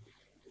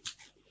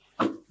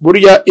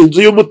burya inzu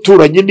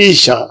y'umuturanyi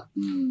nishya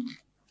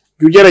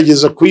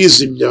ugerageza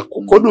kuyizimya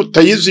kuko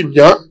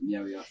nutayizimya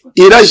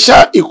irashya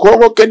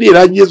ikongoke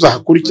nirangiza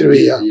hakurikiraho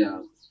ya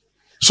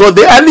so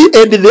the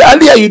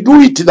earlier you do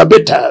it the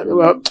better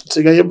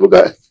sigaye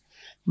mvuga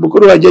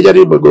mukuru wanjye yari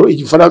ngo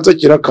igifaransa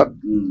kiraka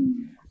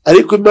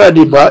ariko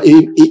imana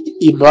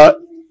impa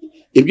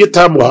ibyo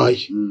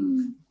tamuhaye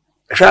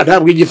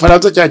ntabwo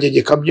igifaransa cyanjye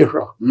gikamye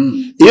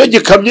iyo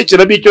gikamye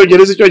kiramo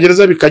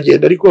icyongereza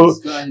bikagenda ariko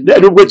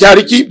nubwo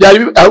cyari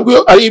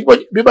ahubwo aribwo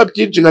biba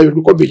byinshi nka bintu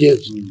uko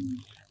bigenza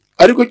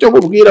ariko cyo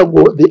kubwira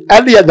ngo the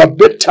earlier the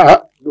better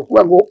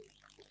nukuvuga ngo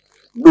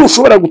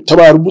nushobora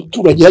gutabara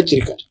umuturage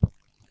hakiri kare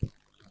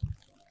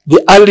the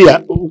earlier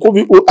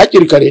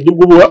hakiri kare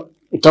nibwo uba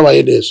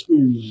utabaye neza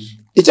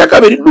icya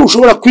kabiri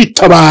nushobora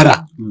kwitabara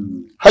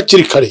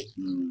hakiri kare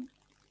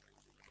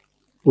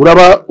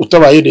uraba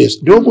utabaye neza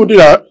niyo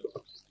ngundira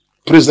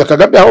Perezida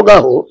Kagame aho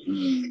ngaho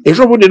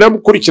ejo bundi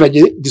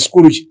namukurikiranye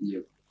disikuru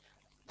ye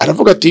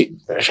aravuga ati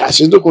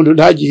sinzi ukuntu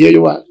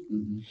ntagiyeyo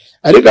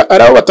ariko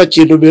araho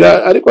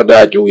batakintumira ariko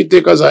ntacyo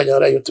Uwiteka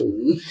azanyarayo tu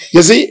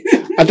yesi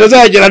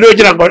atazagera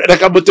n'ugira ngo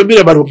reka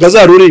mutumire barubwa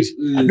azarurire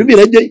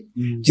antumira njye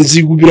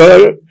kizigumira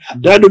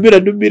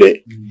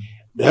ntantumire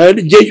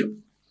njyeyo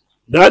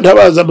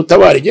ntabaza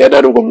mutabare genda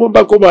nubwo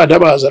mwumva ko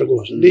bantabaza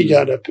rwose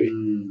ndijyana pe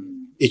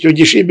icyo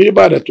gishimira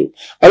Imana tu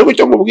ariko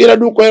cyo mubwira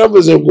nuko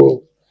yaravuze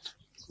ngo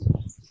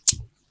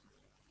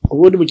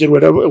ubundi mu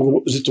Kinyarwanda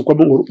zitukwa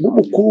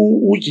nk'umukuru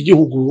w'iki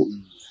gihugu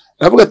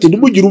aravuga ati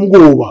ntimugire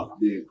ubwoba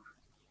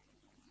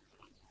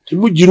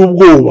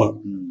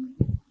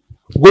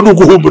ubwo ni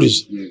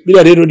uguhumuriza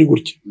biriya rero ni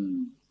gutya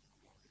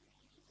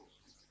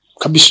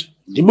kabisa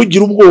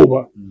ntimugire ubwoba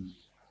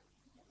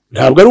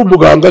ntabwo ari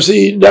umuganga se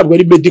ntabwo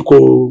ari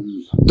medical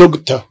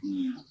doctor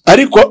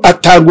ariko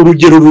atanga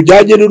urugero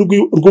rujyanye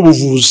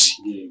n'urw'ubuvuzi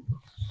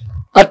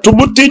ati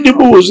umuti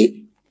ntimuzi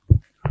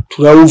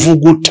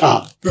turawuvuguta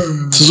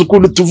tuzi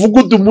ukuntu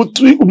tuvuguta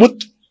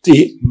umuti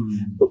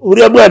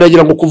uriya mwana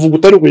agira ngo kuvuga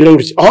utari kugira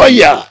gutya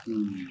oya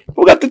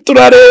uvuga ati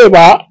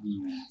turareba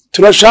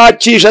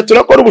turashakisha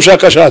turakora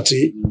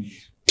ubushakashatsi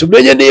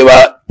tumenye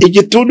niba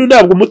igituntu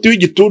ntabwo umuti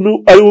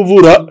w'igituntu ari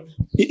uvura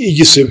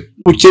igisebe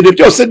ubukene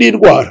byose ni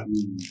indwara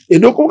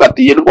ni ukuvuga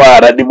ati iyi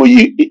ndwara ni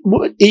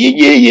iyi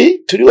ngiyi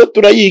turiho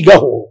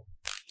turayigaho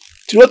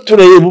turiho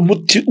turareba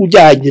umuti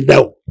ujyanye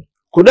nawo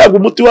ko ntabwo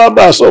umuti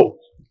w'amaso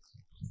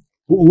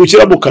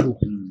uwushyira mu kanwa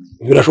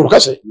birashoboka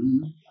se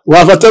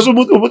wafataza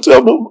umuti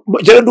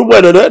cyane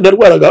n'umwana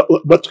narwaraga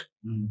amatwi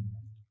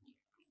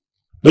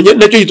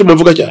nacyo gituma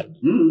mvuga cyane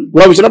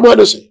wabishyiramo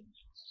hano se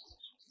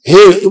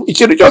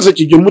ikintu cyose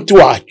kigira umuti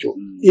wacyo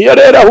iyo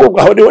rero ahubwo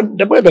aho niho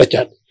ndamwemera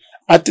cyane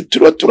ati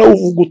turiho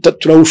turawuvuguta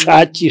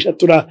turawushakisha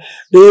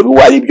turareba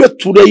uwo ari byo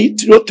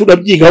turiho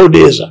turabyigaho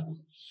neza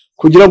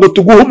kugira ngo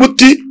tuguhe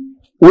umuti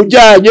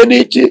ujyanye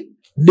n'iki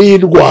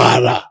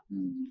n'indwara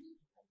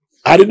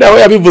ari naho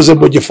yabivuze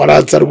mu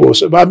gifaransa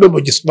rwose bamwe mu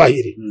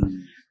giswahili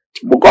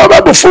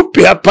mugomba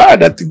mufupi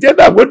hapana ati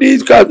ntabwo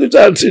nitwaza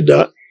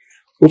izansina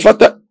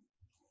ufata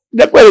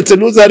ndakweretse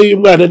ntuzari uyu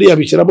mwana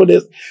ntiyabishyiramo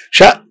neza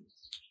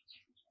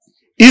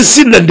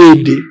insina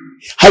ndende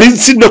hari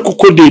insina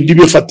kuko ndende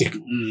ibifatika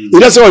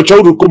irasa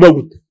wacaho urukoma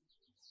gute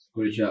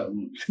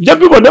njya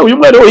mbibona uyu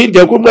mwana wo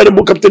hirya kuko umwana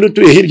mukapiteni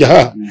utuye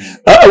hirya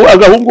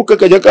agahungu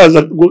kakajya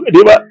kaza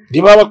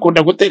niba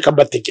bakunda guteka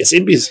amateke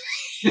simbizi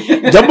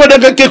njya mbona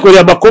gakekoreye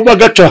amakoma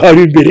gaca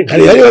hari imbere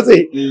hari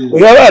yose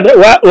uyu abana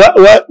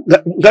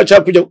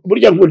ngashaka kujya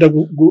burya nkunda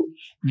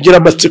kugira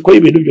amatsiko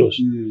y'ibintu byose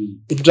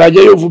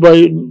nzajyayo vuba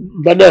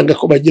mba nanga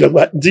ko bagira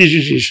ngo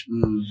nzijijishe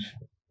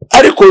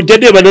ariko njya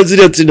ndeba na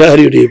ziriya nsina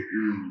hariyo reba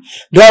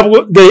ntabwo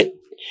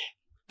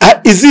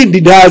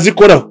izindi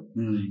ntazikoraho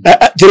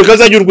kereka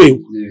azajya urwego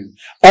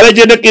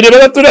aragenda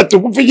akireba turiya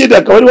tugufi nyine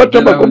akaba ari waca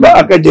amakoma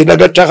akagenda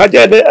agaca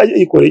agenda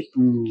yikoreye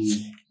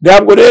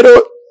ntabwo rero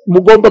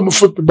mugomba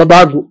mufupi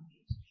babantu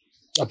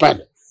apana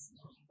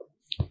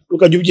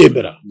ukajya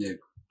ubyemera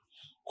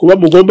kuba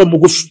mugomba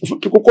mugufi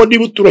kuko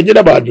niba uturanye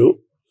n'abantu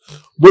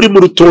muri mu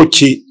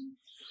rutoki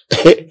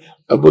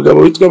umugabo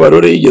witwa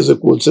Barore yigeze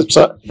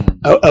kunsetsa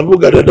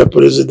avugana na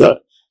perezida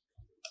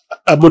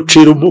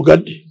amucira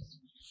umugani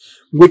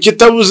ngo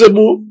kitabuze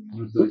mu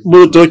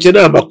rutoki ni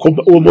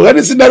amakoma uwo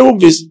mugani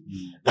sinarumvise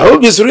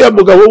nawumvise uriya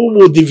mugabo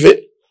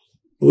w'umudive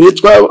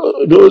witwa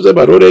Noze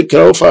Barore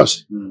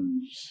Kraufasi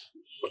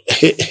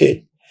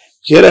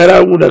kera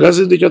yarankundaga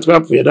sinzi icyo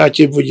twapfuye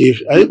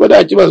ntakimvugisha ariko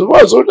nta kibazo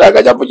bose ushaka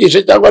ajya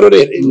amvugisha cyangwa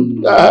Rorere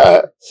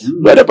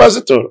mwene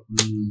pasitoro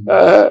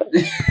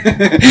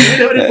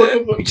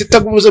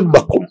kitagubuze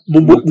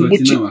mu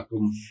muki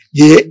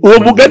uwo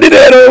mugani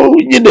rero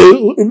nyine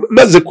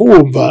maze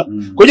kuwumva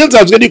kuko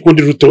nsanzwe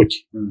nikundira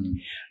urutoki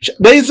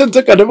nahise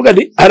nseka ndavuga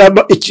nti hari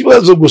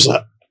ikibazo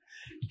gusa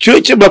cyo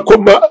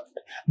cy'amakoma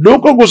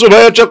nuko gusa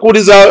bayaca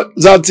kuri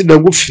za nsina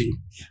ngufi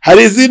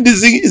hari izindi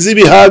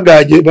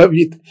z'ibihanganye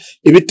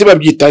ibiti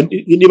babyita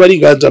niba ari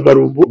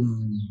inganzamarumbu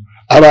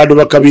abantu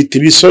bakabita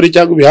ibisore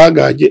cyangwa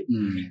ibihanganye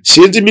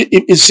sinzi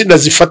insina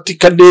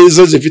zifatika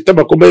neza zifite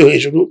amakoma yo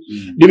hejuru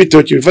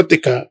n'ibitoki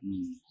bifatika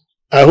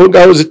aho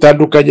ngaho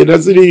zitandukanye na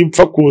ziri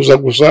mpfa kuza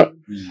gusa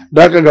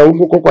n'aka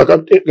gahungu ko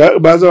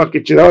baza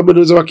bakiciraho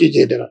neza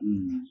bakigendera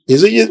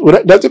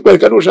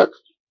ndazikwereka nushaka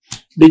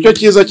nicyo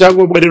cyiza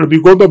cyangwa rero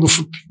bigomba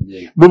mufupi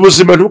mu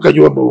buzima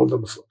ntukajye wamubona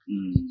mufupi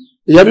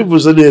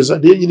yabivuze neza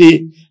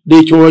ni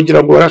icyo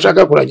wongera ngo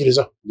barashaka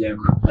kurangirizaho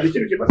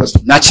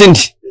nta kindi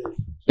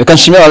reka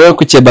nshimire abawe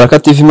ku Baraka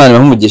TV Imana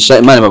ibamumugisha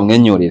Imana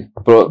bamwenyurire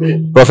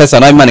Professor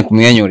nawe Imana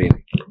kumwenyurire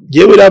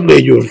yewe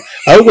iramwenyura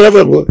ahubwo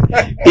navuga ngo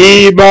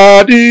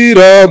Imana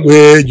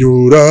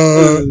iramwenyura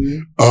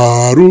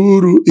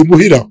aruru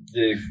imuhira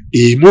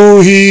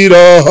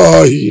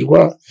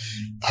hahirwa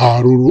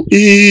haruru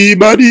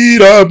Imana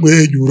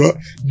iramwenyura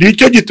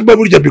nicyo gituma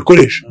burya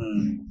bikoresha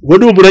ngo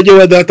ni umurage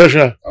wa data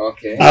sha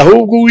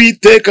ahubwo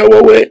Uwiteka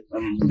wowe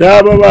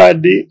n'aba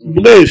bandi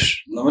mwese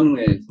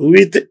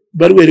Uwite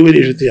barweri we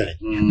n'ijiti yawe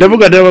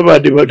ndavuga n'aba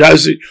bandi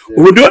badazi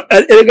ubundi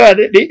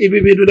eregane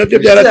ibi bintu nabyo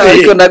byarateye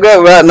ariko ntago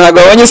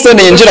abonye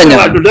isoni yinjiranya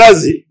ntago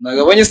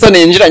abonye isoni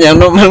yinjiranya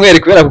no mweri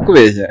kubera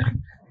kukubeshya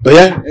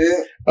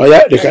oya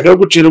reka no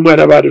gucira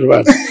umwana abandi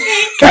rubanza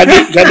kandi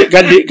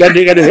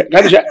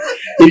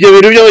ibyo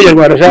bintu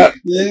by'abanyarwanda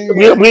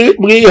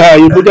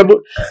mwihaye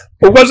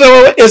ubwo se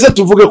wowe ese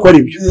tuvuge ko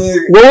ari byo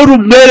wowe uri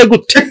umwere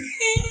gute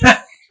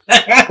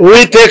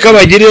Uwiteka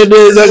bagiriye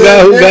neza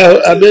ngaho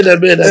amen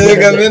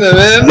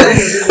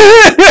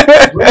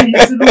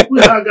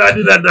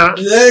kwihanganirana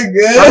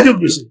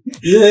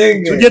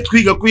tujye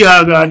twiga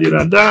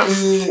kwihanganirana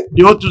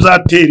niho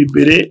tuzatera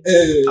imbere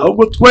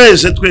ahubwo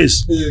twese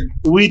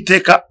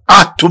Uwiteka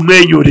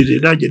atumwenyurire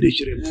nanjye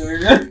nishyiremo